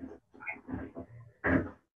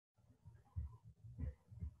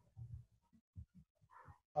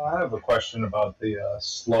 I have a question about the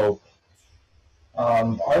slope.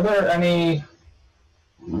 Are there any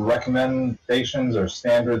recommendations or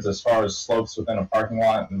standards as far as slopes within a parking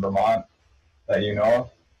lot in Vermont that you know of?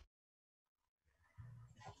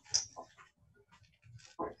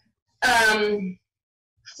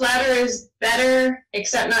 Flatter is better,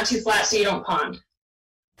 except not too flat so you don't pond.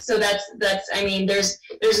 So that's I mean, there's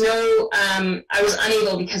no, I was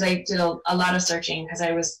unable, because I did a lot of searching, because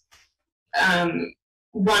I was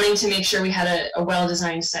wanting to make sure we had a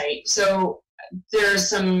well-designed site. So there's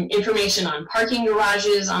some information on parking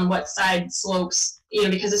garages, on what side slopes,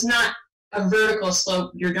 because it's not a vertical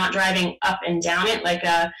slope. You're not driving up and down it like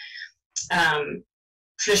a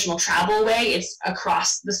traditional travel way. It's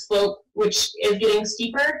across the slope, which is getting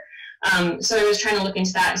steeper. So I was trying to look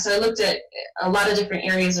into that. So I looked at a lot of different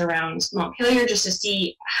areas around Montpelier just to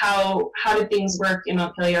see how do things work in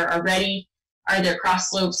Montpelier already. Are there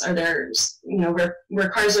cross slopes? Are there, where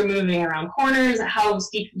cars are moving around corners? How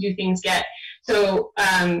steep do things get? So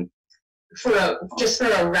just for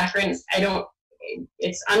a reference,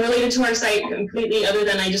 it's unrelated to our site completely, other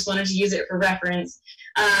than I just wanted to use it for reference.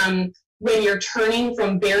 When you're turning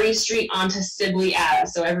from Berry Street onto Sibley Ave,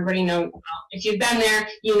 so everybody knows, if you've been there,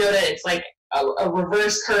 you know that it's like a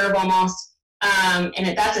reverse curve almost,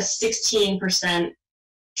 and that's a 16%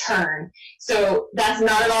 turn. So that's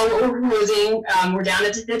not at all what we're proposing. We're down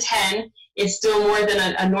to the 10. It's still more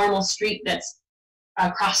than a normal street that's a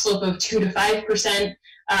cross slope of 2 to 5%,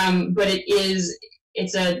 but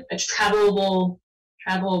it's a travelable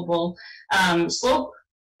slope,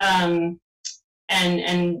 and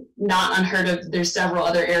not unheard of. There's several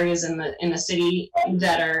other areas in the city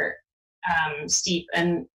that are steep,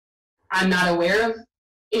 and I'm not aware of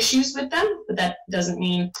issues with them, but that doesn't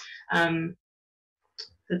mean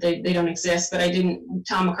that they don't exist. But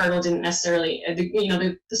Tom McCardle didn't necessarily,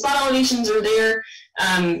 the spot elevations are there.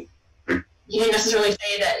 He didn't necessarily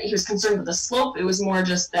say that he was concerned with the slope. It was more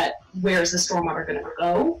just that where's the stormwater going to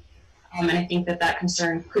go? And I think that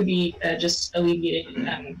concern could be just alleviated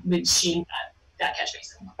with sheeting that catch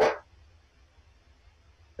basin.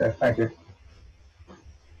 Okay, thank you.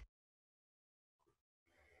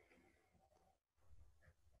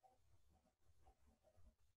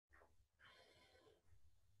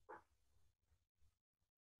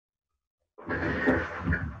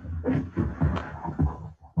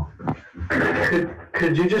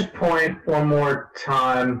 Could you just point one more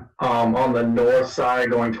time on the north side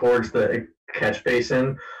going towards the catch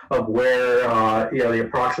basin of where the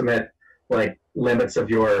approximate limits of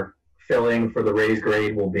your filling for the raised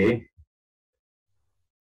grade will be?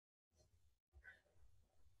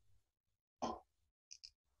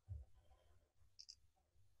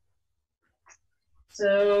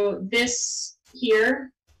 So this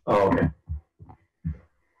here okay.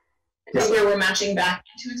 Is where we're matching back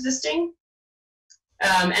into existing.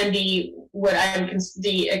 And the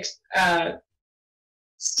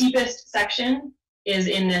steepest section is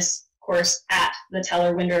in this course at the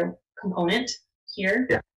Teller window component here.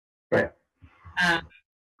 Yeah, right.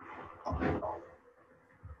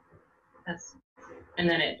 And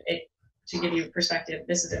then it to give you perspective,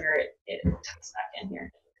 this is where it tucks back in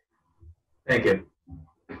here. Thank you.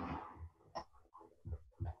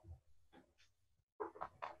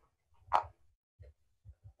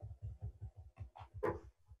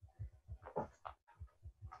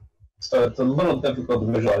 So it's a little difficult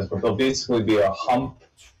to visualize, but there'll basically be a hump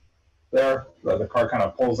there that the car kind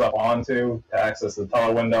of pulls up onto to access the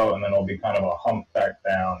teller window, and then it'll be kind of a hump back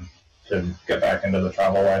down to get back into the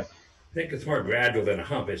travel way. I think it's more gradual than a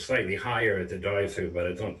hump. It's slightly higher at the drive-through, but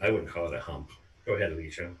I wouldn't call it a hump. Go ahead,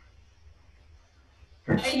 Alicia.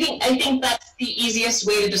 I think that's the easiest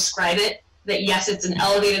way to describe it. That yes, it's an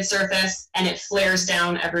elevated surface and it flares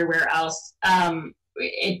down everywhere else.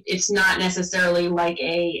 It's not necessarily like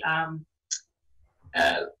a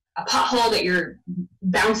pothole that you're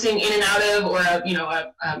bouncing in and out of, or a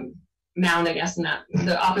mound, I guess, not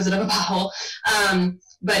the opposite of a pothole.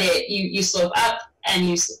 But you slope up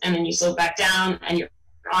and then you slope back down, and you're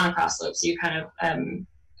on a cross slope. So you kind of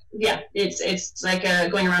it's like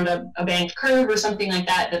going around a banked curve or something like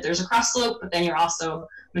that. That there's a cross slope, but then you're also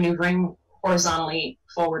maneuvering horizontally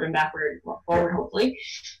forward and backward, well, forward hopefully,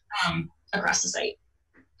 across the site.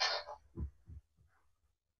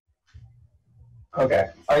 Okay,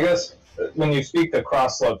 I guess when you speak to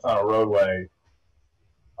cross slopes on a roadway,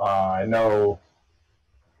 I know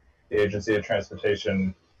the Agency of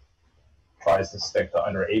Transportation tries to stick to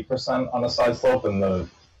under 8% on a side slope, and the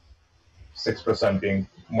 6% being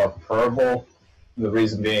more preferable. The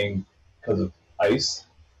reason being because of ice.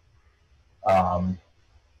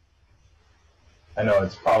 I know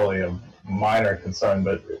it's probably a minor concern,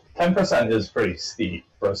 but 10% is pretty steep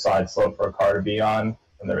for a side slope for a car to be on,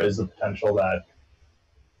 and there is the potential that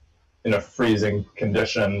in freezing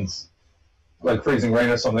conditions, like freezing rain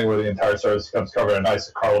or something where the entire surface becomes covered in ice,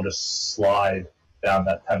 the car will just slide down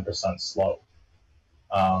that 10% slope.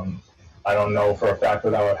 I don't know for a fact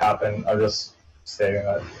that would happen. I'm just stating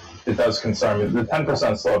that it does concern me. The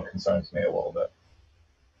 10% slope concerns me a little bit.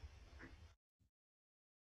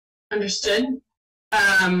 Understood.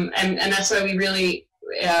 And that's why we really,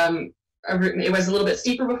 it was a little bit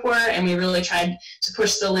steeper before, and we really tried to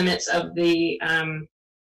push the limits of the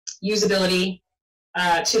usability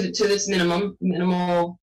to this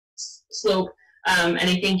minimal slope. And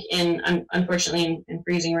I think unfortunately in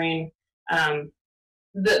freezing rain,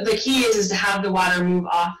 the key is to have the water move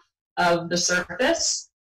off of the surface.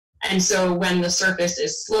 And so when the surface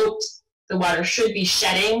is sloped, the water should be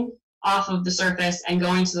shedding off of the surface and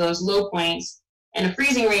going to those low points. In a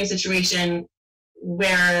freezing rain situation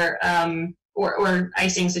where, or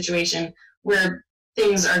icing situation where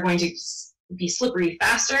things are going to be slippery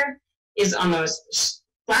faster is on those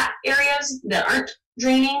flat areas that aren't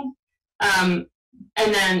draining. And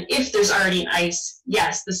then if there's already an ice,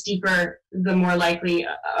 yes, the steeper, the more likely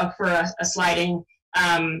for a sliding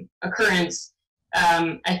occurrence,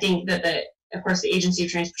 I think that of course, the Agency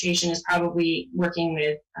of Transportation is probably working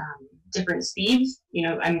with different speeds. You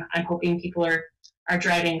know, I'm hoping people are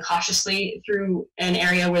driving cautiously through an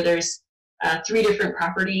area where there's 3 different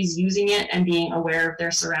properties using it and being aware of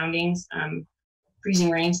their surroundings.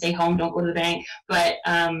 Freezing rain, stay home, don't go to the bank. But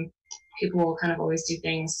people will kind of always do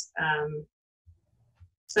things.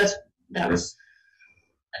 So that was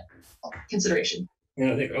consideration.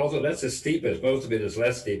 Yeah, I think also that's the steepest. Most of it is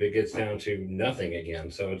less steep. It gets down to nothing again.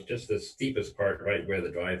 So it's just the steepest part right where the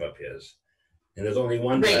drive up is. And there's only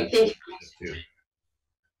one. Right.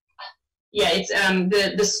 Yeah, it's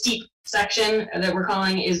the steep section that we're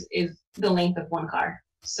calling is the length of one car.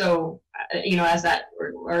 So you know, as that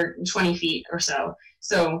or 20 feet or so.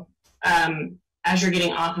 So as you're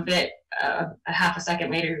getting off of it, a half a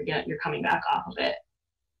second later, you're coming back off of it.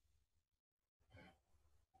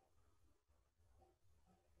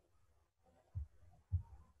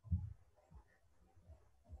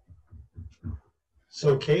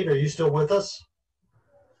 So, Kate, are you still with us?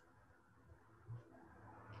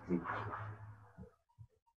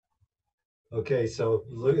 Okay, so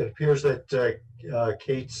it appears that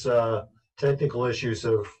Kate's technical issues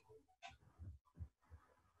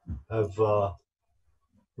have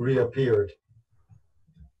reappeared.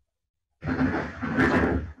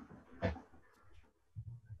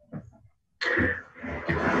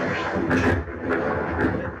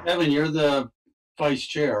 Evan, you're the vice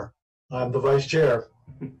chair. I'm the vice chair.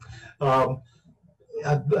 I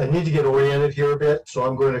need to get oriented here a bit, so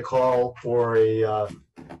I'm going to call for a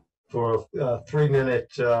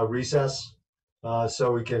 3-minute recess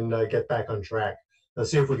so we can get back on track.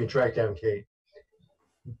 Let's see if we can track down Kate.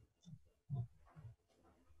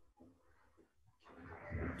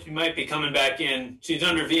 She might be coming back in. She's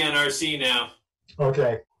under VNRC now.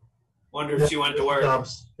 Okay. Wonder if she went to work.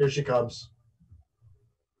 Here she comes.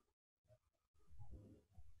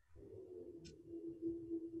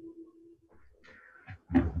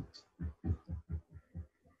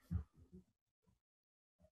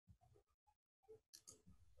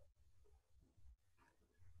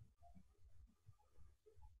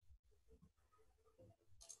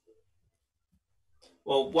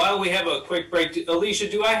 Well, while we have a quick break, Alicia,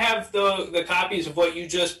 do I have the copies of what you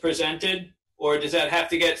just presented, or does that have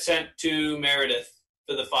to get sent to Meredith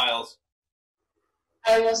for the files?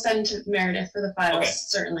 I will send to Meredith for the files, okay.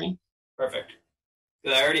 Certainly. Perfect.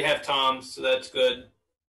 I already have Tom's, so that's good.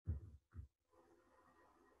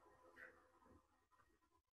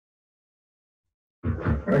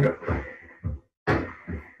 There we go.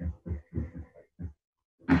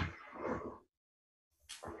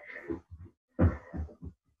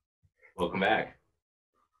 Welcome back.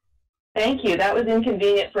 Thank you. That was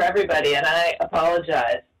inconvenient for everybody, and I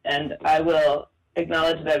apologize. And I will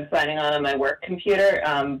acknowledge that I'm signing on my work computer,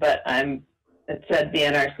 but it said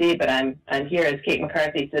VNRC, but I'm here as Kate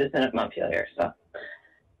McCarthy, citizen of Montpelier. So,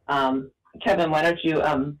 Kevin, why don't you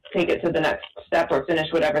take it to the next step or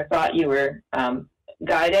finish whatever thought you were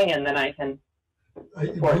guiding, and then I can.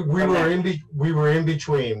 We were in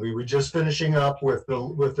between. We were just finishing up with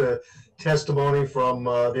the testimony from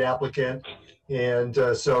the applicant, and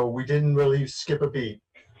so we didn't really skip a beat.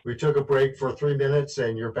 We took a break for 3 minutes,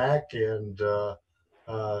 and you're back. And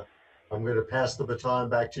I'm going to pass the baton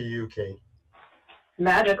back to you, Kate.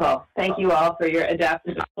 Magical. Thank you all for your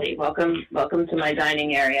adaptability. Welcome to my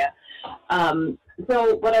dining area.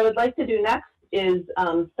 So what I would like to do next is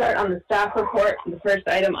start on the staff report. The first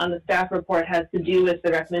item on the staff report has to do with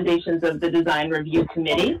the recommendations of the Design Review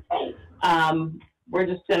Committee. We're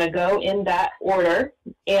just going to go in that order.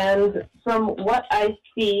 And from what I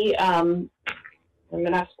see, I'm going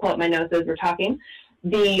to have to pull up my notes as we're talking.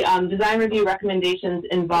 The Design Review recommendations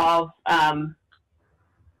involve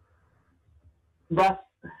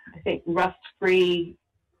rust-free.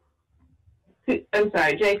 I'm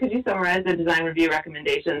sorry, Jay, could you summarize the Design Review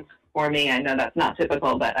recommendations for me? I know that's not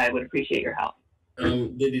typical, but I would appreciate your help.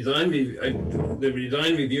 The design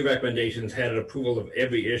review recommendations had an approval of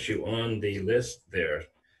every issue on the list there.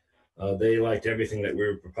 They liked everything that we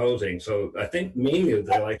were proposing. So I think mainly what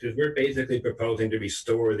they liked is we're basically proposing to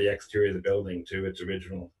restore the exterior of the building to its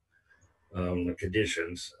original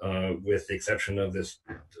conditions, with the exception of this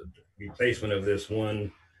replacement of this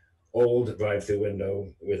one old drive-through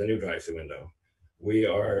window with a new drive-through window. We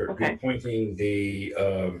are repointing the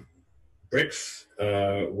bricks.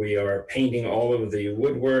 We are painting all of the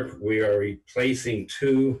woodwork. We are replacing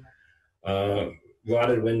 2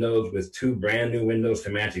 rotted windows with 2 brand new windows to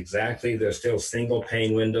match exactly. They're still single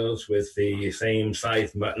pane windows with the same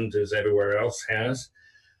size buttons as everywhere else has.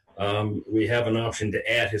 We have an option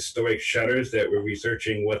to add historic shutters that we're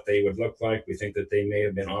researching what they would look like. We think that they may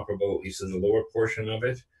have been operable, at least in the lower portion of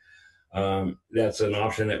it. That's an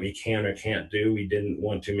option that we can or can't do. We didn't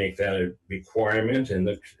want to make that a requirement, and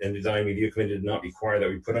the design review committee did not require that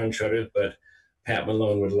we put on shutters, but Pat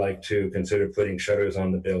Malone would like to consider putting shutters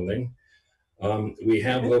on the building. We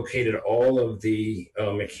have located all of the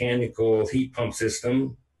mechanical heat pump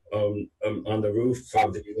system on the roof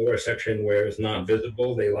of the lower section where it's not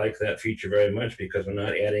visible. They like that feature very much because we're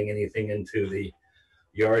not adding anything into the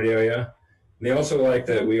yard area. And they also like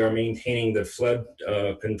that we are maintaining the flood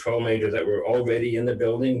control measures that were already in the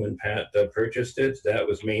building when Pat purchased it. That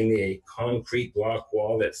was mainly a concrete block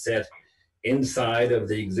wall that sat inside of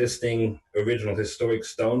the existing original historic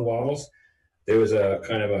stone walls. There was a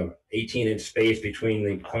kind of a 18-inch space between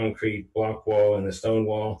the concrete block wall and the stone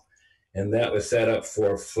wall. And that was set up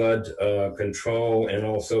for flood control, and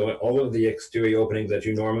also all of the exterior openings that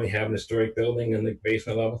you normally have in a historic building in the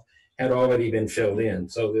basement level had already been filled in.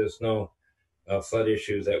 So there's no flood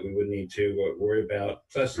issues that we would need to worry about.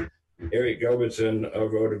 Plus, Eric Gilbertson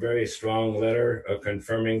wrote a very strong letter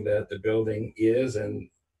confirming that the building is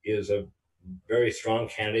a very strong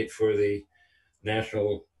candidate for the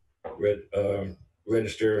National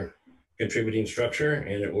Register contributing structure,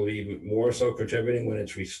 and it will be more so contributing when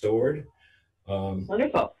it's restored.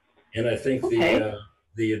 Wonderful. And I think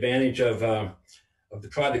the advantage of the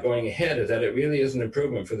project going ahead is that it really is an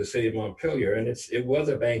improvement for the city of Montpelier, and it was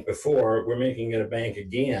a bank before. We're making it a bank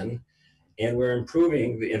again, and we're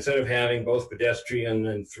improving instead of having both pedestrian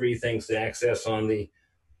and 3 things to access on the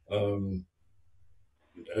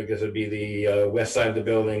I guess it'd be the west side of the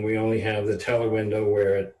building. We only have the teller window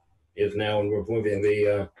where it is now, and we're moving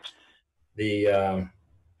the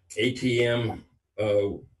ATM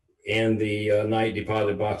and the night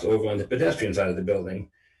deposit box over on the pedestrian side of the building.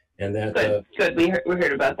 And that good. We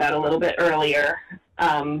heard about that a little bit earlier.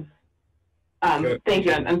 Thank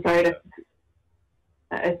you. I'm sorry to.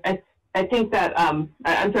 I think that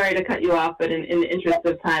I'm sorry to cut you off, but in the interest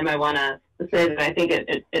of time, I want to say that I think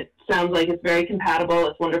it sounds like it's very compatible.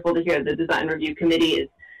 It's wonderful to hear the design review committee is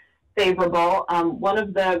favorable. One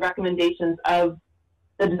of the recommendations of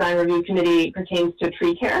the design review committee pertains to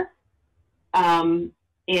tree care. And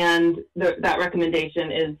that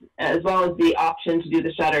recommendation is, as well as the option to do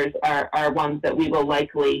the shutters, are ones that we will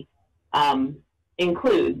likely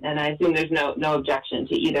include. And I assume there's no objection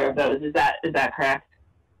to either of those. Is that correct?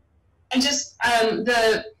 And just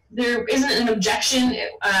there isn't an objection.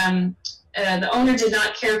 The owner did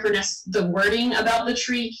not care for the wording about the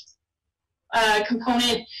tree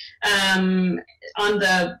component on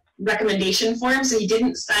the recommendation form, so he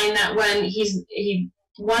didn't sign that one. He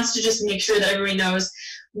wants to just make sure that everybody knows,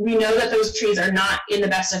 we know that those trees are not in the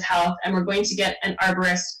best of health, and we're going to get an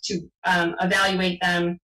arborist to evaluate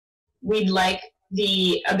them. We'd like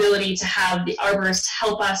the ability to have the arborist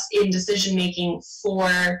help us in decision making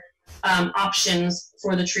for options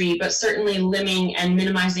for the tree, but certainly limiting and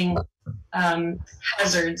minimizing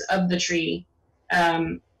hazards of the tree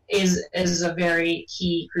is a very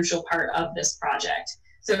key, crucial part of this project.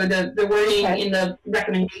 So the wording in the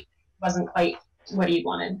recommendation wasn't quite what he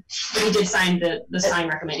wanted, but he did sign the sign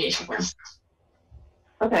recommendation form.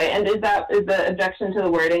 Okay, and is the objection to the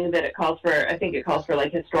wording that it calls for? I think it calls for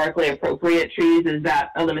like historically appropriate trees. Is that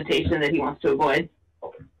a limitation that he wants to avoid?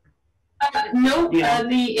 No,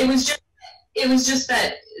 it was just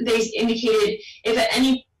that they indicated if at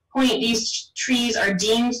any point these trees are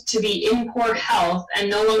deemed to be in poor health and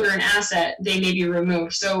no longer an asset, they may be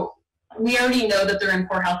removed. So we already know that they're in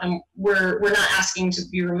poor health, and we're not asking to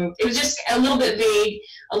be removed. It was just a little bit vague,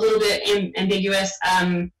 a little bit ambiguous.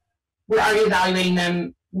 We're already evaluating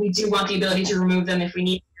them. We do want the ability to remove them if we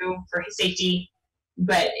need to for safety,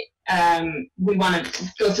 but we want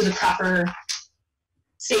to go through the proper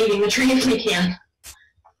saving the tree if we can.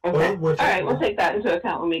 Okay. All right, we'll take that into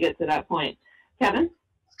account when we get to that point. Kevin?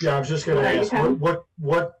 Yeah, I was just going to ask,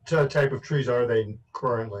 what type of trees are they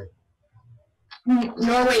currently?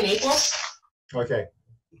 Norway maple. Okay.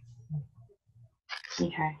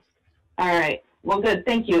 Okay. All right. Well, good.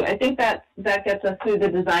 Thank you. I think that gets us through the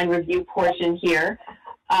design review portion here.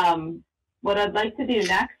 What I'd like to do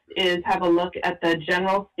next is have a look at the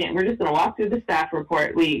general stand. We're just going to walk through the staff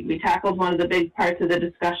report. We tackled one of the big parts of the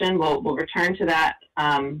discussion. We'll return to that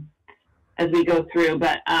as we go through.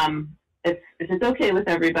 But if it's okay with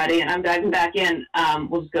everybody, and I'm diving back in,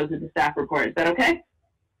 we'll just go through the staff report. Is that okay?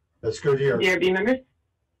 That's good here. DRB members?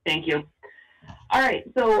 Thank you. All right,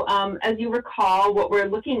 so as you recall, what we're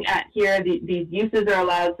looking at here, these uses are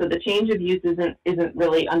allowed, so the change of use isn't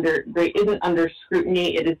really under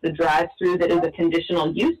scrutiny. It is the drive-through that is a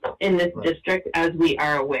conditional use in this district, as we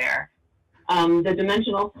are aware. The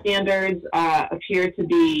dimensional standards appear to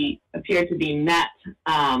be met.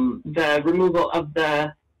 The removal of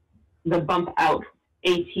the bump out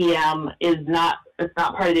ATM it's not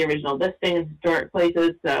part of the original listing in historic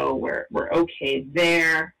places, so we're okay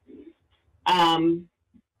there.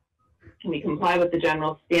 We comply with the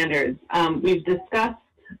general standards. We've discussed,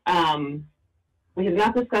 we have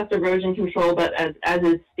not discussed erosion control, but as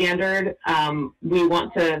is standard, we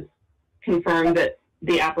want to confirm that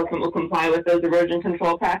the applicant will comply with those erosion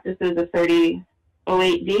control practices of 3008D.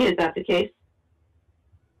 Is that the case?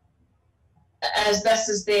 As best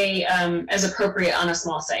as they, as appropriate on a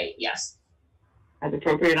small site, yes. As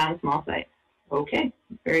appropriate on a small site. Okay,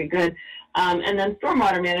 very good. And then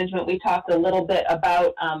stormwater management, we talked a little bit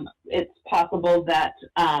about. It's possible that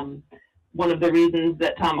one of the reasons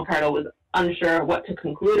that Tom McCardle was unsure what to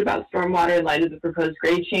conclude about stormwater in light of the proposed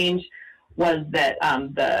grade change was that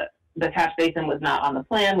the catch basin was not on the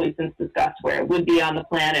plan. We've since discussed where it would be on the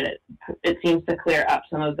plan, and it seems to clear up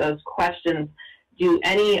some of those questions. Do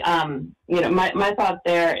any, my thought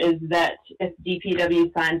there is that if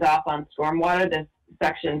DPW signs off on stormwater, this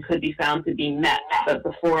section could be found to be met. But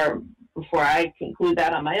before I conclude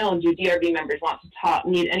that on my own, do DRB members want to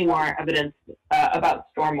need any more evidence about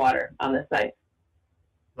stormwater on this site?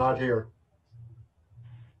 Not here.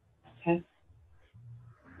 Okay.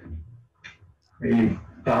 Maybe.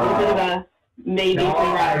 Maybe. No,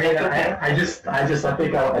 I think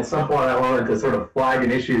at some point I wanted to sort of flag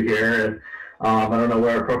an issue here, and I don't know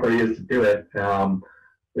where appropriate is to do it.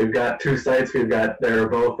 We've got two sites. They're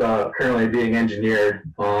both currently being engineered,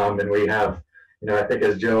 and we have, I think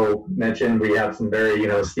as Joe mentioned, we have some very,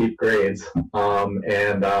 steep grades, maybe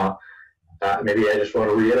I just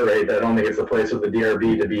want to reiterate that I don't think it's a place with the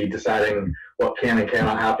DRB to be deciding what can and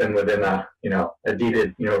cannot happen within a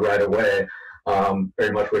deeded, right of way.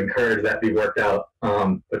 Very much would encourage that be worked out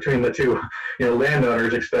between the two,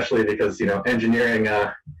 landowners, especially because, engineering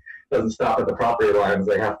doesn't stop at the property lines.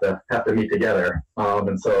 They have to meet together.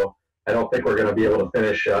 And so I don't think we're going to be able to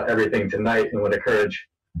finish everything tonight, and would encourage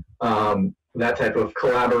that type of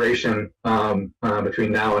collaboration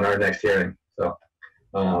between now and our next hearing. So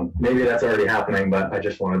maybe that's already happening, but I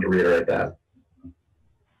just wanted to reiterate that.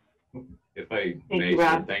 If I may,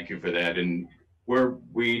 thank you for that. And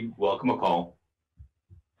we welcome a call.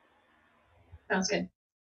 Sounds good.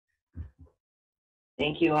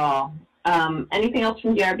 Thank you all. Anything else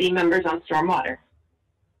from DRB members on stormwater?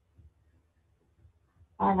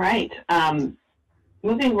 All right.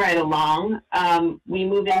 Moving right along, we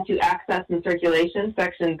move into access and circulation,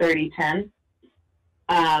 section 3010.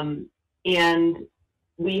 And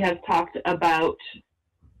we have talked about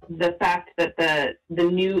the fact that the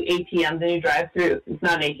new ATM, the new drive-through, it's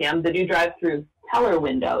not an ATM, the new drive-through teller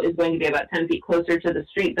window is going to be about 10 feet closer to the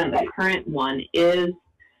street than the current one is.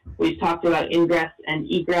 We've talked about ingress and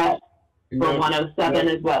egress for 107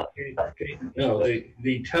 as well. No,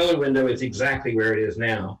 the teller window is exactly where it is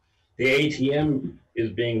now. The ATM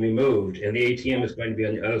is being removed, and the ATM is going to be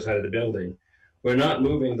on the other side of the building. We're not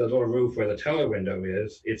moving the little roof where the teller window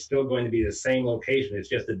is. It's still going to be the same location. It's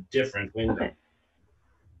just a different window.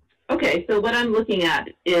 Okay, so what I'm looking at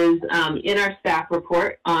is in our staff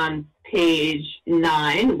report on page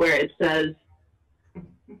 9, where it says,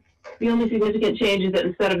 the only significant change is that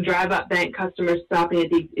instead of drive-up bank customers stopping at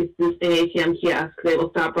the existing ATM kiosk, they will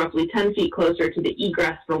stop roughly 10 feet closer to the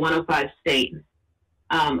egress for 105 State.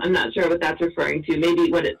 I'm not sure what that's referring to. Maybe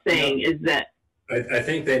what it's saying is that... I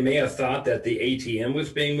think they may have thought that the ATM was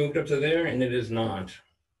being moved up to there, and it is not.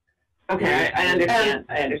 Okay, I understand.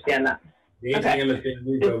 I understand that. The ATM is being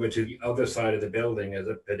moved over to the other side of the building as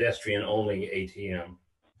a pedestrian-only ATM.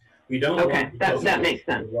 We don't want that makes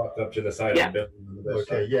sense. To walk up to the side of the building. On the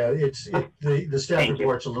okay, side. The staff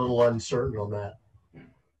report's a little uncertain on that.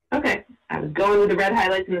 Okay, I was going with the red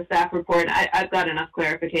highlights in the staff report. I've got enough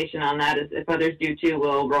clarification on that. If others do too,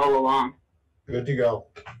 we'll roll along. Good to go.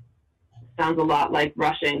 Sounds a lot like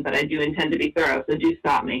rushing, but I do intend to be thorough, so do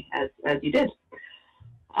stop me as you did.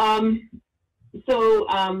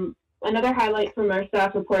 Another highlight from our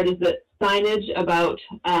staff report is that signage about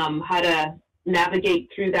how to navigate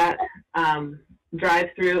through that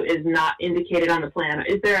drive-through is not indicated on the plan.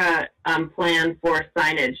 Is there a plan for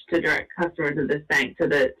signage to direct customers of this bank to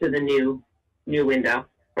the new window,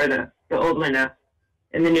 or the old window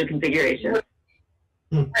in the new configuration?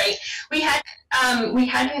 Right. We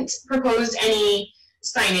hadn't proposed any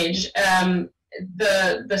signage.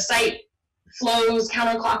 The site flows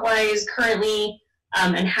counterclockwise currently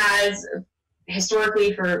and has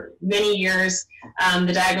historically for many years.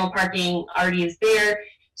 The diagonal parking already is there.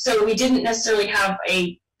 So we didn't necessarily have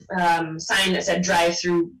a sign that said drive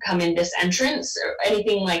through, come in this entrance or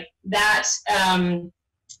anything like that.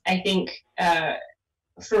 I think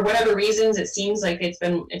for whatever reasons, it seems like it's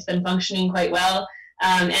been functioning quite well.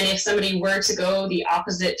 And if somebody were to go the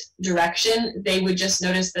opposite direction, they would just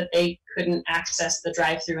notice that they couldn't access the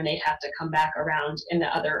drive-through and they'd have to come back around in the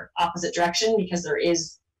other opposite direction, because there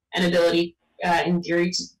is an ability, in theory,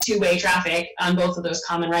 to two-way traffic on both of those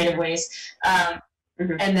common right-of-ways.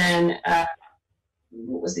 And then,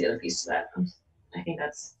 what was the other piece of that? I think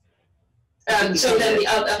that's, so then the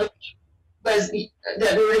other was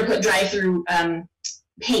that we were going to put drive-through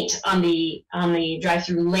paint on the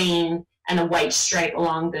drive-through lane and a white stripe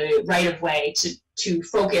along the right-of-way to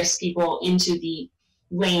focus people into the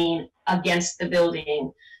lane against the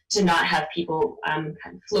building, to not have people kind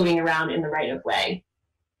of floating around in the right-of-way.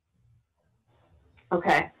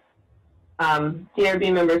 Okay.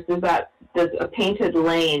 DRB members, does a painted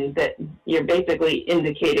lane that you're basically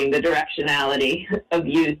indicating the directionality of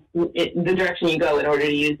use, the direction you go in order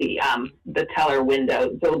to use the teller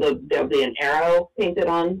window? So there'll be an arrow painted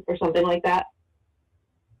on or something like that?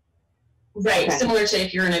 Right, okay. Similar to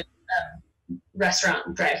if you're in a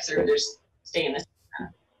restaurant drive-through, there's stay in this.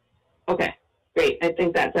 Okay, great. I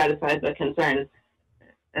think that satisfies the concern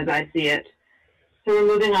as I see it. So we're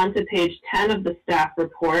moving on to page 10 of the staff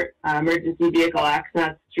report. Emergency vehicle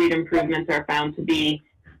access, street improvements are found to be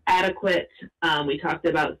adequate. We talked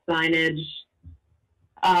about signage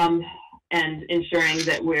and ensuring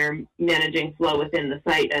that we're managing flow within the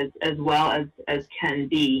site as well as can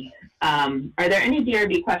be. Are there any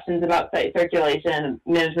DRB questions about site circulation,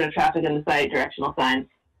 management of traffic in the site, directional signs?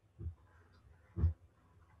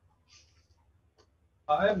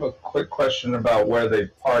 I have a quick question about where they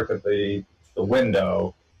park at the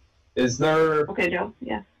window. Is there... Okay, Joe,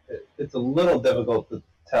 yeah. It's a little difficult to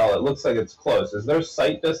tell. It looks like it's close. Is there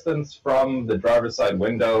sight distance from the driver's side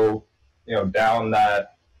window, down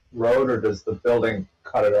that road, or does the building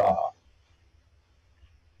cut it off?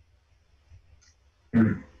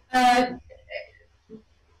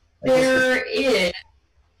 There is.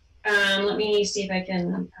 Let me see if I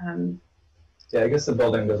can... Yeah, I guess the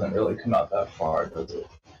building doesn't really come out that far, does it?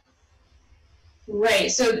 Right,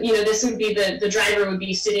 so this would be the driver would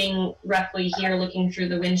be sitting roughly here looking through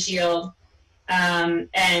the windshield, and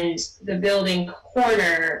the building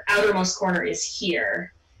outermost corner is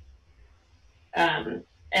here. And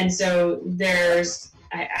so there's,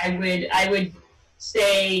 I would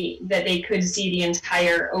say that they could see the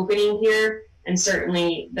entire opening here, and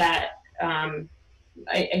certainly that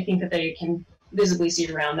I think that they can visibly see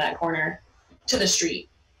it around that corner to the street.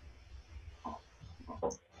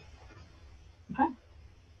 Okay.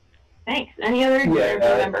 Thanks. Any other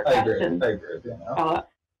member questions? I agree. Follow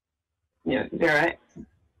up? Yeah, is that right?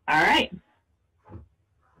 All right.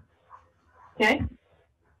 Okay.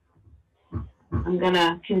 I'm going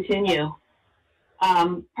to continue.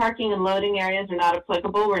 Parking and loading areas are not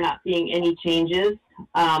applicable. We're not seeing any changes.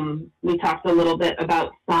 We talked a little bit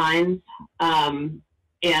about signs,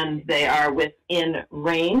 and they are within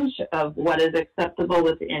range of what is acceptable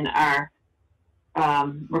within our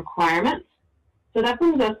requirements. So that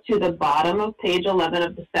brings us to the bottom of page 11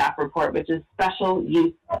 of the staff report, which is special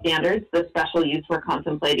use standards. The special use we're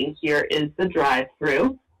contemplating here is the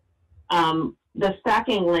drive-through. The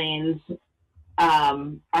stacking lanes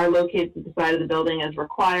are located to the side of the building as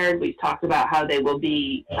required. We've talked about how they will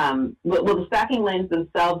be, will the stacking lanes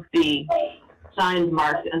themselves be signed,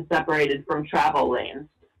 marked, and separated from travel lanes?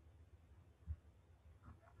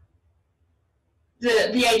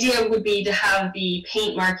 The idea would be to have the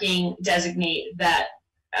paint marking designate that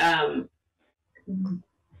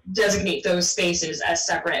designate those spaces as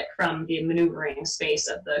separate from the maneuvering space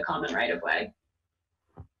of the common right-of-way.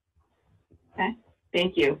 Okay,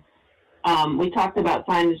 thank you. We talked about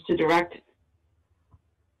signage to direct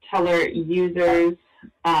teller users.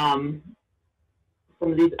 Some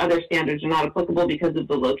of these other standards are not applicable because of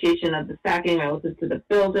the location of the stacking relative to the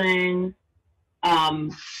building.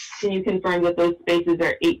 Can you confirm that those spaces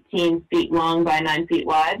are 18 feet long by 9 feet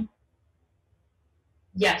wide?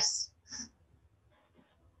 Yes.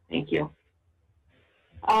 Thank you.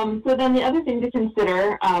 So then the other thing to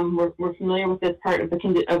consider, we're familiar with this part of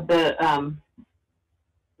the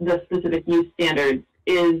specific use standards,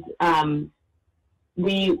 is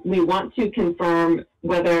we want to confirm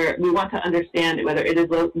whether we want to understand whether it is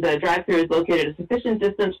the drive-through is located a sufficient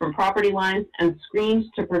distance from property lines and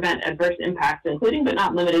screened to prevent adverse impacts, including but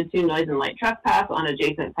not limited to noise and light trespass on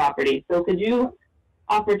adjacent property. So could you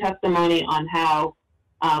offer testimony on how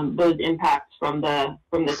those impacts from the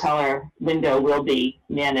teller window will be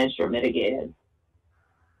managed or mitigated?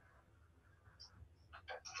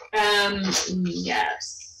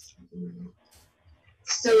 Yes.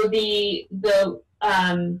 So the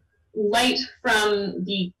light from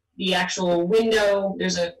the actual window,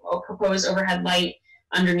 there's a proposed overhead light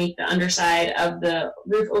underneath the underside of the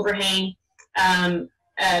roof overhang.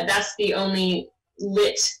 That's the only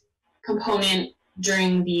lit component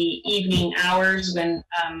during the evening hours when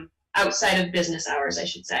outside of business hours, I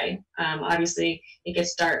should say. Obviously, it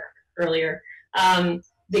gets dark earlier.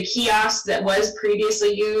 The kiosk that was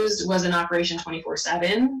previously used was in operation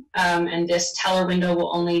 24/7, and this teller window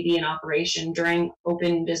will only be in operation during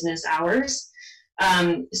open business hours.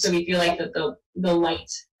 So we feel like that the light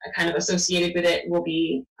kind of associated with it will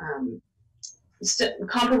be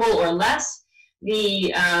comparable or less.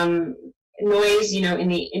 The noise, you know, in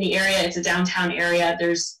the area, it's a downtown area.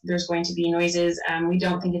 There's going to be noises. We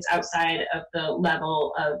don't think it's outside of the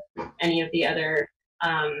level of any of the other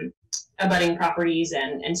abutting properties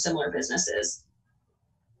and similar businesses.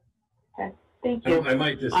 Okay, thank you. I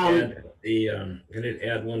might just add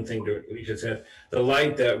add one thing to what Alicia said. The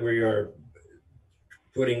light that we are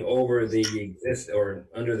putting over or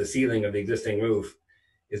under the ceiling of the existing roof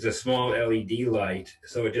is a small LED light,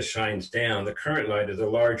 so it just shines down. The current light is a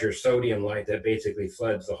larger sodium light that basically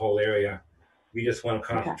floods the whole area. We just want to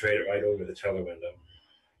concentrate it right over the teller window.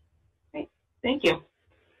 Great, thank you.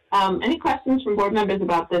 Any questions from board members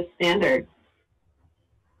about this standard?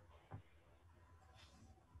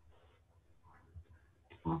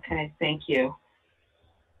 Okay, thank you.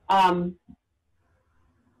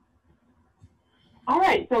 All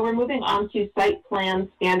right, so we're moving on to site plan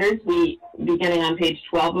standards. Beginning on page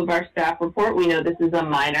 12 of our staff report, we know this is a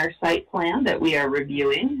minor site plan that we are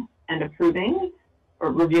reviewing and approving,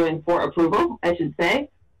 or reviewing for approval, I should say.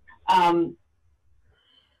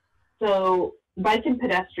 So bike and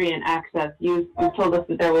pedestrian access, you've told us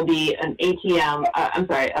that there will be an ATM,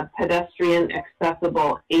 a pedestrian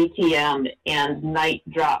accessible ATM and night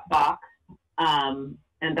drop box, and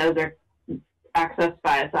those are accessed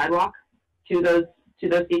by a sidewalk to those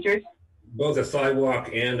features? Both a sidewalk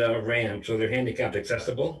and a ramp, so they're handicapped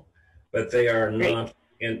accessible, but they are not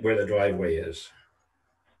in where the driveway is.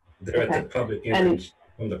 They're at the public entrance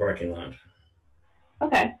from the parking lot.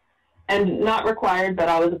 Okay. And not required, but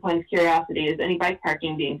always a point of curiosity, is any bike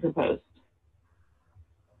parking being proposed?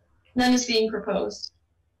 None is being proposed.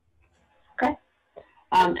 Okay.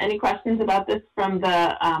 Any questions about this from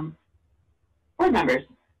the board members?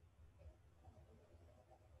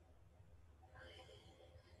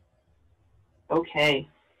 Okay.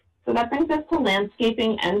 So that brings us to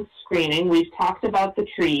landscaping and screening. We've talked about the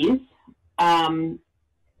trees.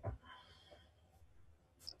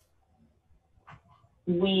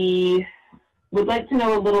 We would like to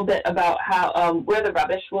know a little bit about how where the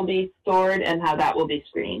rubbish will be stored and how that will be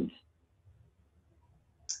screened.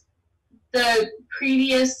 The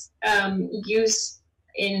previous use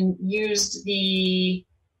used the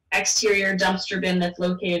exterior dumpster bin that's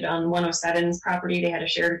located on 107's property. They had a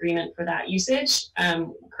shared agreement for that usage.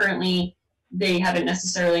 Currently, they haven't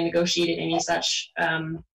necessarily negotiated any such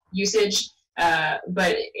usage,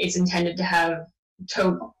 but it's intended to have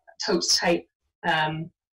totes type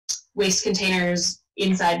waste containers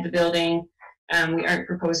inside the building. We aren't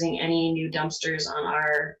proposing any new dumpsters on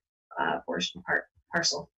our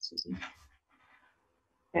parcel. Excuse me.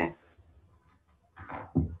 Okay.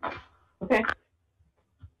 Okay.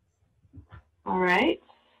 All right.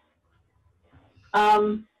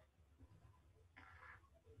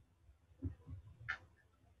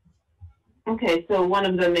 Okay, so one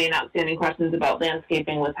of the main outstanding questions about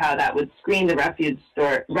landscaping was how that would screen the refuse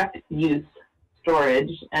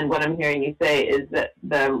storage, and what I'm hearing you say is that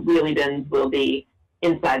the wheelie bins will be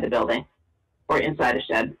inside the building or inside a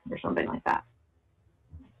shed or something like that.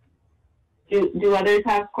 Do others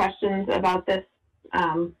have questions about this,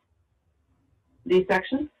 these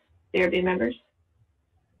sections, DRB members?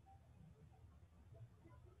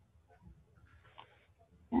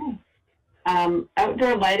 Okay.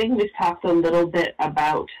 Outdoor lighting, we've talked a little bit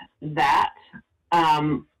about that.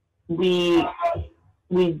 We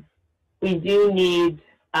do need,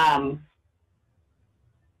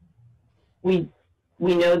 we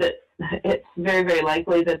know that it's very, very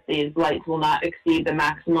likely that these lights will not exceed the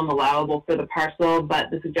maximum allowable for the parcel, but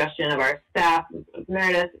the suggestion of our staff, of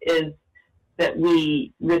Meredith, is that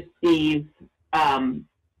we receive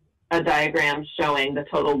a diagram showing the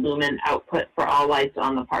total lumen output for all lights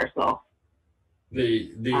on the parcel. The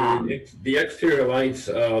exterior lights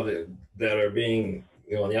that are being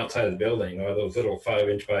on the outside of the building are those little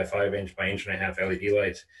 5" by 5" by 1.5" LED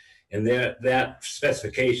lights. And that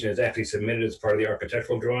specification is actually submitted as part of the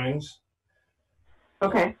architectural drawings.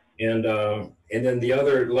 Okay. And then the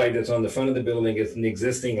other light that's on the front of the building is an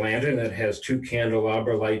existing lantern that has 2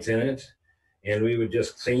 candelabra lights in it. And we would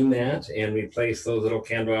just clean that and replace those little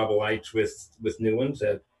candelabra lights with new ones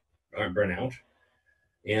that aren't burnt out.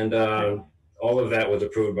 And all of that was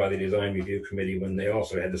approved by the design review committee when they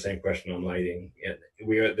also had the same question on lighting. And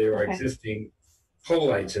there are existing pole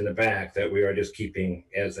lights in the back that we are just keeping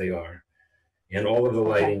as they are. And all of the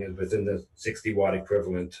lighting is within the 60 watt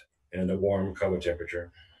equivalent and a warm color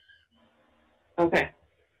temperature. Okay.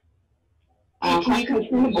 Questions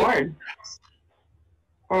from the board?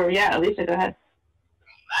 Or yeah, Alicia, go ahead.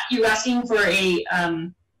 You asking for a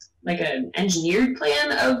like an engineered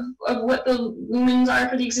plan of what the lumens are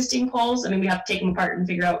for the existing poles? I mean, we have to take them apart and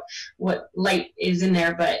figure out what light is in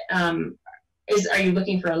there, but are you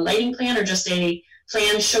looking for a lighting plan or just a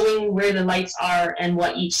plan showing where the lights are and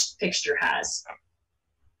what each fixture has?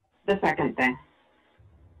 The second thing.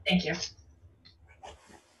 Thank you.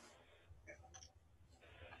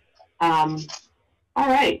 All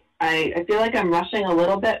right. I feel like I'm rushing a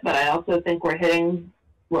little bit, but I also think we're hitting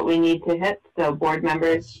what we need to hit. So board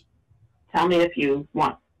members, tell me if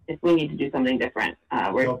we need to do something different.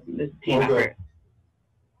 This is a team effort.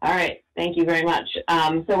 All right. Thank you very much.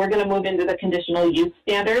 So we're going to move into the conditional use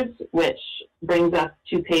standards, which brings us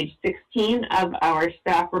to page 16 of our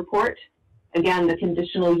staff report. Again, the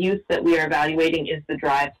conditional use that we are evaluating is the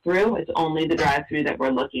drive-through. It's only the drive-through that we're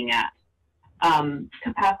looking at.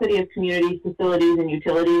 Capacity of community facilities and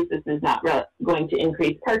utilities. This is not going to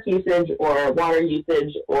increase park usage or water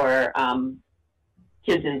usage or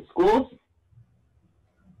kids in schools.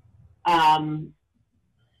 The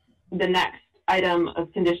next item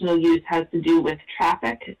of conditional use has to do with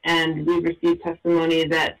traffic, and we've received testimony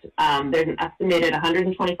that there's an estimated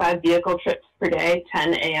 125 vehicle trips per day,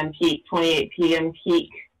 10 a.m. peak, 28 p.m. peak,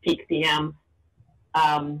 peak p.m.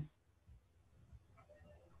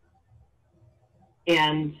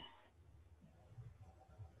 And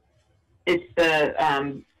it's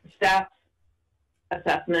the staff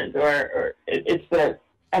assessment, or it's the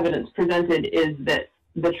evidence presented is that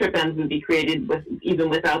the trip ends would be created even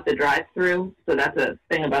without the drive-through. So that's a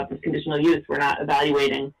thing about this conditional use. We're not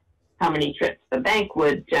evaluating how many trips the bank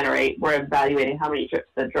would generate. We're evaluating how many trips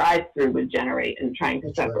the drive-through would generate and trying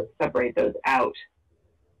to separate those out.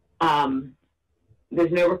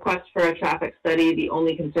 There's no request for a traffic study. The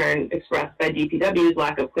only concern expressed by DPW is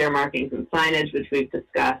lack of clear markings and signage, which we've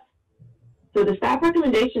discussed. So the staff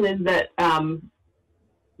recommendation is that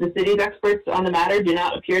the city's experts on the matter do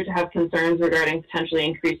not appear to have concerns regarding potentially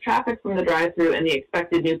increased traffic from the drive-through, and the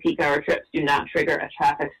expected new peak hour trips do not trigger a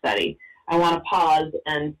traffic study. I want to pause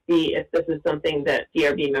and see if this is something that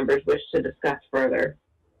DRB members wish to discuss further.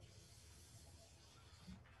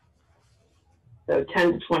 So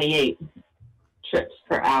 10 to 28 trips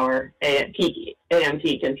per hour, AM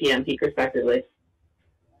peak and PM peak respectively.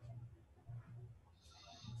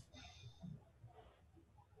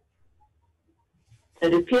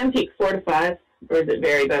 And is PM peak 4 to 5, or does it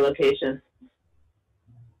vary by location?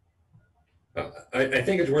 I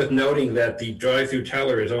think it's worth noting that the drive-through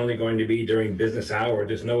teller is only going to be during business hours.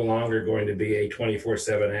 It's no longer going to be a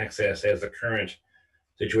 24/7 access as the current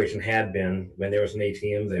situation had been when there was an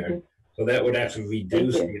ATM there. Mm-hmm. So that would actually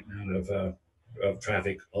reduce the amount of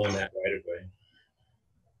traffic on that right-of-way.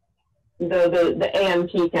 Though the AM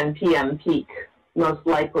peak and PM peak most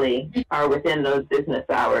likely are within those business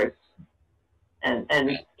hours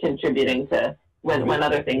and contributing to when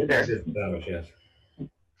other things are yes.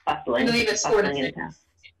 bustling. I believe it's 4 to 6.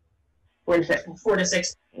 4 to 6. 4 to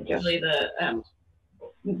 6. Usually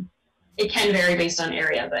it can vary based on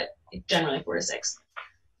area, but generally 4 to 6.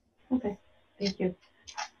 Okay, thank you.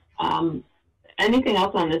 Anything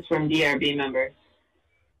else on this from DRB members?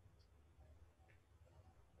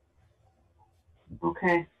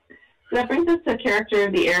 Okay. So that brings us to character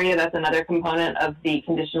of the area. That's another component of the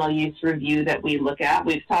conditional use review that we look at.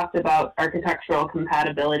 We've talked about architectural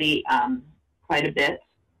compatibility quite a bit.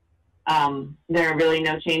 There are really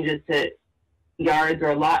no changes to yards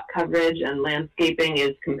or lot coverage, and landscaping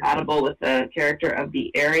is compatible with the character of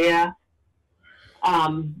the area.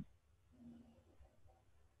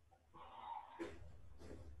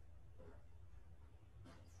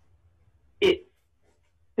 It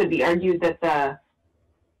could be argued that the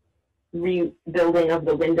rebuilding of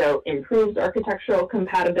the window improves architectural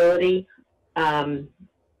compatibility. Staff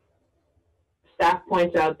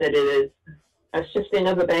points out that it is a shifting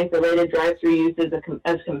of a bank-related drive-through uses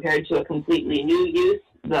as compared to a completely new use,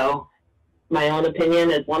 though my own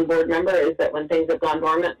opinion as one board member is that when things have gone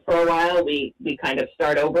dormant for a while, we kind of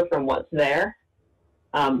start over from what's there.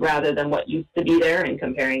 rather than what used to be there and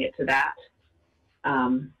comparing it to that.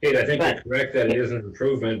 Kate, I think you're correct that it is an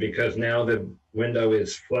improvement because now the window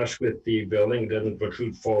is flush with the building, doesn't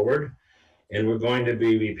protrude forward. And we're going to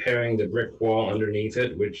be repairing the brick wall underneath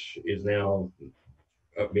it, which is now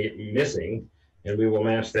missing. And we will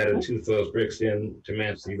match that and tooth those bricks in to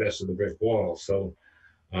match the rest of the brick wall. So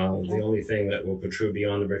the only thing that will protrude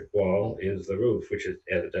beyond the brick wall is the roof, which is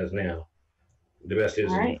as it does now. The rest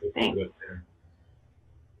is thanks.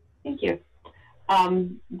 Thank you.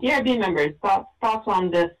 DRB members, thoughts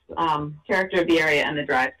on this character of the area and the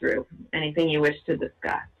drive-through? Anything you wish to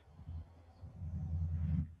discuss?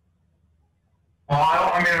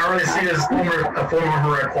 I mean, I don't really see it as a form of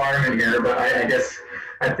a requirement here, but I guess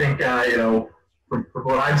I think you know, from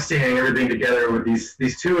what I'm seeing, everything together with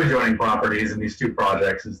these two adjoining properties and these two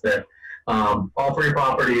projects is that all three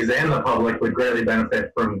properties and the public would greatly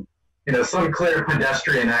benefit from, you know, some clear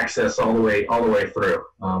pedestrian access all the way through.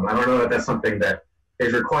 I don't know that that's something that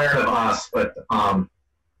is required of us, but and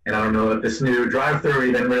I don't know that this new drive-through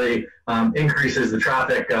even really increases the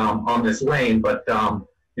traffic on this lane. But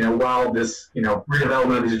you know, while this, you know,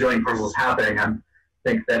 redevelopment of these adjoining parcels is happening, I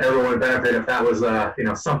think that everyone would benefit if that was you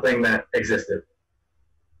know, something that existed.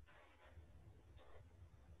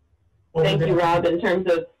 Thank you, Rob. In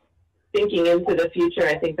terms of thinking into the future,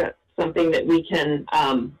 I think that's something that we can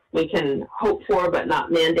hope for, but not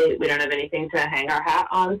mandate. We don't have anything to hang our hat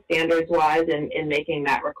on standards-wise in making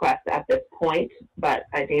that request at this point, but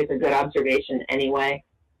I think it's a good observation anyway.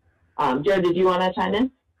 Joe, did you want to chime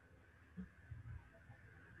in?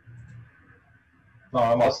 No,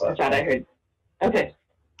 I'm all set. I thought I heard. Okay.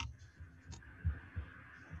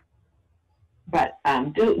 But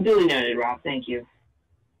duly noted, Rob. Thank you.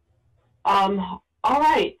 All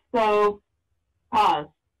right. So pause.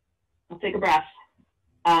 I'll take a breath.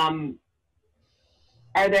 Are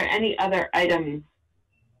there any other items,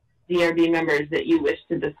 DRB members, that you wish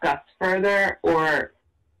to discuss further or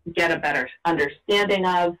get a better understanding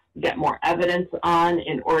of, get more evidence on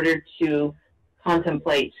in order to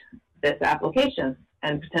contemplate this application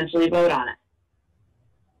and potentially vote on it?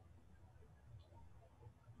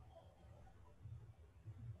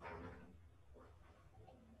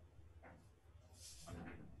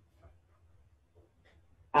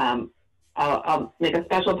 I'll make a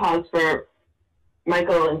special pause for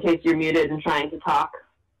Michael in case you're muted and trying to talk.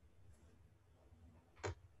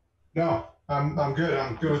 No, I'm good.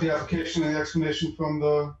 I'm good with the application and the explanation from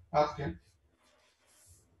the applicant.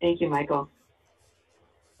 Thank you, Michael.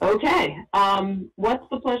 Okay, what's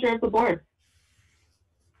the pleasure of the board?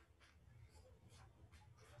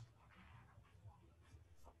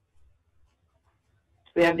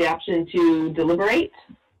 We have the option to deliberate.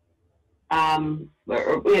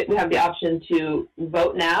 We have the option to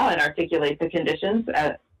vote now and articulate the conditions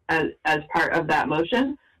as part of that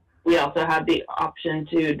motion. We also have the option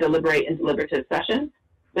to deliberate in deliberative session,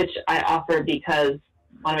 which I offer because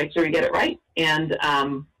I want to make sure we get it right. And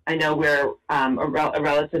I know we're a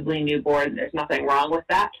relatively new board. There's nothing wrong with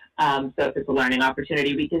that. So if it's a learning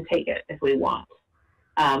opportunity, we can take it if we want.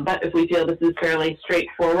 But if we feel this is fairly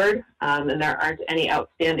straightforward and there aren't any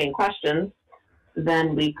outstanding questions,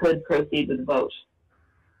 then we could proceed with the vote.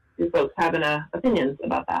 Do folks have any opinions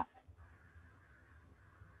about that?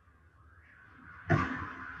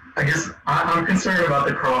 I guess I'm concerned about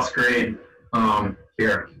the cross grade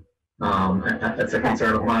here. That's a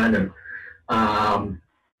concern of mine, and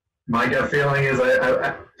my gut feeling is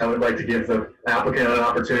I would like to give the applicant an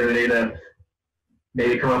opportunity to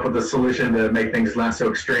maybe come up with a solution to make things not so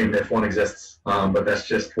extreme if one exists. But that's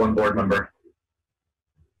just one board member.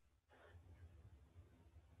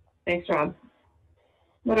 Thanks, Rob.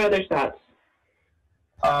 What are other thoughts?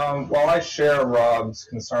 While I share Rob's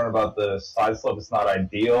concern about the side slope, it's not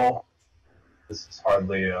ideal. This is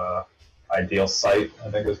hardly an ideal site,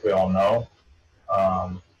 I think, as we all know.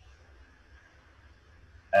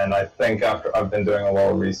 And I think after I've been doing a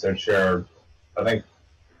little research here, I think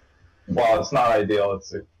while it's not ideal,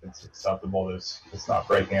 it's acceptable. It's not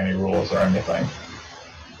breaking any rules or anything.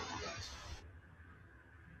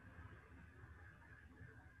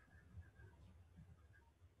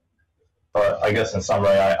 But I guess in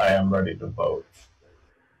summary, I am ready to vote.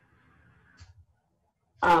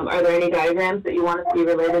 Are there any diagrams that you want to see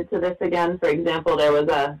related to this again? For example, there was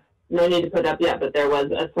no need to put it up yet, but there was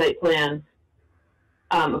a site plan,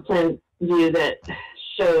 a plan view that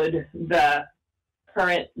showed the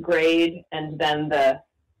current grade and then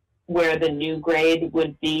where the new grade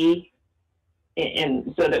would be,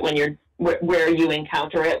 so that when you're where you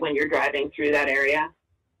encounter it when you're driving through that area.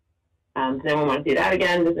 Does anyone want to see that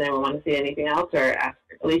again? Does anyone want to see anything else or ask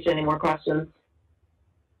Alicia any more questions?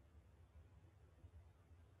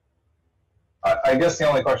 I guess the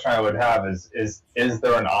only question I would have is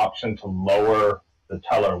there an option to lower the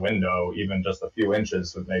teller window? Even just a few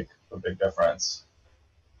inches would make a big difference.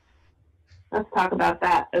 Let's talk about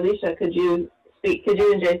that. Alicia, could you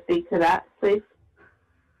and Jay speak to that, please?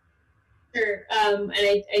 Sure. And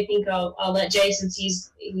I think I'll let Jay, since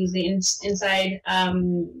he's the inside.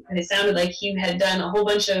 And it sounded like he had done a whole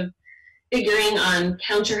bunch of figuring on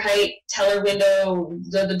counter height, teller window,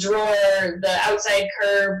 the drawer, the outside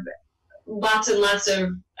curb, lots and lots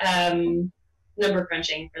of number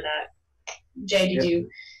crunching for that. Jay,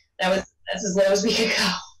 that's as low as we could go.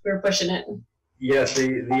 We were pushing it. Yes,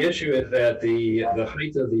 the issue is that the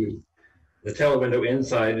height of the teller window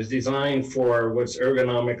inside is designed for what's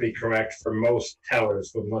ergonomically correct for most tellers,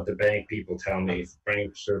 from what the bank people tell me,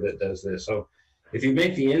 Frank sure that does this. So if you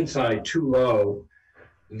make the inside too low,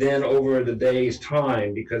 then over the day's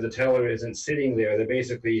time, because the teller isn't sitting there, they're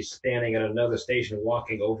basically standing at another station,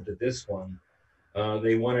 walking over to this one.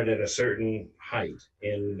 They want it at a certain height,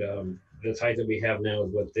 and the height that we have now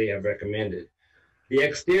is what they have recommended. The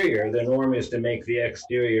exterior, the norm is to make the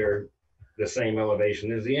exterior the same elevation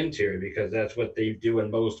as the interior, because that's what they do in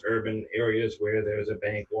most urban areas where there's a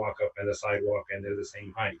bank walk up and a sidewalk and they're the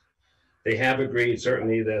same height. They have agreed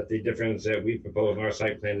certainly that the difference that we propose in our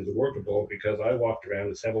site plan is workable, because I walked around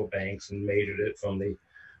to several banks and measured it from the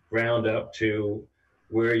ground up to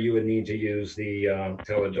where you would need to use the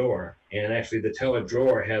teller door. And actually the teller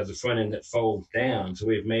drawer has a front end that folds down. So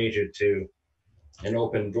we've measured to an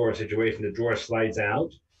open drawer situation. The drawer slides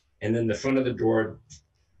out and then the front of the drawer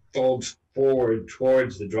folds forward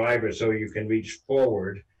towards the driver so you can reach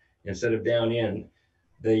forward instead of down in.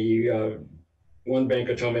 The one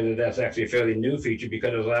banker told me that that's actually a fairly new feature,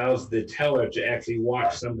 because it allows the teller to actually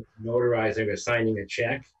watch somebody notarizing or signing a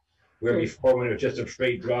check, where before, when it was just a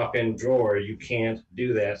straight drop-in drawer, you can't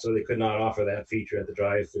do that. So they could not offer that feature at the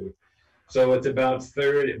drive-thru. So it's about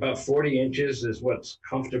 40 inches is what's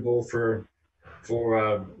comfortable for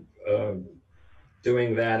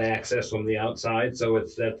doing that access from the outside. So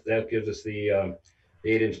it's that gives us the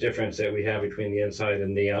 8-inch difference that we have between the inside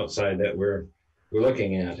and the outside that we're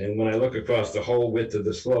looking at. And when I look across the whole width of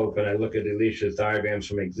the slope and I look at Alicia's diagrams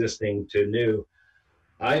from existing to new,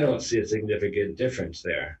 I don't see a significant difference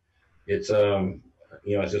there. It's, you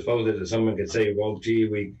know, I suppose that someone could say, well,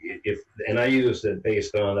 gee, and I used it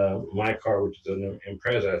based on my car, which is an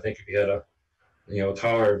Impreza. I think if you had a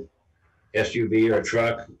taller SUV or a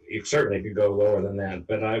truck, you certainly could go lower than that.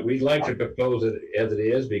 But we'd like to propose it as it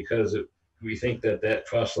is, because we think that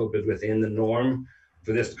cross slope is within the norm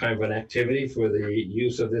for this kind of an activity, for the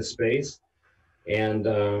use of this space. And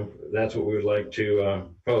that's what we would like to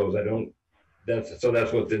propose. So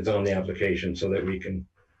that's what is on the application, so that we can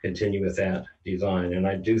continue with that design. And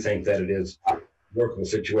I do think that it is a workable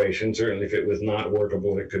situation. Certainly if it was not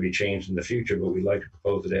workable, it could be changed in the future, but we'd like to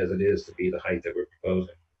propose it as it is to be the height that we're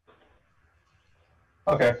proposing.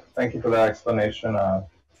 Okay, thank you for that explanation.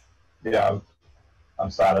 Yeah, I'm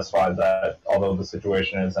satisfied that although the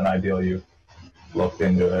situation isn't ideal, you looked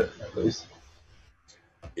into it at least.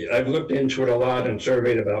 I've looked into it a lot and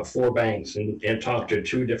surveyed about 4 banks and talked to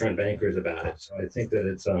 2 different bankers about it. So I think that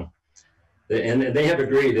it's, and they have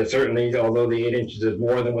agreed that certainly, although the 8 inches is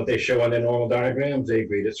more than what they show on their normal diagrams, they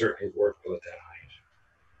agreed it certainly is workable at that height.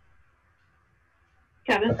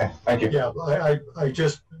 Kevin? Okay, thank you. Yeah, I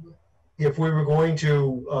just, if we were going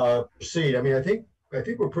to proceed, I mean, I think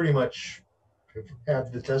we're pretty much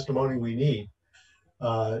have the testimony we need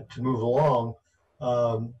to move along.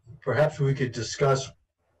 Perhaps we could discuss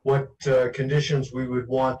what conditions we would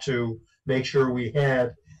want to make sure we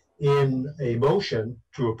had in a motion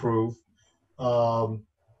to approve,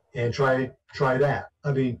 and try that.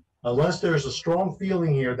 I mean, unless there's a strong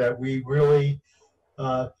feeling here that we really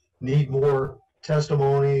need more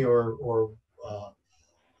testimony or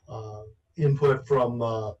input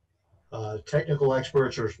from technical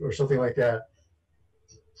experts or something like that,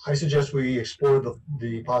 I suggest we explore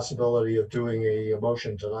the possibility of doing a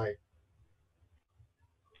motion tonight.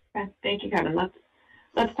 Okay, thank you, Kevin.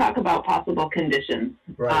 Let's talk about possible conditions.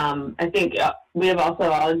 Right. I think we have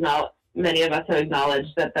also all acknowledged, many of us have acknowledged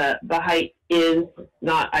that the height is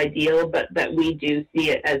not ideal, but that we do see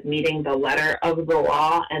it as meeting the letter of the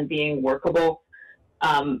law and being workable.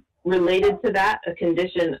 Related to that, a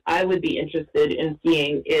condition I would be interested in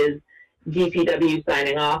seeing is DPW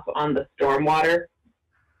signing off on the stormwater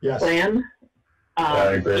plan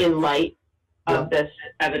in light of this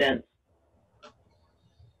evidence.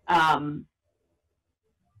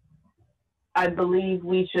 I believe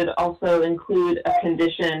we should also include a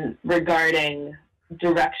condition regarding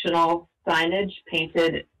directional signage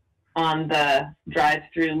painted on the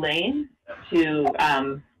drive-through lane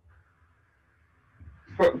to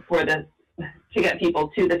to get people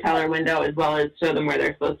to the teller window, as well as show them where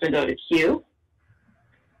they're supposed to go to queue.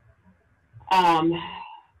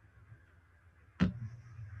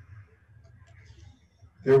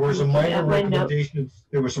 There were some minor recommendations.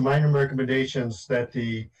 There were some minor recommendations that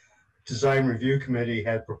the design review committee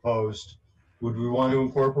had proposed. Would we want to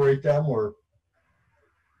incorporate them, or?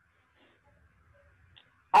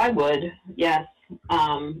 I would, yes.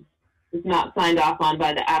 It's not signed off on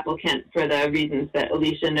by the applicant for the reasons that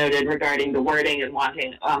Alicia noted regarding the wording and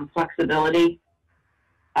wanting flexibility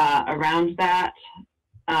around that.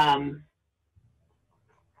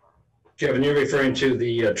 Kevin, you're referring to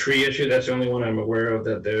the tree issue. That's the only one I'm aware of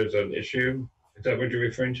that there's an issue. Is that what you're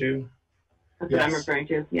referring to? That's what I'm referring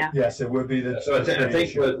to, yeah. Yes, it would be the. So I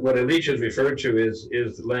think what Alicia is referred to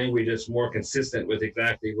is language that's more consistent with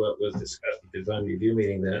exactly what was discussed at the design review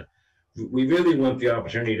meeting, that we really want the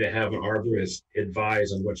opportunity to have an arborist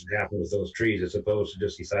advise on what should happen with those trees as opposed to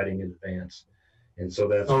just deciding in advance. And so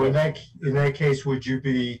that's. So in that case, would you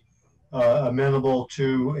be amenable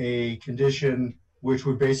to a condition which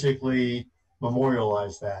would basically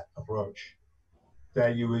memorialize that approach?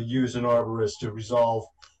 That you would use an arborist to resolve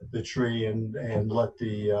the tree and let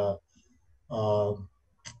the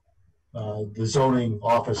zoning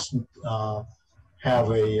office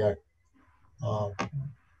have a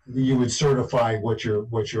you would certify what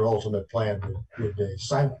your ultimate plan would be,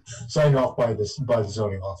 signed off by the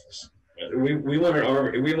zoning office. We want an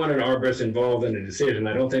arborist involved in the decision.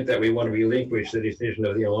 I don't think that we want to relinquish the decision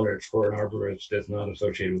of the owner for an arborist that's not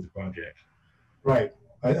associated with the project. Right.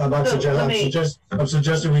 I'm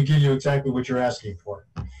suggesting we give you exactly what you're asking for.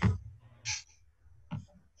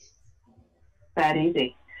 That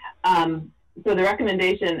easy. So the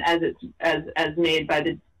recommendation, as made by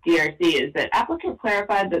the DRC, is that applicant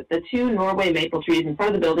clarified that the 2 Norway maple trees in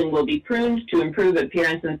front of the building will be pruned to improve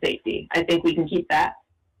appearance and safety. I think we can keep that.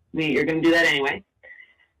 You're going to do that anyway.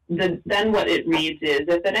 Then what it reads is,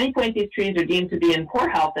 if at any point these trees are deemed to be in poor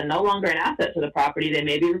health and no longer an asset to the property, they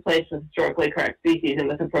may be replaced with historically correct species and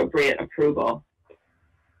with appropriate approval.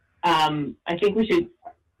 I think we should,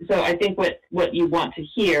 so I think what you want to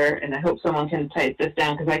hear, and I hope someone can type this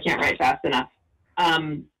down because I can't write fast enough,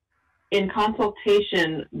 in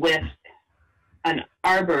consultation with an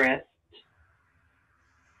arborist,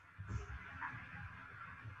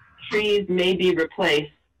 trees may be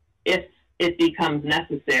replaced if it becomes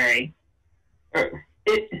necessary, or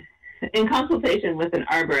in consultation with an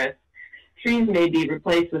arborist, trees may be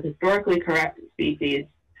replaced with historically correct species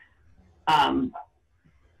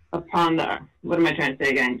upon the, what am I trying to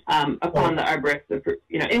say again? Upon the arborist,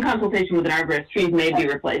 in consultation with an arborist, trees may be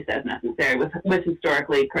replaced as necessary with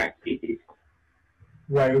historically correct species.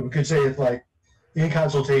 Right, we could say it's like, in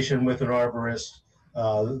consultation with an arborist,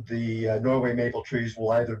 the Norway maple trees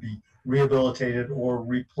will either be rehabilitated or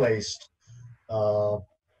replaced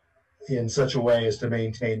in such a way as to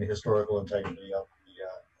maintain the historical integrity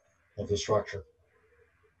of the structure.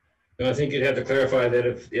 I think you'd have to clarify that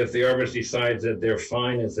if the arborist decides that they're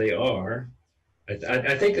fine as they are,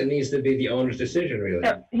 I think it needs to be the owner's decision, really.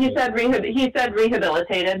 Yep. He said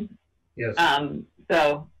rehabilitated. Yes.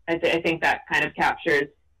 So I think that kind of captures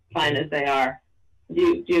fine as they are.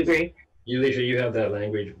 Do you agree? Alicia, you have that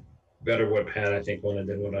language better what Pat, I think, wanted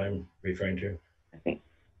than what I'm referring to. I think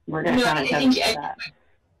we're going to kind of test that.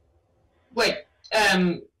 What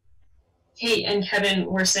Kate and Kevin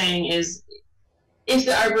were saying is, if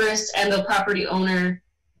the arborist and the property owner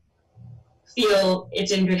feel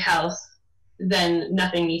it's in good health, then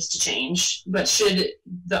nothing needs to change. But should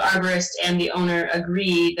the arborist and the owner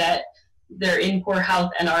agree that they're in poor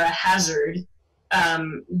health and are a hazard,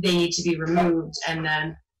 they need to be removed and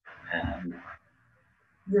then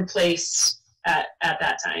replaced at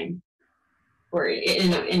that time, or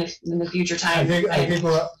in the future time. I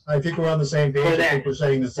think we're on the same page. I think we're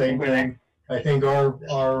saying the same thing. I think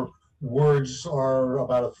our words are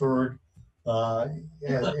about a third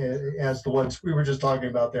as the ones we were just talking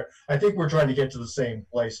about there. I think we're trying to get to the same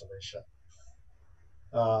place, Alicia.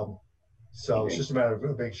 So it's just a matter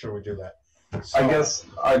of making sure we do that. So, I guess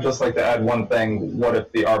I'd just like to add one thing. What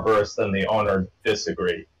if the arborist and the owner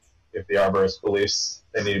disagree? If the arborist believes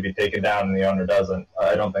they need to be taken down and the owner doesn't,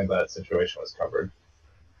 I don't think that situation was covered.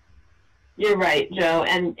 You're right, Joe.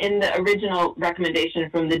 And in the original recommendation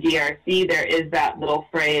from the DRC, there is that little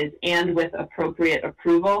phrase, and with appropriate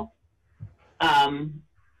approval.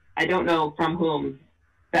 I don't know from whom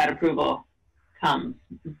that approval comes.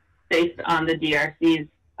 Based on the DRC's,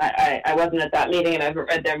 I wasn't at that meeting and I haven't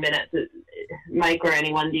read their minutes. Mike or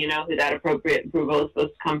anyone, do you know who that appropriate approval is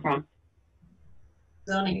supposed to come from?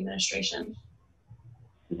 Zoning administration.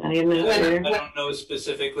 I don't know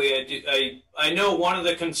specifically. I know one of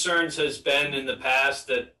the concerns has been in the past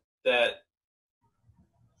that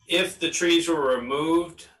if the trees were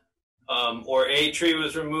removed, or a tree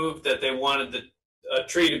was removed, that they wanted a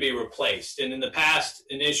tree to be replaced. And in the past,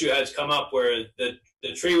 an issue has come up where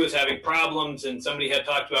the tree was having problems, and somebody had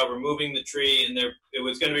talked about removing the tree, and it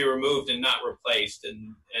was going to be removed and not replaced.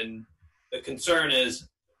 And the concern is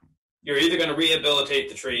you're either going to rehabilitate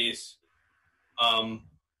the trees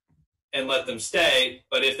and let them stay,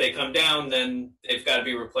 but if they come down, then they've got to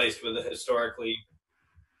be replaced with a historically.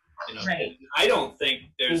 Right. I don't think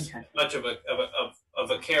there's much of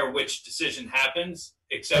a care which decision happens,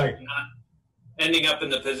 except not ending up in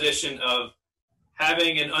the position of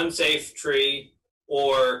having an unsafe tree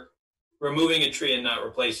or removing a tree and not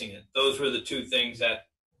replacing it. Those were the two things that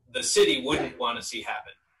the city wouldn't want to see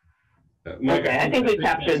happen. I think we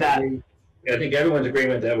captured that. I think everyone's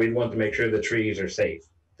agreement that we want to make sure the trees are safe.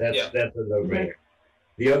 That's a no-brainer.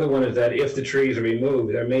 The other one is that if the trees are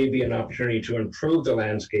removed, there may be an opportunity to improve the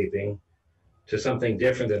landscaping to something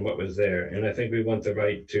different than what was there. And I think we want the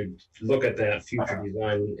right to look at that future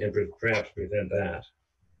design and perhaps present that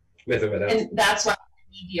with or without. And that's why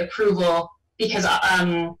we need the approval, because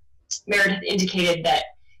Meredith indicated that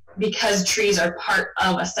because trees are part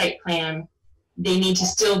of a site plan, they need to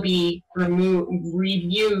still be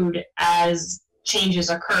reviewed as changes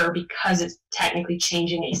occur because it's technically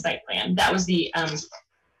changing a site plan. That was the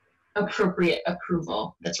appropriate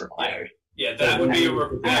approval that's required. Yeah, that would be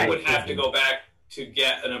that would have to go back to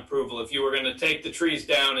get an approval. If you were going to take the trees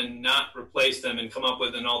down and not replace them and come up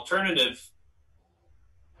with an alternative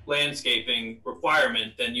landscaping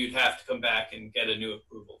requirement, then you'd have to come back and get a new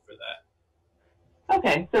approval for that.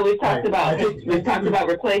 Okay, so we've talked about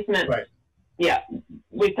replacement. Right. Yeah,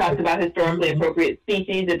 we've talked about historically appropriate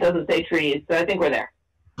species. It doesn't say trees, so I think we're there.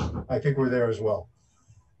 I think we're there as well.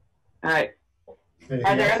 All right. Anything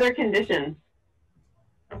Are there else? other conditions?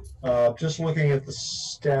 Just looking at the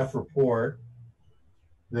staff report,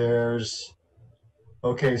 there's,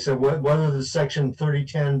 okay, so whether the section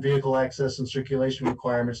 3010 vehicle access and circulation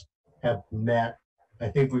requirements have met, I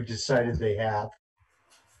think we've decided they have.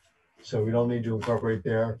 So we don't need to incorporate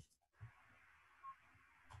there.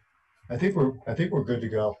 I think we're good to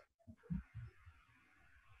go.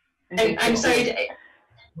 I'm sorry, I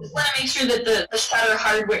just want to make sure that the shutter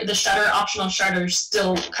hardware, the shutter, optional shutter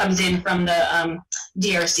still comes in from the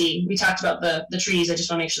DRC. We talked about the trees. I just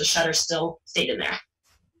want to make sure the shutter still stayed in there.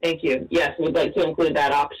 Thank you. Yes, we'd like to include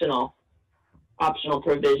that optional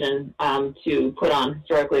provision to put on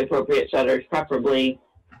historically appropriate shutters, preferably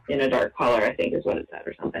in a dark color, I think is what it said,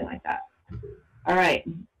 or something like that. All right.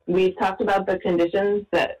 We've talked about the conditions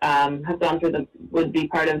that have gone through would be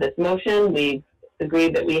part of this motion. We've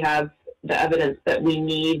agreed that we have the evidence that we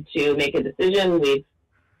need to make a decision.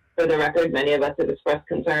 For the record, many of us have expressed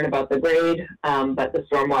concern about the grade, but the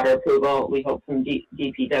stormwater approval, we hope from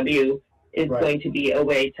DPW, is going to be a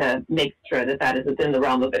way to make sure that that is within the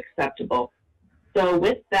realm of acceptable. So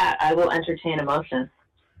with that, I will entertain a motion.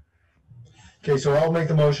 Okay, so I'll make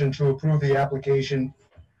the motion to approve the application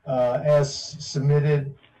as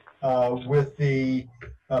submitted with the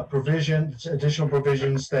additional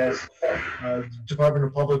provisions that Department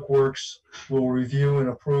of Public Works will review and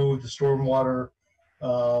approve the stormwater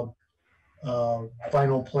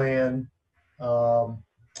final plan,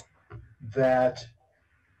 that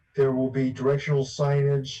there will be directional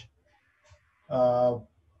signage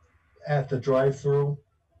at the drive-through,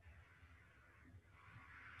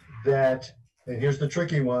 that, and here's the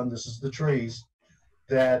tricky one, this is the trees,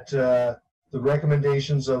 that the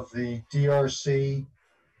recommendations of the DRC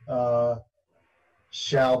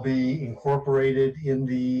shall be incorporated in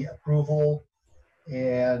the approval.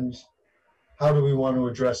 And how do we want to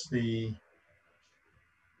address the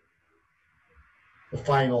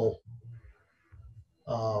final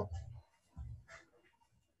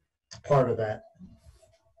part of that?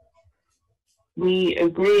 We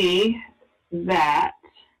agree that,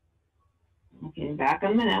 looking back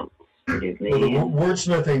on the notes, excuse me. Well, the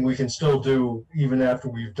wordsmithing we can still do even after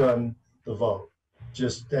we've done the vote,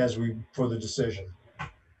 just as for the decision.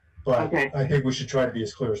 But okay. I think we should try to be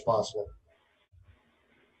as clear as possible.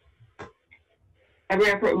 Every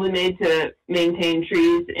effort will be made to maintain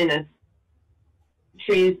trees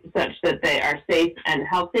such that they are safe and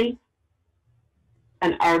healthy.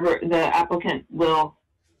 The applicant will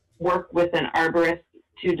work with an arborist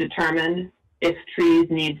to determine if trees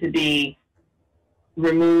need to be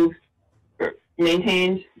removed, or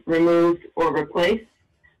maintained, removed, or replaced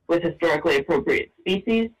with historically appropriate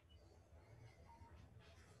species,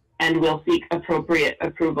 and will seek appropriate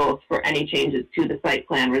approvals for any changes to the site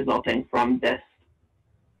plan resulting from this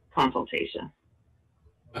consultation.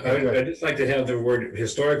 I'd just like to have the word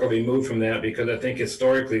historical removed from that, because I think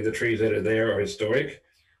historically the trees that are there are historic,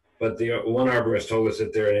 but the one arborist told us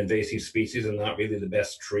that they're an invasive species and not really the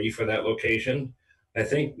best tree for that location. I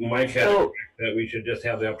think Mike had that we should just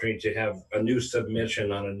have the opportunity to have a new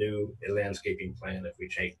submission on a new landscaping plan if we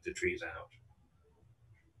take the trees out.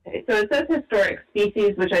 Okay, so it says historic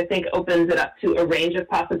species, which I think opens it up to a range of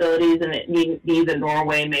possibilities, and it needs the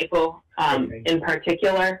Norway maple in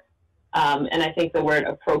particular. And I think the word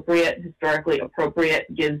appropriate, historically appropriate,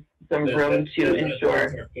 gives some room to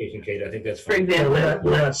ensure. Kate, I think that's fine. For example,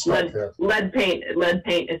 lead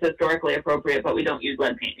paint is historically appropriate, but we don't use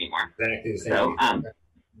lead paint anymore. Exactly. So,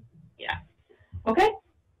 yeah. Okay.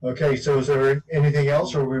 Okay. So, is there anything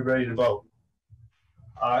else, or are we ready to vote?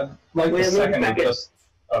 I'd like to second just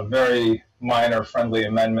a very minor friendly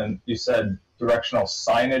amendment. You said directional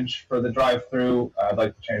signage for the drive-through. I'd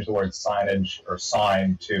like to change the word signage or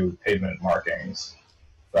sign to pavement markings.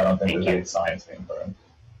 I don't think there's any signs being put in.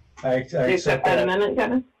 I accept that amendment,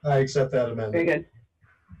 Kevin? I accept that amendment. Very good.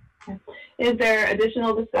 Okay. Is there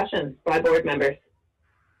additional discussion by board members?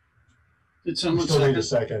 Did someone still need a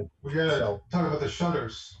second? We gotta talk about the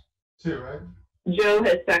shutters too, right? Joe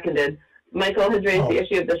has seconded. Michael has raised the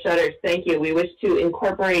issue of the shutters. Thank you. We wish to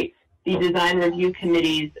incorporate the design review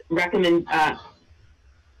committee's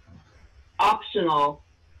optional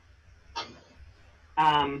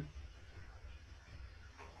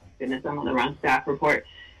goodness, I'm on the wrong staff report.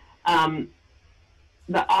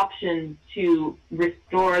 The option to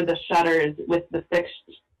restore the shutters with the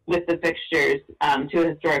fixtures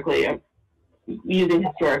to using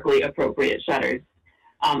historically appropriate shutters.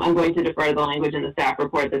 I'm going to defer to the language in the staff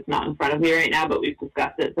report that's not in front of me right now, but we've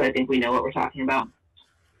discussed it, so I think we know what we're talking about.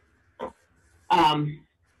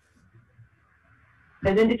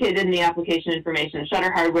 As indicated in the application information,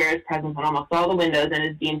 shutter hardware is present on almost all the windows and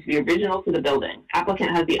is deemed to be original to the building. Applicant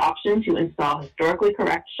has the option to install historically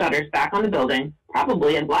correct shutters back on the building,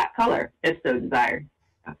 probably in black color, if so desired.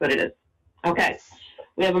 That's what it is. Okay,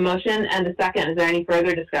 we have a motion and a second. Is there any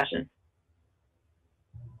further discussion?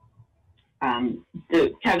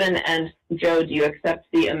 Kevin and Joe, do you accept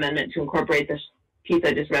the amendment to incorporate this piece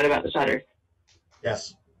I just read about the shutters?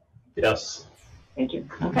 Yes. Yes. Thank you.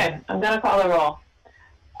 Okay, I'm going to call a roll.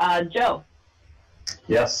 Joe?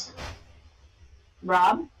 Yes.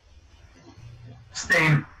 Rob?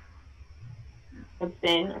 Abstain.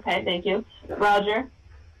 Abstain. Okay, thank you. Roger?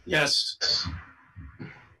 Yes.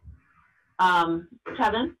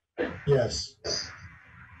 Kevin? Yes.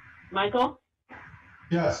 Michael?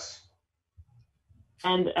 Yes.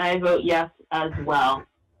 And I vote yes as well.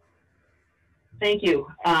 Thank you.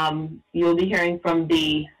 You'll be hearing from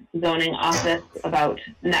the zoning office about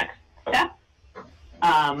next steps.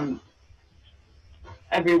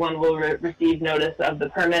 Everyone will receive notice of the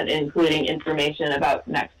permit, including information about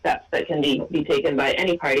next steps that can be taken by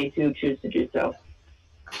any parties who choose to do so.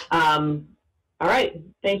 All right.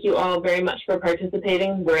 Thank you all very much for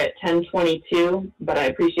participating. We're at 10:22, but I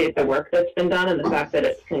appreciate the work that's been done and the fact that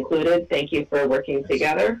it's concluded. Thank you for working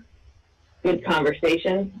together. Good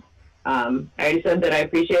conversation. I already said that I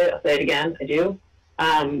appreciate it. I'll say it again. I do.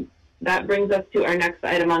 That brings us to our next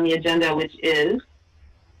item on the agenda, which is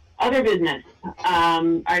other business.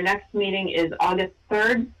 Our next meeting is August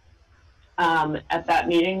 3rd. At that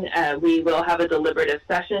meeting, we will have a deliberative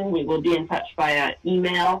session. We will be in touch via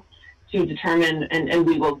email to determine, and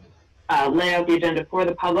we will lay out the agenda for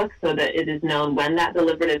the public so that it is known when that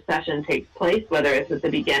deliberative session takes place, whether it's at the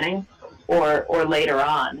beginning or later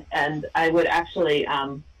on. And I would actually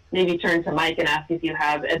maybe turn to Mike and ask if you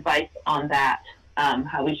have advice on that,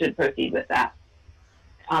 how we should proceed with that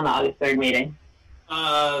on the August 3rd meeting.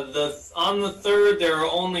 On the 3rd, there are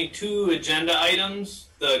only 2 agenda items: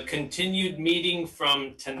 the continued meeting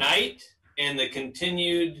from tonight and the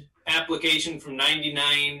continued application from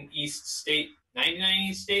 99 East State,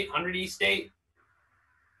 100 East State?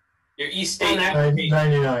 Your East State application.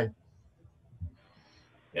 99.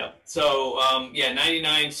 Yeah, so, yeah,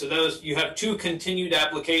 99. So those, you have 2 continued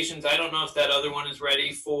applications. I don't know if that other one is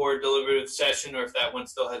ready for deliberative session or if that one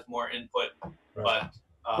still has more input, but.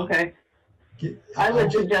 Okay. I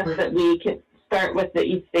would suggest that we can start with the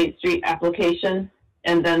East State Street application,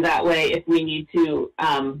 and then that way, if we need to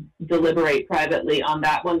deliberate privately on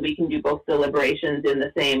that one, we can do both deliberations in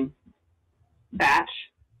the same batch.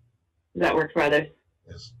 Does that work for others?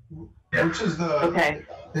 Yes. Which is the, okay.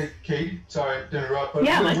 Hey, Kate, sorry to interrupt, but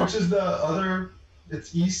yeah, which is the other,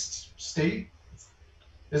 it's East State?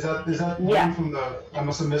 Is that yeah. one from the, I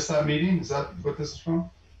must have missed that meeting, is that what this is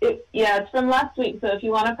from? Yeah, it's from last week, so if you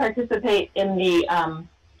want to participate in the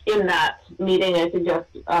in that meeting, I suggest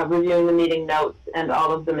reviewing the meeting notes and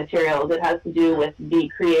all of the materials. It has to do with the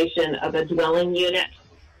creation of a dwelling unit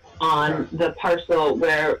on the parcel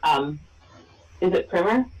where, is it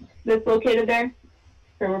Primer that's located there?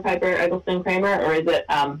 Primer, Piper, Eggleston, Kramer, or is it?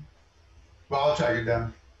 Well, I'll track it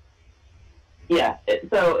down. Yeah,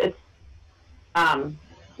 so it's,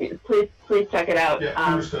 please check it out. Yeah,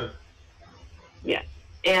 understood. Yeah.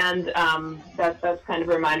 And that's kind of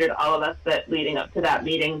a reminder to all of us that leading up to that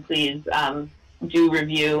meeting, please do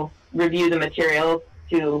review the materials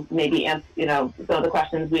to maybe answer, some of the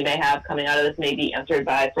questions we may have coming out of this may be answered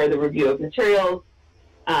by further review of materials,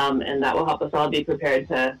 and that will help us all be prepared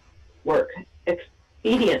to work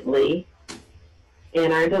expediently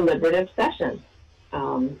in our deliberative session.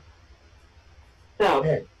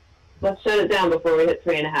 So let's shut it down before we hit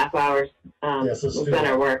 3.5 hours. Yes, let's we've do done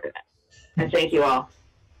that. our work. And thank you all.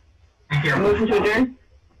 Thank you. Motion to adjourn?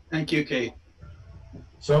 Thank you, Kate.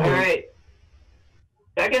 So All moved. right.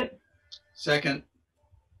 Second? Second.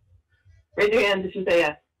 Raise your hand if you say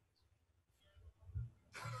yes.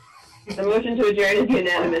 The motion to adjourn is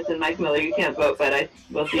unanimous, and Mike Miller, you can't vote, but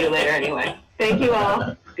we'll see you later anyway. Thank you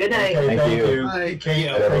all. Good night. Okay, thank you. Bye. Kate,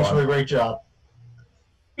 Bye, thanks everyone. for a great job.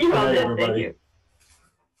 You all Good night, did. Thank everybody. you.